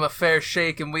 Give him a fair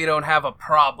shake and we don't have a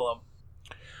problem.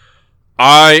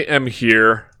 I am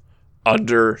here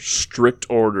under strict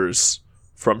orders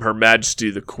from Her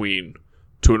Majesty the Queen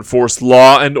to enforce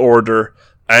law and order,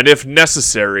 and if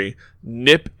necessary,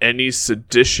 nip any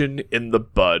sedition in the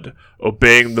bud,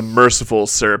 obeying the merciful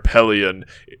Serapelion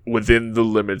within the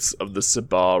limits of the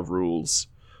Sabah rules.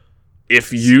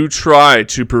 If you try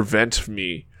to prevent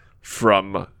me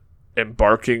from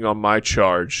embarking on my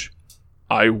charge,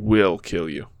 I will kill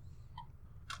you.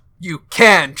 You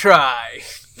can try.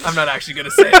 I'm not actually going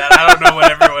to say that. I don't know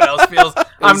what everyone else feels.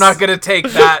 I'm not going to take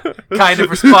that kind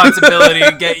of responsibility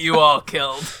and get you all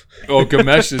killed. Oh,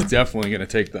 Gamesh is definitely going to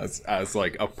take this as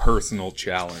like a personal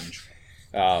challenge.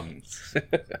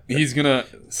 He's gonna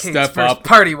King's step first up.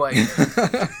 party wife.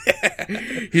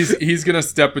 He's gonna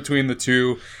step between the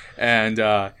two,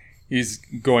 and he's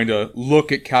going to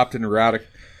look at Captain Raddick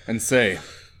and say,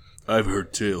 "I've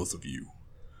heard tales of you.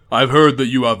 I've heard that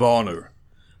you have honor,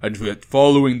 and that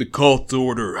following the cult's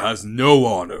order has no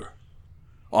honor.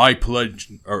 I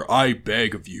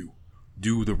beg of you,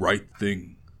 do the right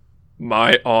thing."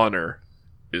 My honor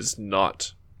is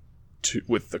not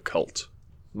with the cult.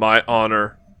 My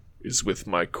honor is with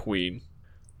my queen.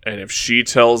 And if she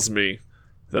tells me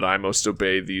that I must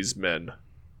obey these men,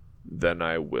 then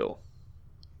I will.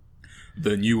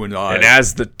 Then you and I... And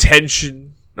as the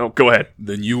tension... No, go ahead.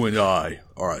 Then you and I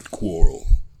are at quarrel.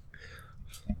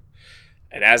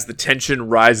 And as the tension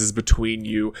rises between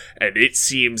you, and it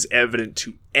seems evident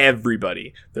to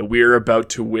everybody that we are about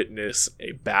to witness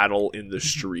a battle in the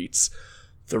streets,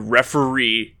 the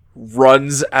referee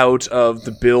runs out of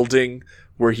the building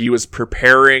where he was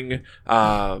preparing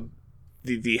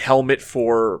the helmet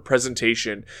for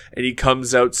presentation, and he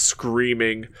comes out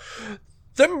screaming,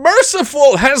 "The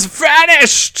Merciful has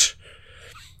vanished!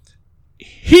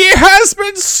 He has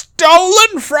been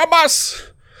stolen from us!"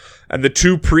 And the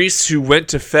 2 priests who went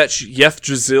to fetch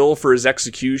Yeth-Jazil for his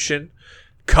execution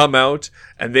come out,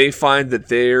 and they find that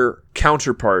their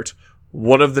counterpart,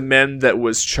 one of the men that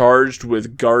was charged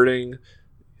with guarding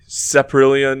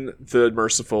Serapelion the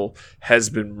Merciful, has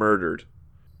been murdered.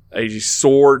 A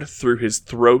sword through his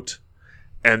throat,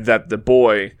 and that the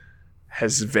boy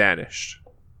has vanished.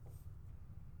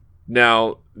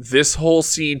 Now, this whole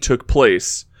scene took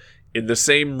place in the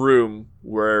same room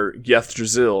where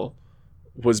Yggdrasil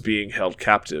was being held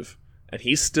captive, and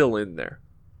he's still in there.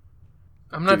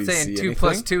 I'm not Did he saying see 2 anything?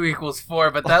 plus 2 equals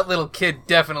 4, but that little kid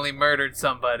definitely murdered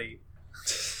somebody.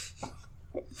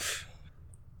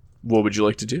 What would you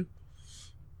like to do?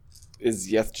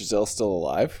 Is Yggdrasil still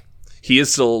alive? He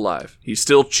is still alive. He's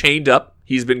still chained up.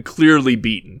 He's been clearly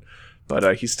beaten,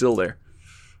 but he's still there.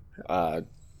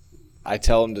 I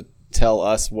tell him to tell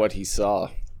us what he saw.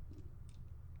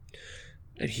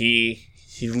 And he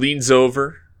leans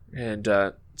over and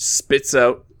spits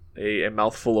out a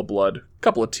mouthful of blood. A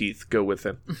couple of teeth go with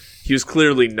him. He was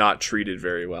clearly not treated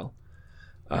very well.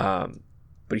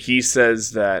 But he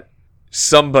says that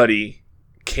somebody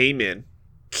came in,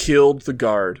 killed the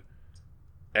guard,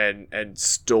 and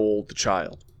stole the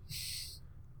child.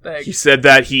 Thanks. He said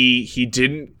that he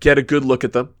didn't get a good look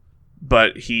at them,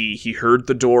 but he heard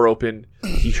the door open.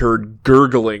 He heard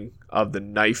gurgling of the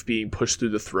knife being pushed through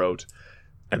the throat,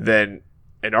 and then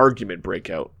an argument break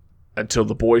out until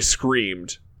the boy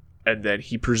screamed, and then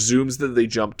he presumes that they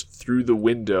jumped through the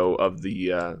window of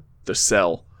the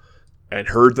cell and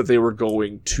heard that they were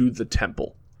going to the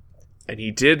temple. And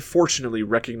he did fortunately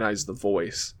recognize the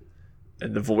voice,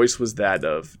 and the voice was that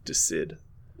of Decid,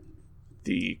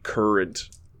 the current,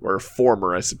 or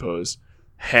former, I suppose,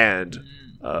 hand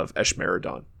of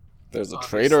Eshmeridon. There's a Obvious-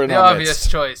 traitor in the our obvious midst.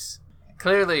 choice.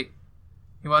 Clearly,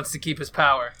 he wants to keep his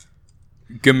power.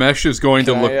 Gamesh is going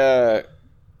to Can look.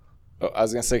 I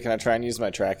was gonna say, can I try and use my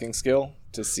tracking skill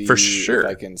to see For sure. if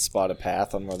I can spot a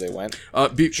path on where they went? Sure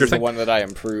This is the thing. one that I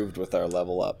improved with our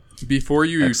level up. Before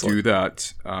you Excellent. do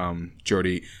that,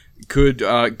 Jody, could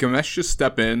Gamesh just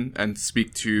step in and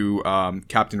speak to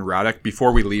Captain Radek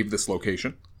before we leave this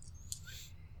location?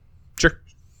 Sure.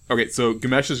 Okay, so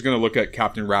Gamesh is going to look at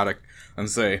Captain Radek and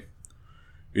say,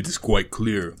 "It is quite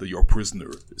clear that your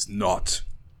prisoner is not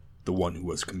the one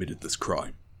who has committed this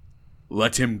crime.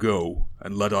 Let him go,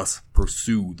 and let us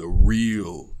pursue the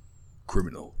real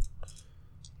criminal."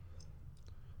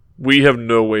 We have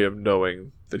no way of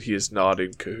knowing that he is not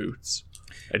in cahoots,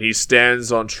 and he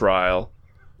stands on trial,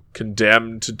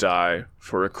 condemned to die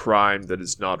for a crime that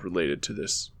is not related to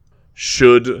this.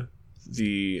 Should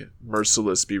the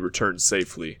merciless be returned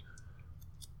safely,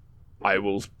 I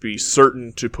will be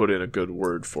certain to put in a good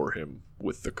word for him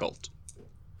with the cult.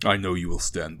 I know you will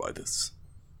stand by this.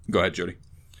 Go ahead, Jody.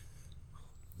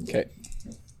 Okay.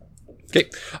 Okay,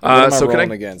 What am I so rolling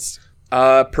can against?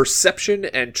 I perception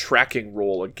and tracking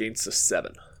roll against a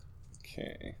 7?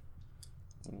 Okay.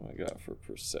 What do I got for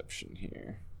perception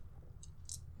here?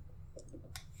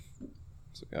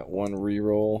 So I got one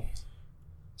reroll.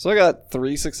 So I got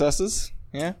 3 successes.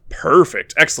 Yeah.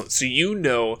 Perfect, excellent. So you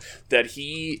know that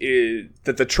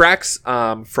that the tracks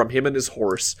from him and his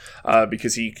horse,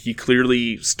 because he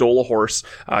clearly stole a horse.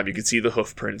 You can see the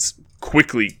hoof prints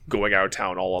quickly going out of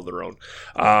town all on their own.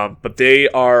 But they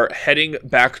are heading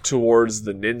back towards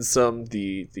the Ninsum,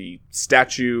 the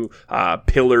statue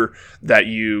pillar that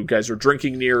you guys were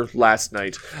drinking near last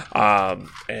night,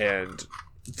 and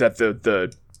that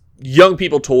the young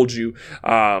people told you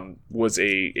was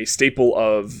a staple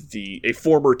of a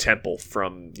former temple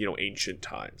from ancient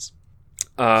times.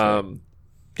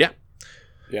 Yeah.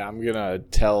 Yeah, I'm gonna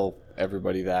tell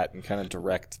everybody that and kind of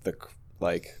direct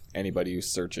anybody who's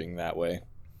searching that way.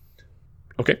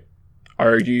 Okay.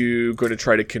 Are you going to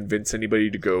try to convince anybody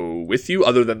to go with you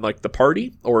other than the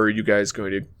party, or are you guys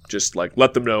going to just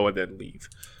let them know and then leave?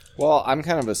 Well, I'm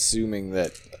kind of assuming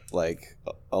that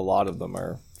a lot of them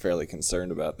are fairly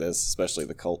concerned about this, especially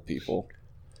the cult people.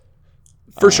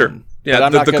 For sure. Yeah, but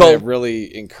I'm not the going to cult.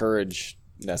 really encourage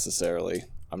necessarily.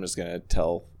 I'm just going to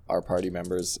tell our party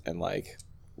members and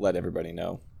let everybody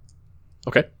know.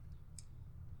 Okay.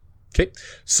 Okay.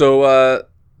 So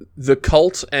the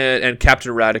cult and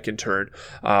Captain Radek in turn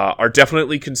are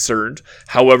definitely concerned.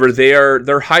 However,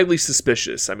 they're highly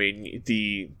suspicious. I mean,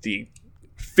 the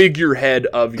figurehead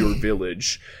of your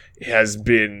village has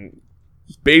been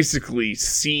basically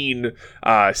seen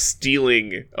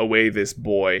stealing away this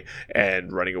boy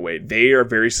and running away. They are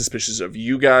very suspicious of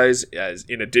you guys as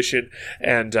in addition,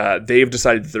 and they've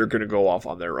decided that they're going to go off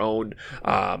on their own,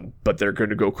 but they're going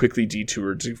to go quickly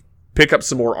detour to pick up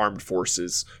some more armed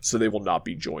forces, so they will not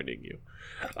be joining you.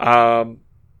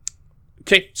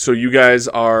 Okay, so you guys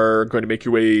are going to make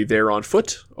your way there on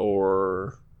foot,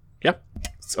 or yeah,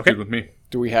 okay. Good with me.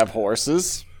 Do we have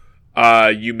horses?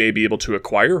 You may be able to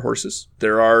acquire horses.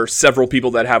 There are several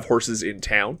people that have horses in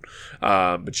town,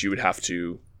 but you would have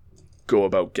to go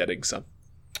about getting some.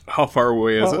 How far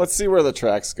away is Well, it? let's see where the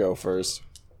tracks go first.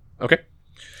 Okay.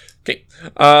 Okay.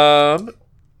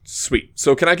 Sweet.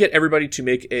 So can I get everybody to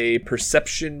make a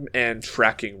perception and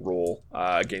tracking roll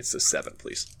against a 7,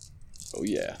 please? Oh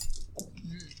yeah.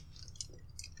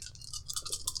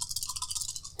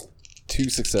 2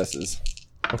 successes.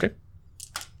 Okay.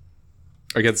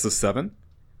 Against the 7,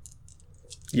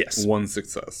 Yes. 1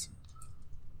 success.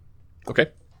 Okay.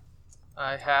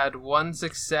 I had 1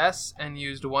 success and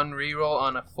used 1 reroll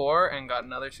on a 4 and got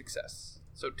another success.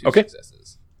 So 2 Okay.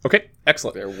 successes. Okay.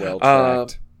 Excellent. They're well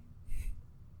tracked.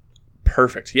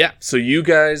 Perfect. Yeah. So you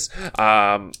guys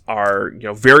are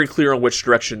very clear on which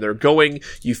direction they're going.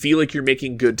 You feel like you're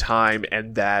making good time,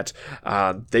 and that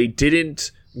they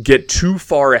didn't get too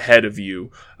far ahead of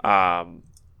you. They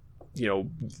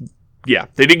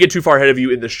didn't get too far ahead of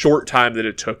you in the short time that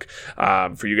it took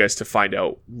for you guys to find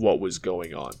out what was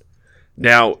going on.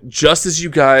 Now, just as you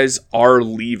guys are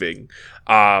leaving,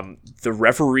 the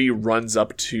referee runs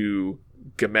up to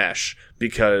Gamesh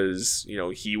because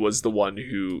he was the one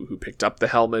who picked up the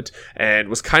helmet and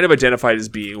was kind of identified as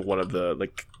being one of the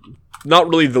not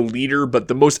really the leader, but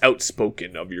the most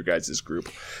outspoken of your guys' group.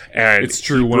 And It's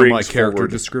true, one of my character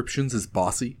descriptions is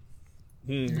bossy.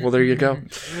 Well, there you go.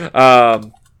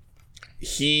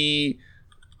 He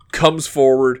comes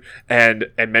forward and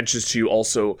mentions to you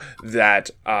also that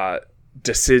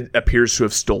Decid appears to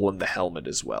have stolen the helmet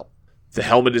as well. The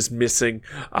helmet is missing.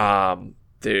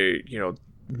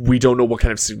 We don't know what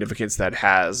kind of significance that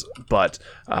has, but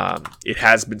it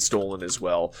has been stolen as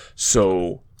well.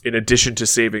 So, in addition to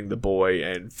saving the boy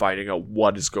and finding out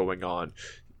what is going on,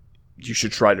 you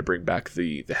should try to bring back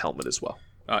the helmet as well.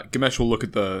 Gamesh will look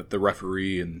at the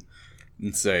referee and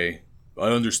say, I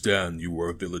understand you were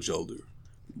a village elder.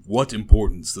 What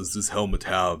importance does this helmet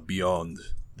have beyond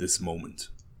this moment?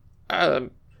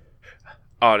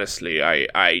 Honestly,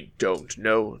 I don't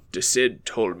know. Decid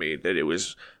told me that it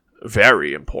was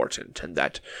very important and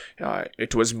that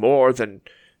it was more than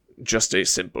just a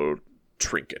simple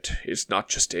trinket. It's not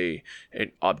just an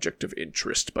object of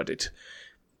interest, but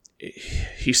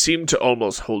he seemed to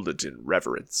almost hold it in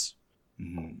reverence.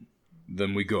 Mm-hmm.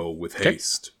 Then we go with Okay.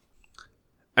 haste.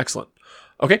 Excellent.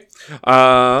 Okay.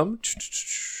 All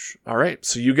right.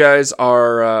 So you guys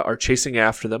are chasing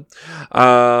after them.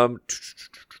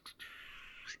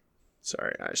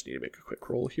 Sorry, I just need to make a quick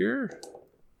roll here.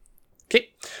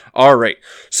 Okay. All right.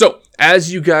 So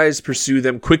as you guys pursue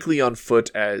them quickly on foot,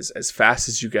 as fast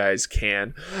as you guys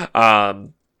can,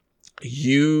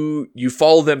 you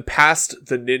follow them past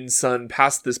the Ninsun,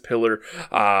 past this pillar,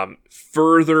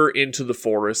 further into the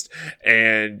forest,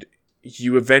 and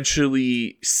you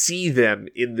eventually see them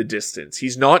in the distance.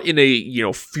 He's not in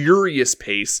a, furious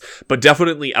pace, but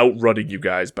definitely outrunning you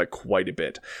guys by quite a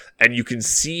bit. And you can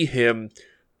see him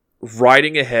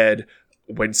riding ahead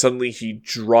when suddenly he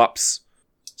drops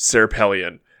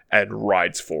Serpellion and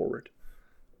rides forward.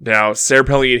 Now,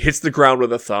 Serpellion hits the ground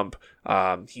with a thump.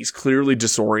 He's clearly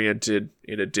disoriented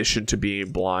in addition to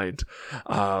being blind.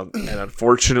 And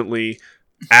unfortunately,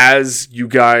 as you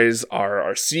guys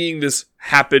are seeing this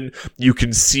happen, you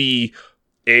can see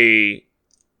a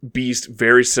beast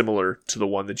very similar to the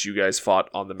one that you guys fought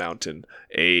on the mountain,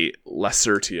 a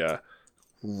Lacertia,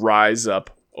 rise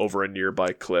up over a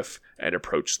nearby cliff and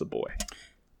approach the boy.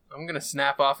 I'm going to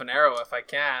snap off an arrow if I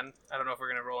can. I don't know if we're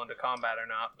going to roll into combat or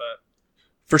not, but...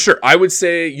 For sure. I would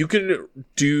say you can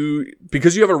do,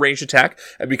 because you have a ranged attack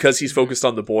and because he's focused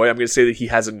on the boy, I'm going to say that he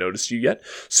hasn't noticed you yet.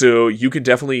 So you can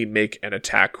definitely make an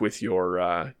attack with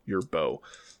your bow.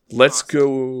 Let's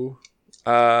go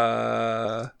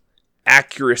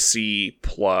accuracy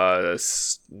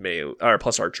plus melee, or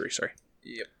plus archery, sorry.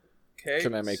 Yep. Okay.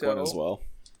 Can I make one as well?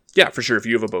 Yeah, for sure. If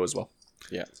you have a bow as well.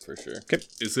 Yeah, for sure.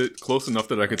 Is it close enough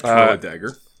that I could throw a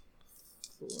dagger?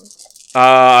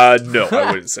 No,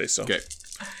 I wouldn't say so. Okay.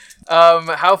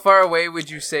 How far away would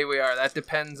you say we are? That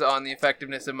depends on the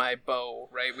effectiveness of my bow,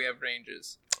 right? We have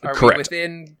ranges. Are Correct. we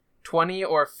within 20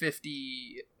 or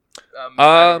 50?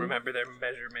 I don't remember their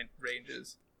measurement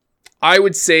ranges. I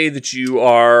would say that you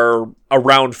are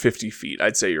around 50 feet.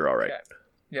 I'd say you're all right. Okay.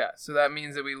 Yeah, so that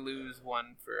means that we lose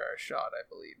 1 for our shot, I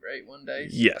believe, right? 1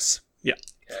 dice? Yes. Yeah.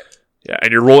 Okay. Yeah,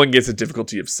 and you're rolling against a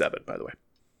difficulty of 7, by the way.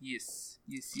 Yes.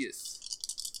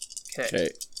 Okay. Okay.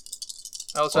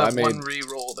 I also Well, have I one made-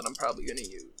 re-roll that I'm probably going to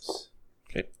use.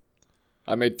 Okay.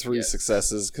 I made 3 Yes.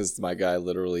 successes because my guy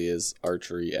literally is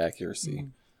archery accuracy.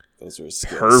 Those are his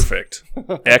skills. Perfect.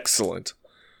 Excellent.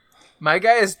 My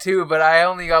guy is 2, but I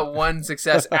only got 1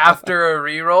 success after a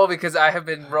re-roll because I have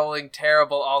been rolling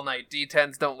terrible all night.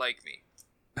 D10s don't like me.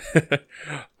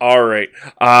 All right.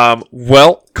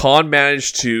 Well, Khan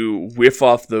managed to whiff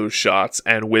off those shots,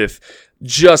 and with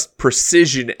just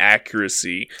precision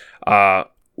accuracy,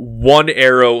 one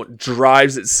arrow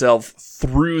drives itself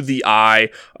through the eye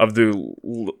of the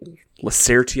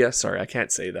Lacertia. Sorry, I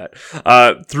can't say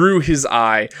that. Through his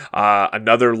eye,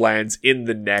 another lands in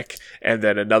the neck, and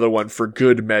then another one, for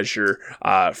good measure,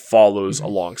 follows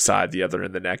alongside the other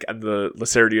in the neck, and the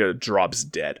Lacertia drops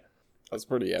dead. That's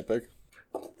pretty epic.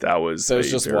 That was So it's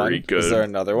just very one. good. Is there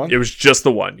another one? It was just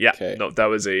the one. Yeah. Okay. No, that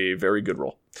was a very good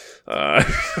roll.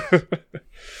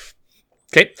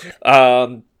 Okay.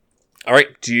 All right.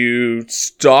 Do you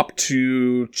stop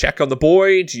to check on the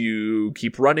boy? Do you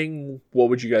keep running? What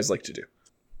would you guys like to do?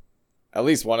 At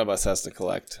least one of us has to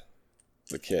collect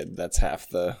the kid. That's half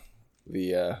the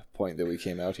point that we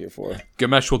came out here for.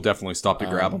 Gamesh will definitely stop to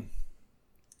grab him.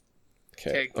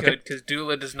 Okay. Okay, good, because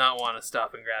Dula does not want to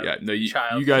stop and grab Yeah, no, you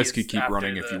child. guys He could is keep after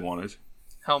running if the you wanted.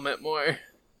 Helmet more.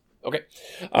 Okay.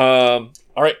 All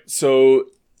right. So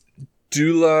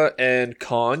Dula and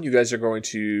Khan, you guys are going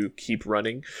to keep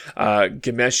running.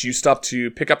 Gamesh, you stop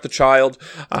to pick up the child,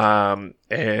 and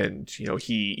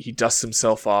he dusts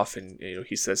himself off, and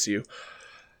he says to you,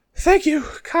 "Thank you,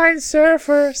 kind sir,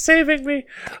 for saving me.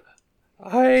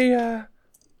 I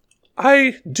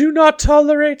do not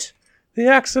tolerate the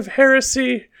acts of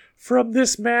heresy from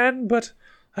this man, but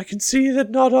I can see that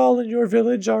not all in your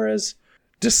village are as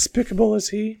despicable as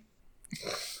he."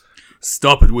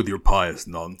 Stop it with your pious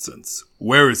nonsense.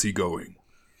 Where is he going?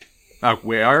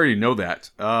 Wait, I already know that.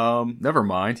 Never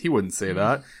mind. He wouldn't say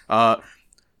that.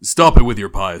 Stop it with your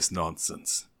pious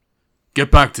nonsense. Get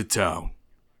back to town.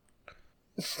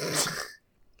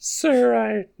 Sir,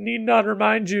 I need not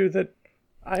remind you that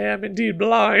I am indeed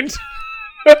blind.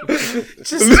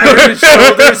 Just turn his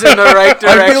shoulders in the right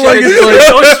direction. I feel like and it's just like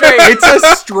go straight. it's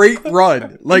a straight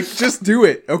run. Like, just do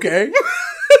it, okay?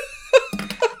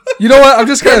 You know what? I'm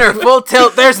just Turn gonna. her full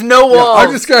tilt. There's no walls.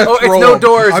 I'm just gonna. Oh, it's throw no him.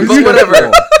 doors, I'm but just gonna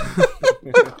whatever.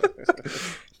 throw him.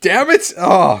 Damn it!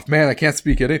 Oh man, I can't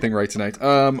speak anything right tonight.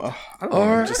 I don't know.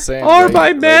 I'm just saying. Are right- my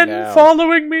right men now.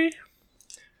 following me?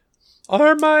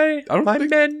 Are I don't my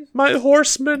think- men, my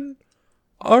horsemen,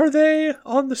 are they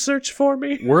on the search for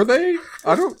me? Were they?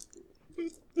 I don't.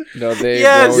 No, they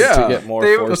Yes. rode Yeah. to get more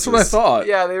They- forces. That's what I thought.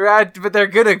 Yeah, they ran, but they're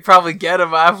gonna probably get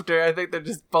him after. I think they're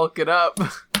just bulking up.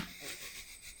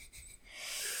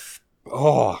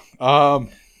 Oh. All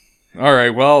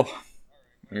right. Well,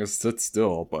 I guess sit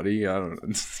still, buddy. I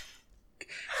don't.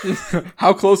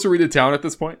 How close are we to town at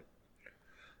this point?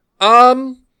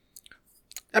 I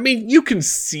mean, you can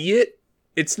see it.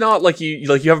 It's not like you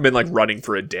haven't been like running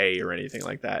for a day or anything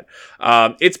like that.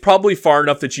 It's probably far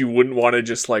enough that you wouldn't want to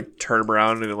just like turn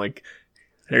around and like,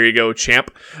 there you go,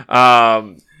 champ.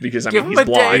 Because I Give mean him he's a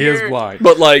blind. He dagger. is blind.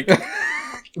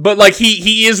 But like,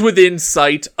 he is within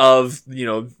sight of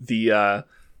the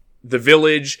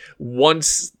village.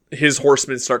 Once his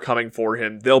horsemen start coming for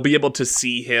him, they'll be able to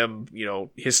see him.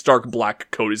 His stark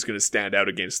black coat is going to stand out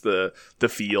against the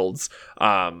fields.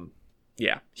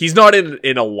 Yeah, he's not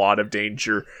in a lot of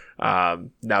danger now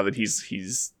that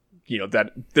he's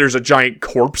that there's a giant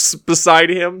corpse beside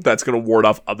him that's going to ward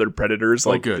off other predators.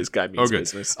 Like good. this guy means good.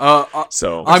 business. I'm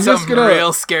So Some just gonna.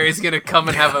 real scary's gonna come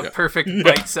and have a perfect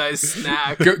bite-sized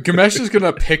snack. Gamesh is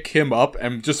gonna pick him up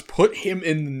and just put him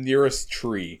in the nearest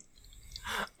tree.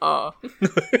 I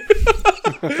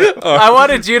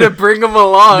wanted you to bring him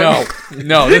along.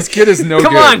 No, this kid is no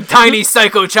Come good. on, tiny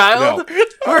psycho child. No.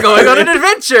 We're going on an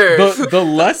adventure. The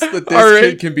less that this All right.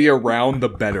 kid can be around, the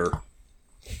better.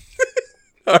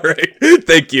 All right.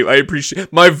 Thank you. I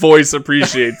appreciate my voice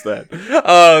appreciates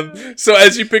that. So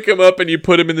as you pick him up and you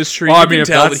put him in this tree, Well, I you mean, can if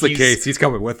tell that's that the case, he's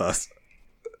coming with us.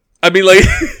 I mean, like,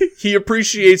 he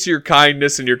appreciates your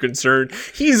kindness and your concern.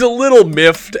 He's a little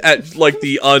miffed at, like,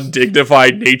 the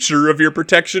undignified nature of your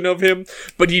protection of him,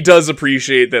 but he does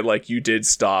appreciate that, like, you did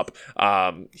stop.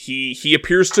 He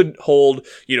appears to hold,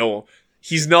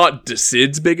 he's not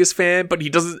Sid's biggest fan, but he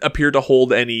doesn't appear to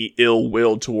hold any ill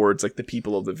will towards, like, the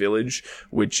people of the village,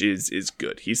 which is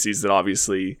good. He sees that,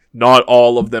 obviously, not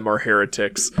all of them are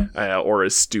heretics or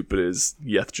as stupid as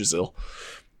Yeth-Jazil.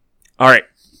 All right.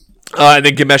 And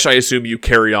then Gamesh, I assume you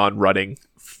carry on running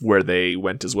where they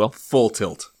went as well. Full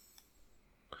tilt.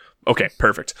 Okay,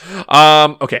 perfect.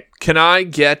 Okay, can I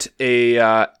get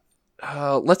a?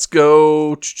 Let's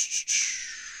go.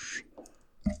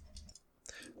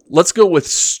 Let's go with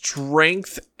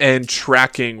strength and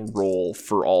tracking roll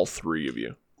for all three of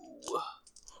you.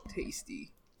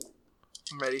 Tasty.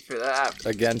 I'm ready for that.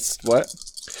 Against what?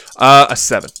 A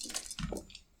 7.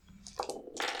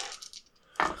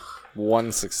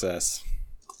 1 success.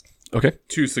 Okay,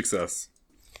 2 success.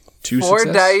 2 4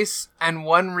 success. dice and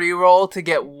 1 reroll to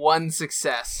get 1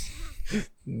 success.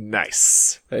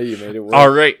 Nice. Hey, you made it work. All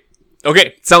right.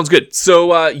 Okay, sounds good.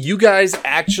 So you guys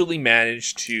actually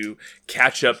managed to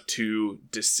catch up to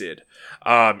Decid.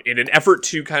 In an effort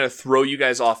to kind of throw you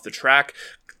guys off the track,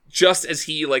 just as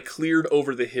he cleared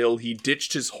over the hill, he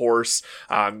ditched his horse,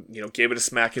 gave it a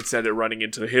smack and sent it running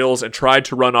into the hills and tried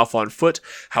to run off on foot.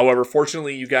 However,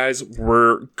 fortunately, you guys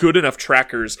were good enough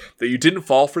trackers that you didn't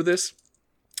fall for this,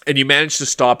 and you managed to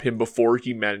stop him before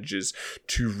he manages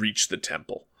to reach the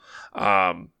temple.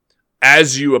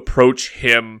 As you approach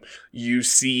him, you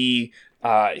see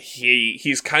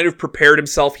he's kind of prepared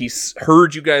himself. He's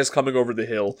heard you guys coming over the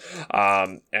hill,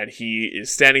 and he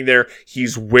is standing there.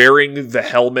 He's wearing the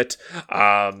helmet,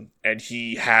 and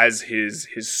he has his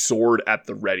sword at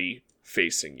the ready,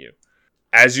 facing you.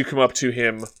 As you come up to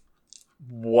him,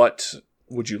 what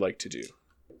would you like to do?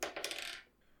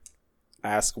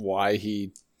 Ask why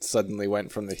he suddenly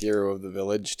went from the hero of the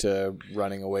village to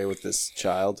running away with this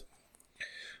child.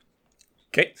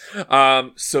 Okay,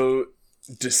 so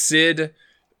Decid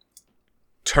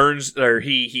turns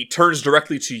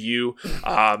directly to you,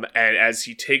 and as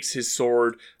he takes his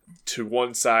sword to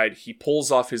one side, he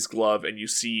pulls off his glove, and you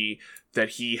see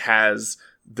that he has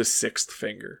the sixth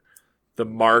finger, the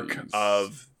mark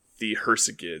of the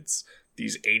Hersigids,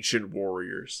 these ancient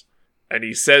warriors. And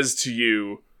he says to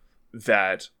you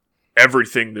that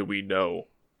everything that we know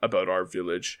about our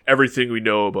village, everything we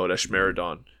know about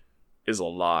Eshmeridon, is a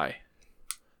lie.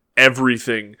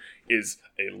 Everything is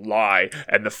a lie,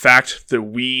 and the fact that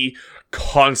we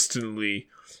constantly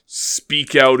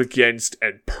speak out against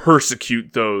and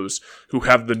persecute those who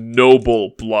have the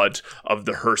noble blood of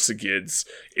the Hersigids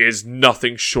is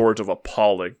nothing short of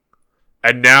appalling.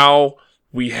 And now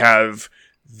we have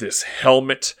this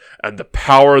helmet and the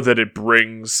power that it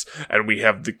brings, and we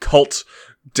have the cult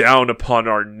down upon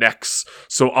our necks.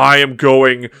 So I am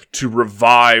going to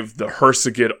revive the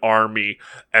Hersigid army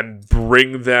and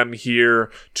bring them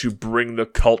here to bring the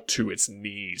cult to its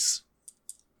knees.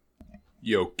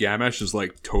 Yo, Gamesh is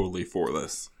totally for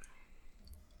this.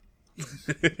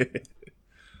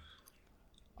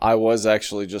 I was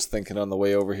actually just thinking on the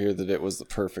way over here that it was the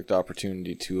perfect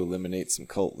opportunity to eliminate some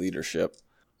cult leadership.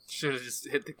 Should have just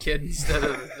hit the kid instead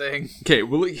of the thing. Okay,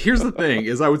 well, here's the thing,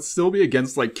 is I would still be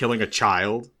against, killing a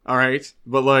child, alright?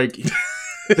 But,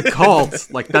 the cult,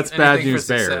 that's bad Anything news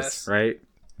for bears, success. right?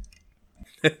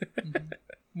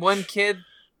 One kid,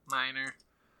 minor.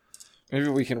 Maybe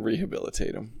we can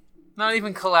rehabilitate him. Not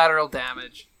even collateral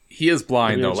damage. He is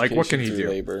blind, though. What Re-education can he through do?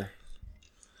 Labor.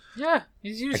 Yeah,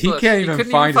 he's useless. He can't even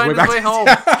couldn't find his way back way to home.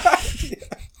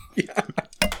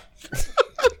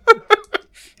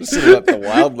 Just to let the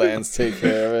wildlands take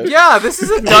care of it. Yeah, this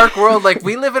is a dark world.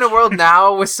 We live in a world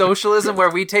now with socialism where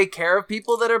we take care of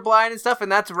people that are blind and stuff,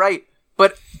 and that's right.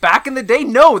 But back in the day,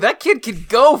 no, that kid could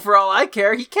go for all I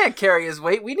care. He can't carry his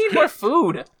weight. We need more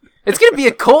food. It's going to be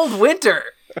a cold winter.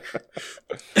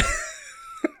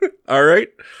 All right.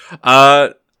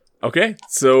 Okay,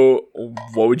 so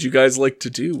what would you guys like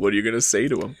to do? What are you going to say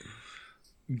to him?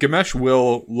 Gamesh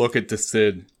will look at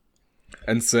Decid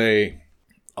and say,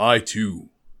 I, too,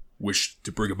 wish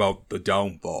to bring about the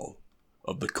downfall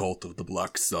of the cult of the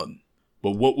Black Sun.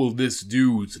 But what will this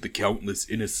do to the countless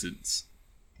innocents?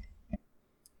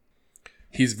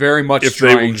 He's very much If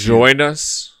trying they will join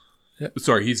us.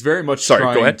 Sorry, he's very much Go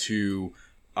trying ahead. to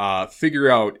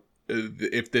figure out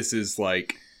if this is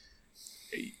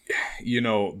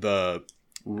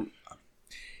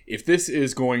if this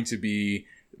is going to be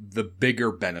the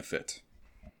bigger benefit.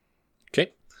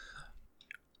 Okay.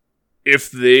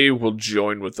 If they will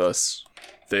join with us,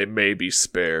 they may be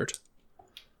spared.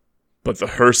 But the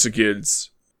Hersigids,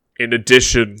 in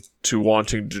addition to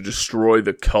wanting to destroy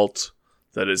the cult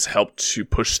that has helped to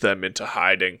push them into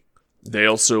hiding, they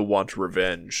also want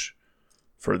revenge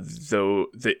for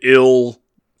the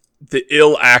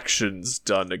ill actions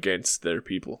done against their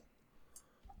people.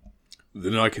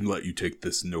 Then I can let you take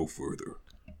this no further.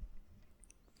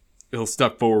 He'll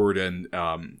step forward and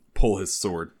pull his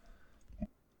sword.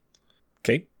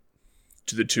 Okay.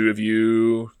 Do the two of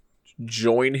you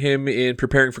join him in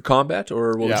preparing for combat,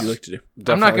 or what would you like to do?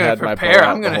 I'm not going to prepare.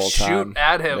 I'm going to shoot time.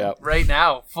 at him right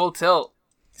now, full tilt.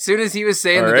 As soon as he was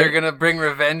saying that they're going to bring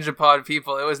revenge upon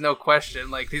people, it was no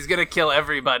question. He's going to kill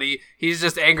everybody. He's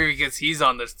just angry because he's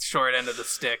on the short end of the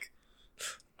stick.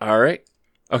 All right.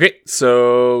 Okay,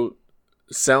 so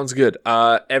sounds good.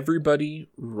 Everybody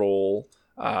roll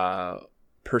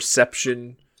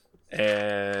perception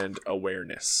and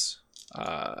awareness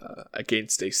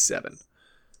against a 7.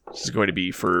 This is going to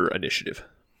be for initiative.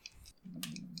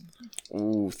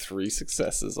 Ooh, 3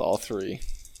 successes, all 3.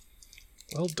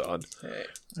 Well done. Okay.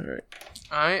 All right.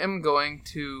 I am going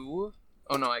to...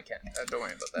 Oh, no, I can't. Don't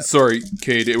worry about that. Sorry,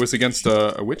 Cade, it was against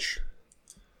a witch?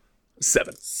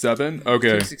 7. 7.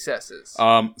 Okay. 2 successes.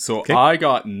 So I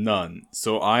got none.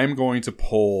 So I'm going to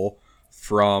pull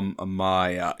from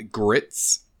my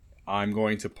grits. I'm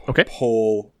going to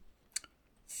pull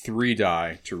 3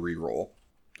 die to reroll.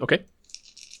 Okay.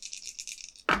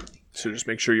 So just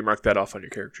make sure you mark that off on your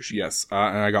character sheet. Yes,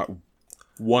 and I got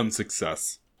 1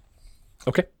 success.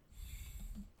 Okay.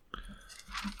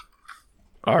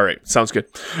 All right, sounds good.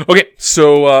 Okay,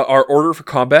 so our order for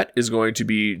combat is going to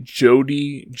be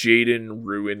Jody, Jaden,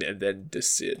 Ruin, and then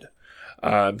Decid.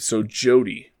 So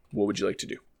Jody, what would you like to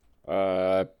do?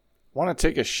 Want to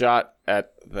take a shot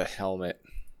at the helmet.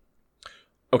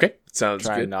 Okay, sounds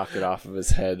Try good. and knock it off of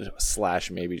his head,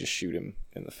 / maybe just shoot him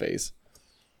in the face.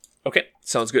 Okay,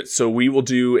 sounds good. So we will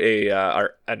do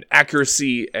an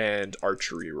accuracy and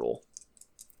archery roll.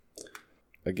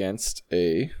 Against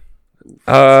a...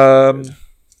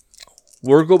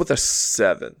 We'll go with a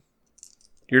 7.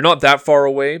 You're not that far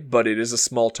away, but it is a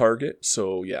small target,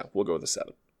 so yeah, we'll go with a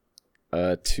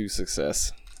 7. 2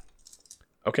 success.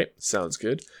 Okay, sounds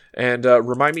good. And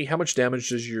remind me, how much damage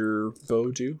does your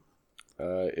bow do?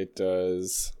 It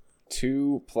does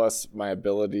 2 plus my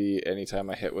ability. Anytime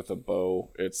I hit with a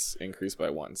bow, it's increased by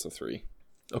 1, so 3.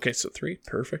 Okay, so 3.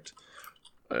 Perfect.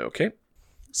 Okay,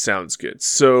 sounds good.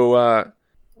 So,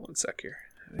 1 sec here.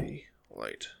 Heavy,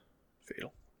 light,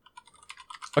 fatal.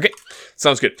 Okay,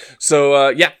 sounds good.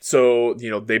 So, so,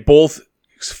 they both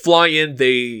fly in.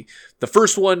 The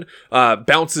first one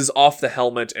bounces off the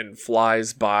helmet and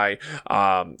flies by,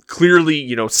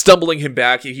 clearly, stumbling him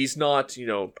back. He's not,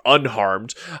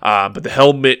 unharmed, but the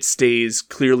helmet stays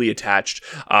clearly attached.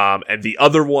 And the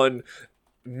other one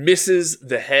misses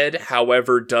the head,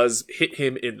 however, does hit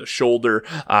him in the shoulder,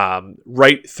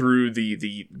 right through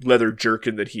the leather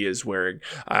jerkin that he is wearing.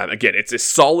 Again, it's a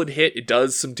solid hit. It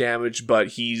does some damage, but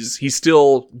he's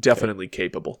still definitely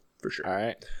capable, for sure. All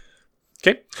right.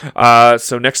 Okay.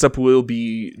 So next up will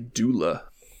be Dula.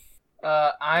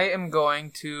 I am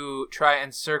going to try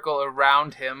and circle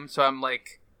around him. So I'm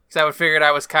like, because I figured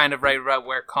I was kind of right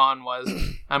where Khan was.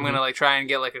 I'm going to try and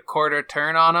get a quarter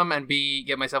turn on him and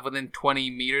get myself within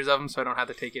 20 meters of him so I don't have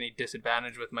to take any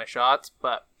disadvantage with my shots.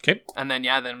 But Okay. And then,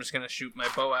 then I'm just going to shoot my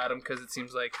bow at him because it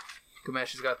seems like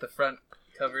Gamesh has got the front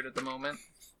covered at the moment.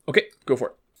 Okay, go for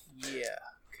it. Yeah.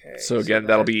 Okay. So again,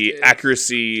 that'll that be is-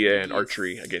 accuracy and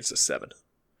archery against a 7.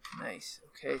 Nice.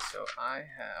 Okay, so I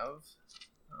have...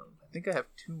 I think I have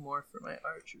 2 more for my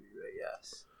archery, right?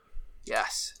 Yes.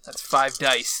 Yes, that's 5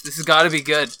 dice. This has got to be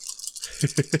good.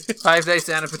 5 dice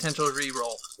and a potential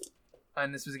reroll.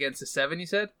 And this was against a 7, you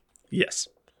said? Yes.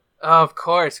 Of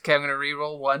course. Okay, I'm going to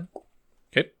reroll 1.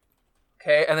 Okay.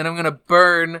 Okay, and then I'm going to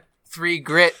burn 3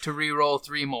 grit to reroll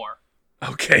 3 more.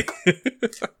 Okay.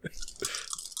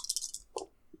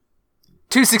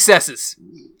 2 successes.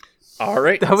 All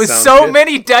right. That was sounds so good.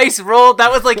 many dice rolled.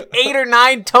 That was 8 or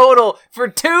 9 total for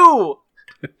 2.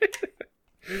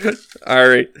 All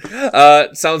right.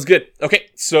 Sounds good. Okay,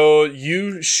 so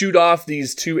you shoot off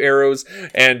these 2 arrows,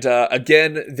 and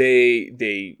again,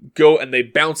 they go and they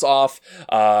bounce off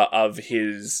of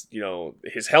his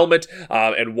his helmet,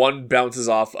 and one bounces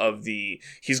off of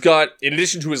he's got, in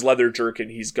addition to his leather jerkin,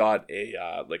 he's got a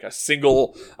a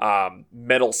single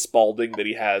metal spalding that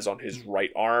he has on his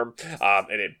right arm,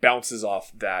 and it bounces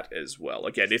off that as well.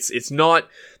 Again, it's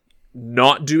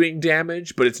not doing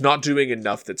damage, but it's not doing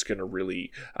enough that's going to really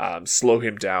slow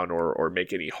him down or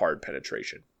make any hard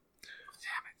penetration.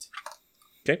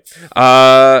 Damn it.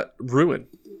 Okay. Ruin.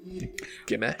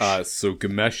 Gamesh. So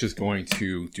Gamesh is going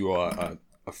to do a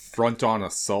front-on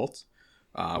assault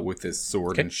with his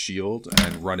sword and shield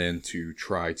and run in to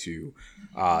try to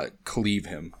cleave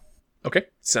him. Okay,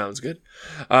 sounds good.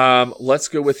 Let's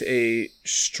go with a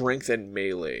strength and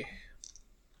melee.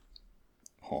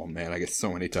 Oh man, I get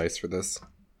so many dice for this.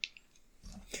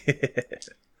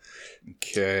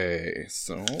 Okay,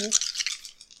 so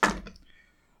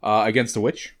against a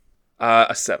witch?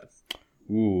 A 7.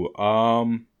 Ooh,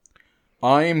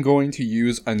 I am going to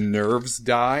use a nerves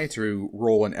die to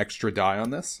roll an extra die on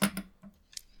this.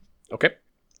 Okay.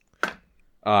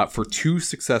 For 2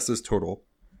 successes total,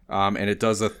 and it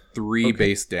does a 3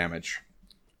 base damage.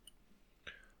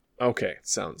 Okay,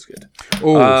 sounds good.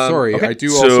 Oh, sorry. okay, I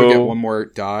do also get so- 1 more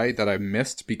die that I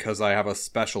missed because I have a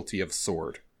specialty of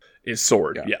sword. Is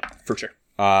sword, yeah, for sure.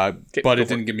 But go it for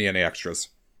didn't give me any extras.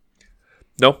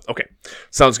 No? Okay.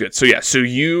 Sounds good. So so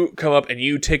you come up and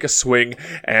you take a swing,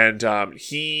 and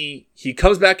he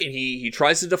comes back and he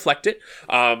tries to deflect it,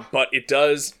 but it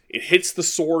hits the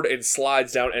sword and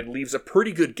slides down and leaves a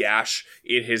pretty good gash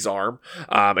in his arm.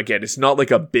 Again, it's not like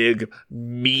a big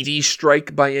meaty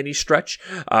strike by any stretch,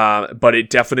 but it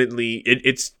definitely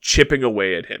it's chipping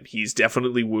away at him. He's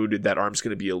definitely wounded. That arm's going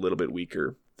to be a little bit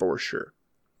weaker for sure.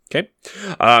 Okay.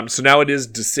 So now it is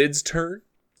Decid's turn.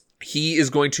 He is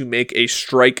going to make a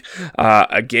strike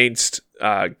against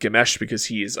Gamesh because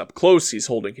he is up close. He's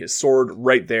holding his sword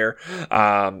right there.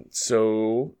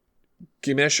 So,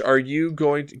 Gamesh, are you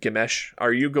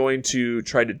going to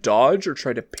try to dodge or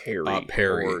try to parry?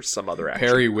 Parry. Or some other action?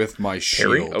 Parry with my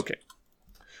shield. Parry?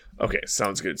 Okay,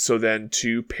 sounds good. So then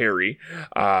to parry,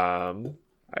 I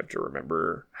have to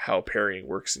remember how parrying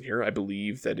works in here. I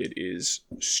believe that it is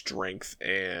strength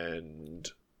and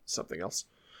something else.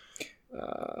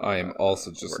 I am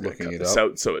also just looking it up.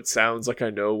 Out so it sounds like I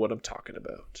know what I'm talking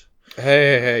about.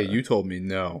 Hey, you told me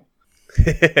no.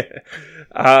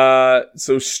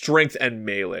 So strength and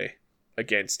melee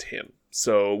against him.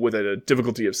 So with a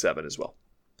difficulty of 7 as well.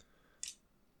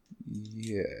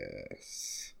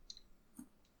 Yes.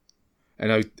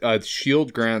 And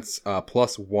shield grants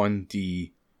plus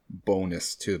 1d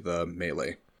bonus to the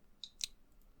melee.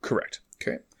 Correct.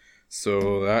 Okay.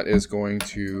 So that is going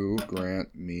to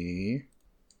grant me...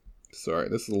 Sorry,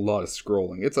 this is a lot of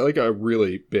scrolling. It's like a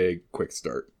really big quick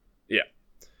start. Yeah.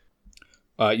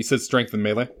 You said strength and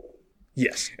melee?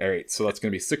 Yes. All right, so that's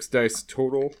going to be 6 dice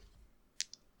total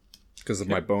because of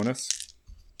my bonus.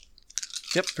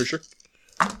 Yep, for sure.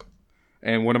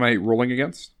 And what am I rolling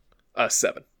against?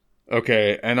 7.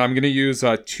 Okay, and I'm going to use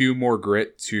 2 more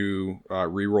grit to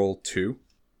reroll 2.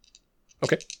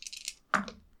 Okay.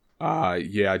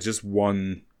 Yeah, just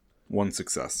one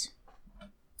success.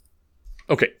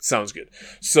 Okay, sounds good.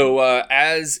 So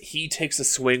as he takes a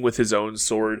swing with his own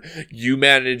sword, you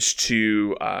manage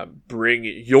to bring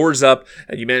yours up,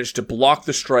 and you manage to block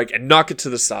the strike and knock it to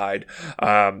the side.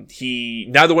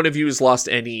 Neither one of you has lost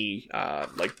any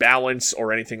balance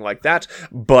or anything like that,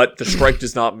 but the strike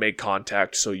does not make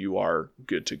contact, so you are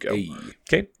good to go. Hey.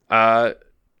 Okay,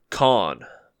 Khan,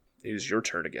 it is your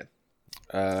turn again.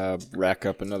 Rack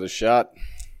up another shot.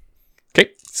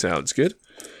 Okay, sounds good.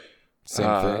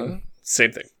 Same thing.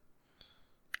 Same thing.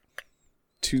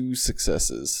 2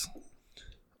 successes.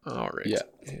 All right. Yeah.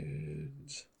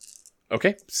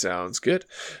 Okay, sounds good.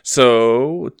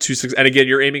 So 2 6, and again,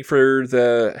 you're aiming for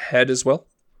the head as well.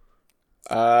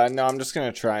 No, I'm just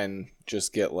gonna try and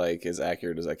just get as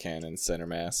accurate as I can in center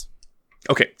mass.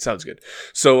 Okay, sounds good.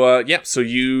 So so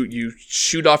you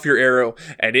shoot off your arrow,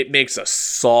 and it makes a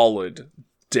solid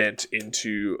dent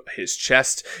into his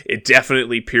chest. It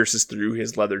definitely pierces through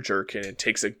his leather jerkin and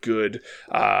takes a good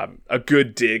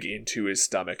dig into his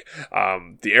stomach.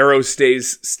 The arrow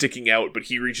stays sticking out, but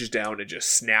he reaches down and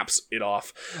just snaps it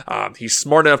off. He's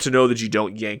smart enough to know that you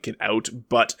don't yank it out,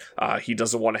 but he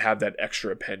doesn't want to have that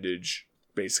extra appendage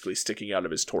basically sticking out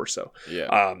of his torso.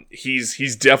 Yeah.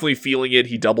 He's definitely feeling it.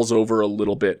 He doubles over a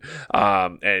little bit.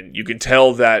 And you can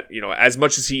tell that, as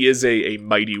much as he is a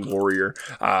mighty warrior,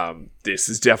 this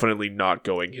is definitely not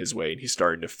going his way, and he's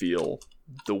starting to feel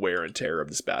the wear and tear of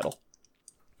this battle.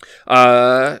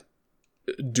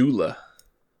 Dula.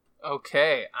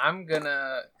 Okay, I'm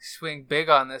gonna swing big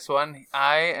on this one.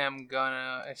 I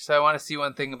want to see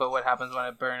one thing about what happens when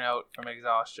I burn out from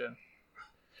exhaustion.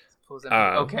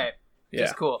 Okay. Yeah.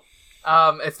 It's cool.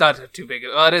 It's not too big.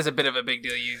 Well, it is a bit of a big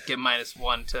deal. You get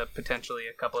 -1 to potentially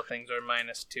a couple of things, or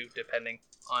 -2 depending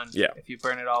on if you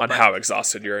burn it all. On how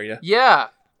exhausted you are, yeah. Yeah.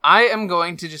 I am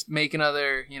going to just make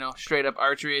another, straight up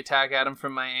archery attack at him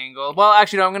from my angle. Well,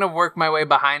 actually, no, I'm going to work my way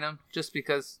behind him just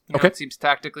because it seems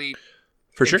tactically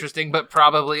interesting, but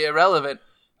probably irrelevant.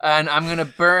 And I'm going to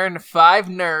burn 5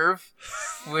 nerve,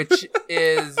 which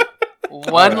is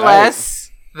 1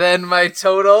 less than my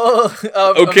total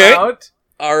amount.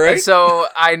 All right. And so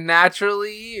I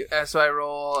naturally, I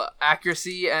roll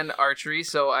accuracy and archery.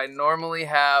 So I normally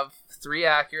have 3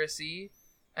 accuracy,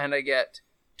 and I get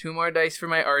 2 more dice for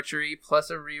my archery, plus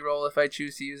a reroll if I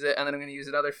choose to use it, and then I'm going to use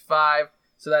another 5.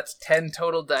 So that's 10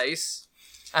 total dice.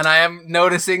 And I am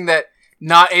noticing that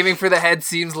not aiming for the head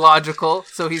seems logical,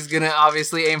 so he's going to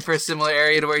obviously aim for a similar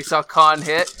area to where he saw Khan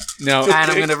hit. Now, and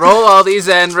I'm going to roll all these,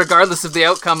 and regardless of the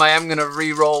outcome, I am going to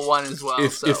re-roll 1 as well.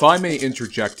 If I may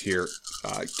interject here,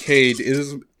 Cade,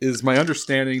 is my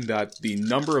understanding that the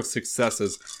number of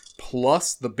successes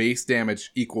plus the base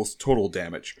damage equals total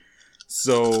damage.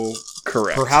 So,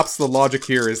 correct. Perhaps the logic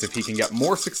here is if he can get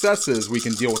more successes, we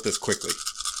can deal with this quickly.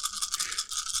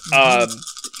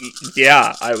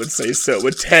 Yeah, I would say so.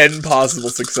 With 10 possible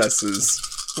successes,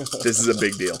 this is a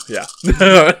big deal. Yeah.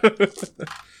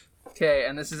 Okay,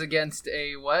 and this is against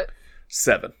a what?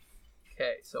 7.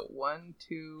 Okay, so 1,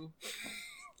 2,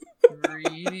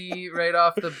 3 right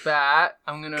off the bat.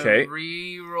 I'm gonna Okay.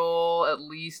 re-roll at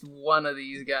least one of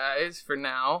these guys for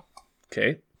now.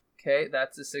 Okay. Okay,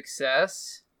 that's a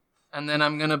success. And then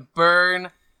I'm gonna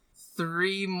burn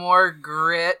 3 more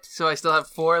grit, so I still have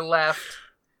 4 left.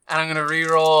 And I'm gonna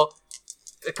re-roll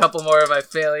a couple more of my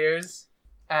failures.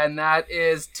 And that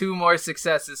is 2 more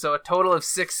successes, so a total of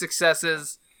 6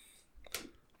 successes.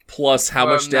 Plus, how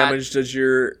much From that- damage does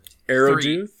your arrow 3.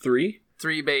 do? 3?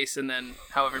 3 base, and then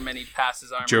however many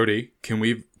passes armor. Jody, can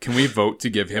we vote to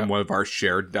give him one of our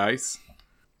shared dice?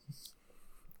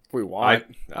 If we want.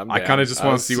 I'm I down. kinda just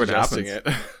wanna was see what suggesting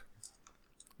happens. It.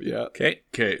 Yeah. Okay.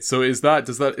 Okay, so is that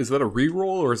a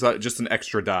reroll or is that just an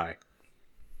extra die?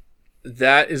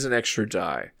 That is an extra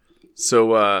die.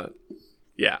 So,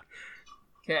 yeah.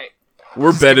 Okay.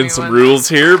 We're Just bending give me some one. rules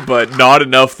here, but not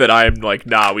enough that I'm like,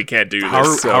 nah, we can't do this. How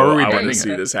so are we I want bending to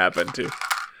see it? this happen too.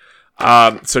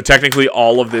 So technically,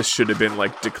 all of this should have been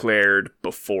like declared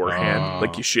beforehand,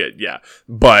 like you should, yeah.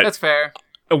 But That's fair.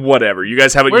 whatever, you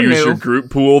guys haven't We're used new. your group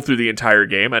pool through the entire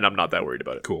game, and I'm not that worried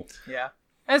about it. Cool. Yeah.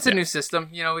 And it's a new system.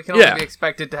 You know, we can only Yeah. be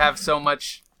expected to have so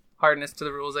much hardness to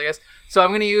the rules, I guess. So I'm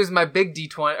going to use my big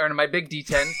D20, or my big D10,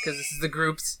 because this is the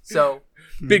groups. So,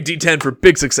 Big D10 for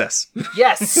big success.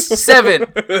 yes,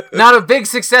 7. Not a big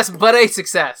success, but a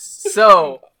success.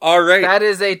 So, All right. that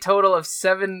is a total of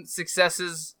 7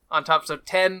 successes on top. So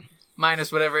 10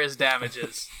 minus whatever his damage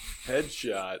is.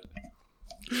 Headshot.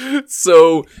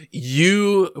 So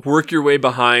you work your way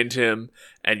behind him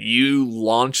and you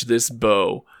launch this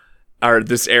bow or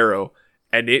this arrow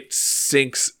and it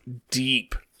sinks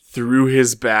deep through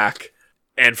his back.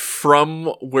 And from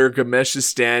where Gamesh is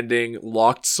standing,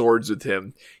 locked swords with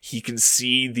him, he can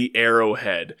see the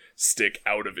arrowhead stick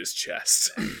out of his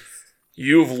chest.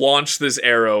 You've launched this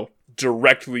arrow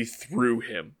directly through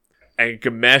him. And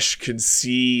Gamesh can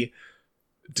see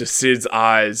Decid's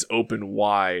eyes open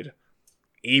wide,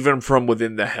 even from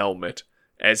within the helmet,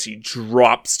 as he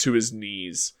drops to his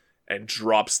knees and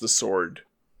drops the sword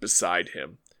beside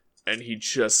him. And he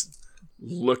just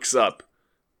looks up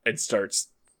and starts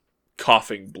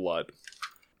coughing blood.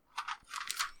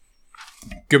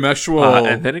 Gamesh will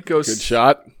And then it goes... Good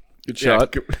shot. Good Yeah,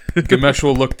 shot. Gamesh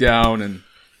will look down and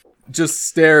just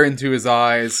stare into his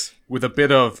eyes with a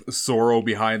bit of sorrow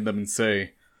behind them and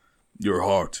say, "Your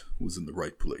heart was in the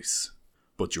right place,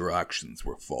 but your actions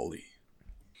were folly."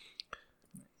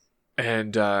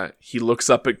 And he looks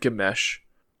up at Gamesh,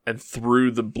 and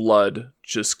through the blood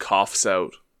just coughs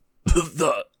out,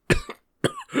 "The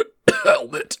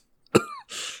helmet."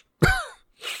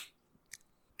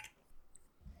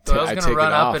 So I was I going to take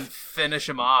run it up off. and finish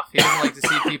him off. He doesn't like to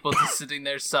see people just sitting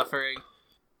there suffering.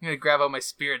 I'm going to grab out my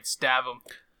spear and stab him.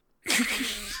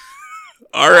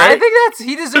 All I right. think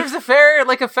he deserves a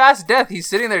fast death. He's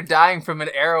sitting there dying from an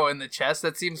arrow in the chest.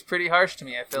 That seems pretty harsh to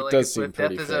me. I feel It like does it's seem with death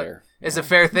pretty is fair. a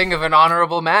fair thing of an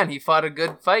honorable man. He fought a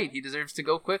good fight. He deserves to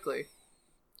go quickly.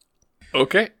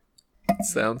 Okay.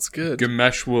 Sounds good.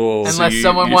 Gamesh will. Unless you-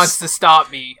 someone you wants s- to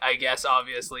stop me, I guess,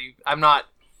 obviously. I'm not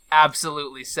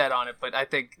absolutely set on it, but I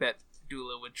think that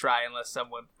Dula would try unless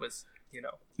someone was,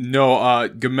 No,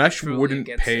 Gamesh Truly wouldn't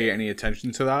against pay it. any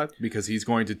attention to that because he's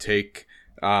going to take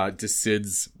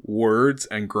Decid's words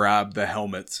and grab the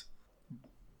helmet.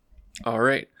 All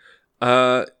right.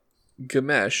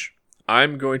 Gamesh,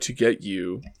 I'm going to get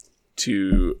you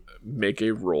to make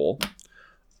a roll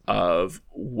of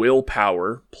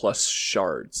willpower plus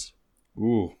shards.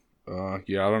 Ooh,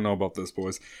 yeah, I don't know about this,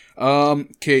 boys.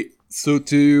 Okay, so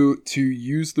to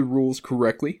use the rules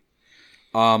correctly,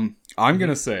 I'm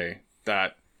gonna say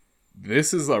that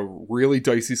this is a really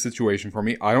dicey situation for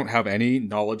me. I don't have any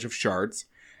knowledge of shards.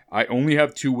 I only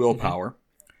have 2 willpower.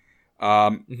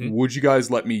 Would you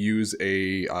guys let me use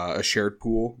a shared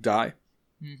pool die?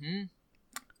 Mm-hmm.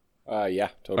 Yeah,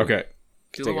 totally. Okay,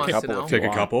 Dula Take a wants couple to know. if take a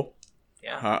want. couple.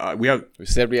 Yeah. We have We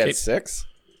said we had Okay. 6.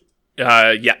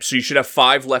 Yeah, so you should have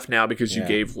 5 left now because you Yeah.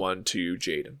 gave one to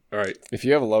Jaden. all right. If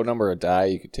you have a low number of die,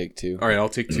 you could take 2. All right, I'll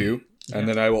take 2, and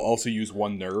then I will also use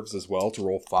 1 nerves as well to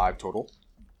roll 5 total.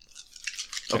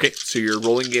 Okay, so you're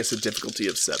rolling against a difficulty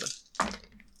of 7.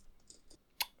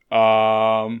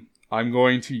 I'm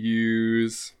going to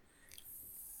use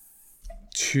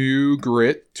 2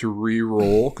 grit to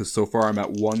re-roll because so far I'm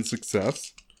at 1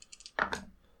 success.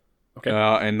 Okay.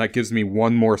 And that gives me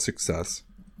 1 more success.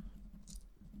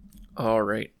 All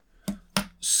right.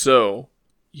 So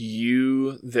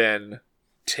you then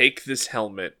take this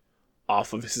helmet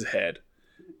off of his head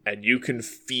and you can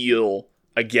feel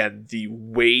again the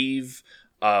wave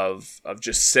of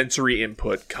just sensory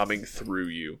input coming through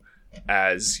you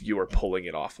as you are pulling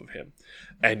it off of him.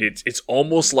 And it's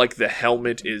almost like the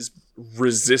helmet is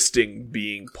resisting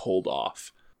being pulled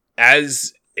off.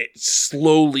 As it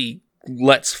slowly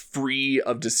lets free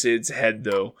of Decid's head,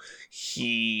 though,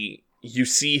 you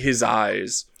see his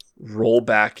eyes roll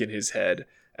back in his head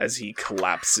as he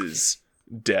collapses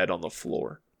dead on the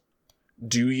floor.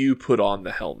 Do you put on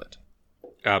the helmet?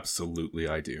 Absolutely,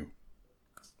 I do.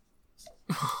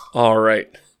 All right.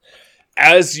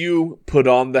 As you put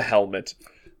on the helmet,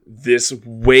 this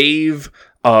wave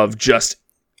of just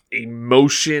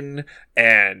emotion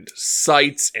and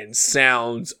sights and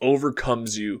sounds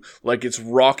overcomes you like it's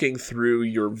rocking through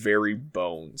your very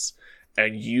bones.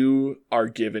 And you are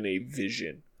given a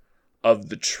vision of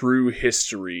the true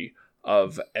history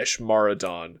of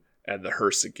Eshmaradon and the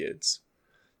Hersigids.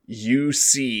 You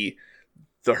see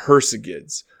the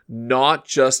Hersigids, not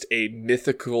just a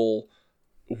mythical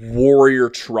warrior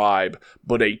tribe,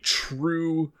 but a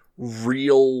true,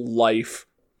 real-life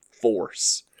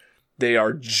force. They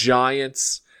are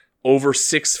giants, over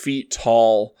 6 feet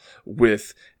tall,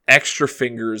 with extra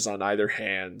fingers on either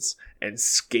hands, and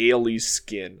scaly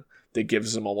skin that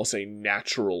gives them almost a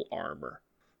natural armor.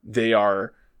 They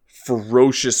are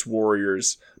ferocious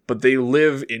warriors, but they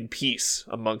live in peace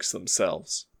amongst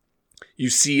themselves. You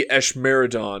see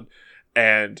Eshmaradon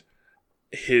and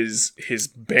his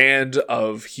band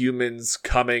of humans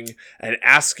coming and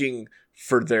asking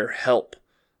for their help,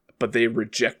 but they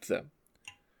reject them.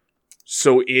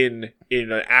 So in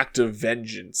an act of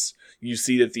vengeance, you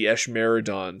see that the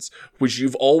Eshmaradons, which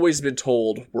you've always been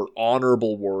told were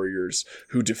honorable warriors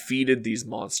who defeated these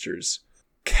monsters,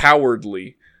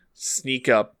 cowardly sneak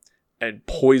up and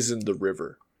poison the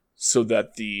river so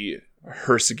that the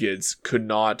Hersigids could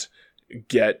not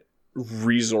get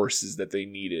resources that they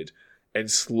needed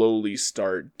and slowly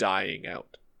start dying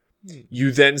out.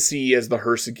 You then see as the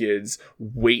Hersigids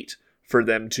wait for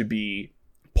them to be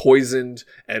poisoned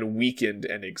and weakened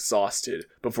and exhausted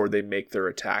before they make their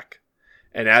attack.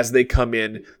 And as they come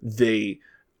in, they,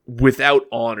 without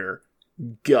honor,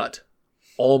 gut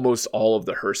almost all of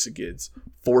the Hersigids,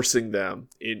 forcing them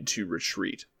into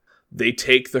retreat. They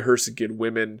take the Hersigid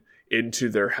women into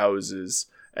their houses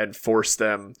and force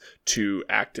them to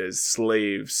act as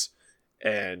slaves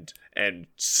and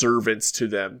servants to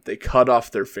them. They cut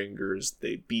off their fingers,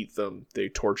 they beat them, they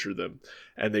torture them,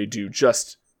 and they do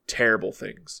just terrible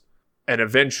things. And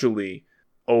eventually,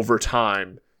 over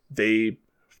time, they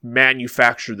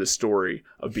manufacture the story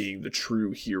of being the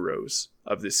true heroes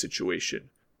of this situation,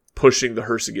 pushing the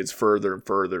Hersigids further and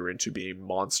further into being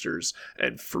monsters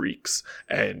and freaks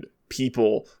and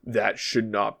people that should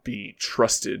not be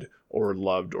trusted or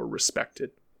loved or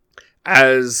respected.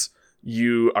 As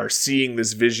you are seeing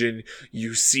this vision,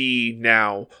 you see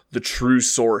now the true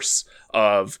source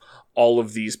of all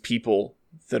of these people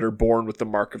that are born with the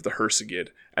mark of the Hersigid,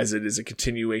 as it is a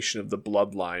continuation of the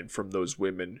bloodline from those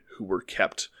women who were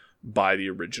kept by the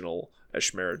original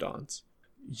Eshmaradons.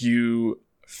 You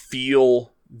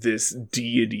feel this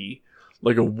deity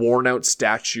like a worn-out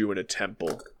statue in a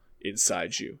temple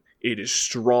inside you. It is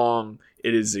strong,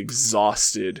 it is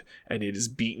exhausted, and it is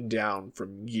beaten down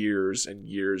from years and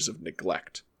years of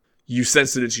neglect. You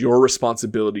sense that it's your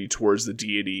responsibility towards the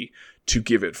deity to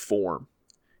give it form.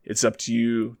 It's up to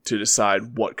you to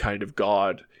decide what kind of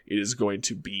god it is going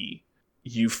to be.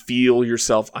 You feel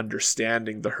yourself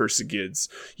understanding the Hersigids.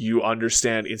 You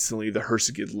understand instantly the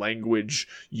Hersigid language.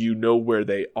 You know where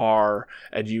they are,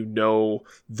 and you know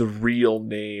the real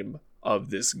name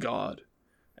of this god.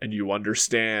 And you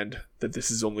understand that this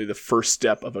is only the first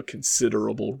step of a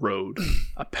considerable road,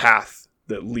 a path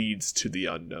that leads to the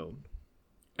unknown.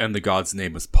 And the god's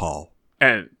name is Paul.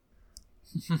 And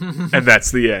that's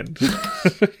the end.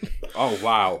 Oh,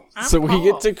 wow. So we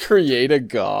get to create a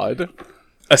god.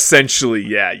 Essentially,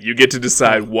 yeah. You get to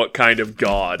decide what kind of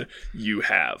god you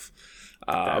have.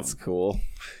 That's cool.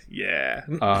 Yeah.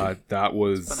 That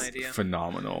was Fun idea.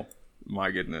 phenomenal.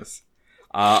 My goodness.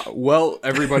 Well,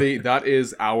 everybody, that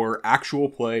is our actual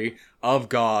play of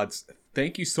Gods.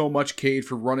 Thank you so much, Cade,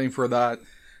 for running for that.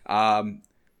 I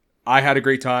had a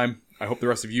great time. I hope the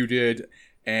rest of you did.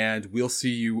 And we'll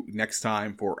see you next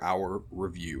time for our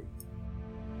review.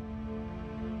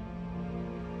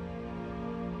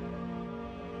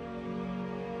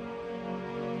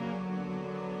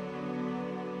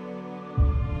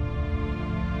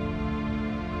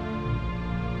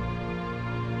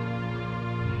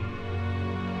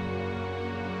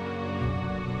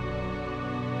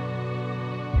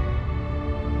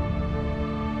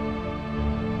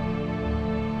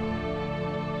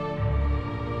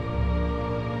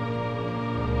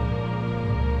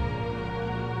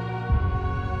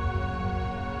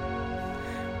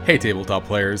 Hey, tabletop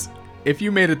players. If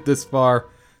you made it this far,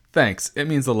 thanks. It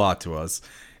means a lot to us.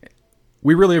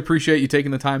 We really appreciate you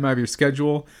taking the time out of your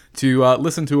schedule to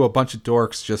listen to a bunch of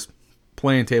dorks just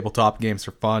playing tabletop games for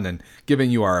fun and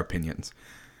giving you our opinions.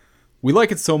 We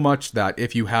like it so much that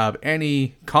if you have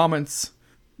any comments,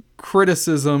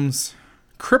 criticisms,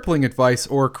 crippling advice,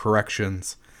 or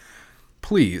corrections,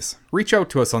 please reach out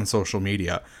to us on social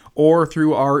media or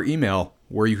through our email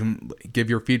where you can give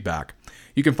your feedback.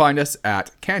 You can find us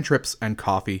at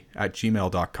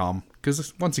cantripsandcoffee@gmail.com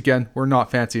because, once again, we're not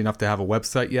fancy enough to have a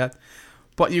website yet,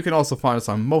 but you can also find us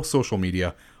on most social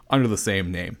media under the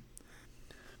same name.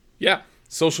 Yeah,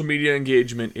 social media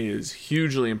engagement is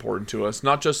hugely important to us,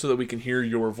 not just so that we can hear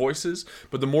your voices,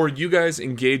 but the more you guys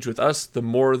engage with us, the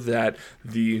more that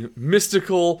the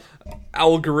mystical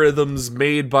algorithms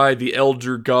made by the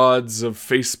elder gods of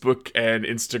Facebook and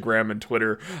Instagram and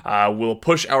Twitter will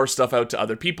push our stuff out to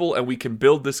other people, and we can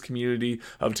build this community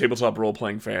of tabletop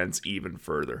role-playing fans even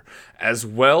further. As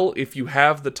well, if you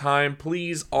have the time,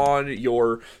 please, on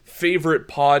your favorite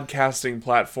podcasting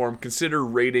platform, consider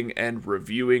rating and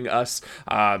reviewing us.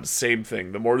 Same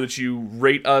thing. The more that you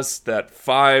rate us, that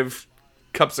 5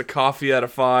 cups of coffee out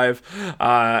of 5,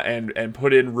 and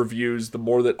put in reviews, the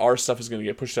more that our stuff is going to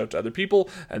get pushed out to other people,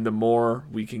 and the more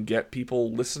we can get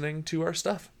people listening to our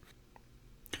stuff.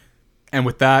 And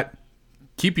with that,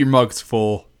 keep your mugs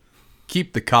full,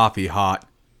 keep the coffee hot,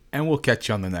 and we'll catch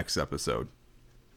you on the next episode.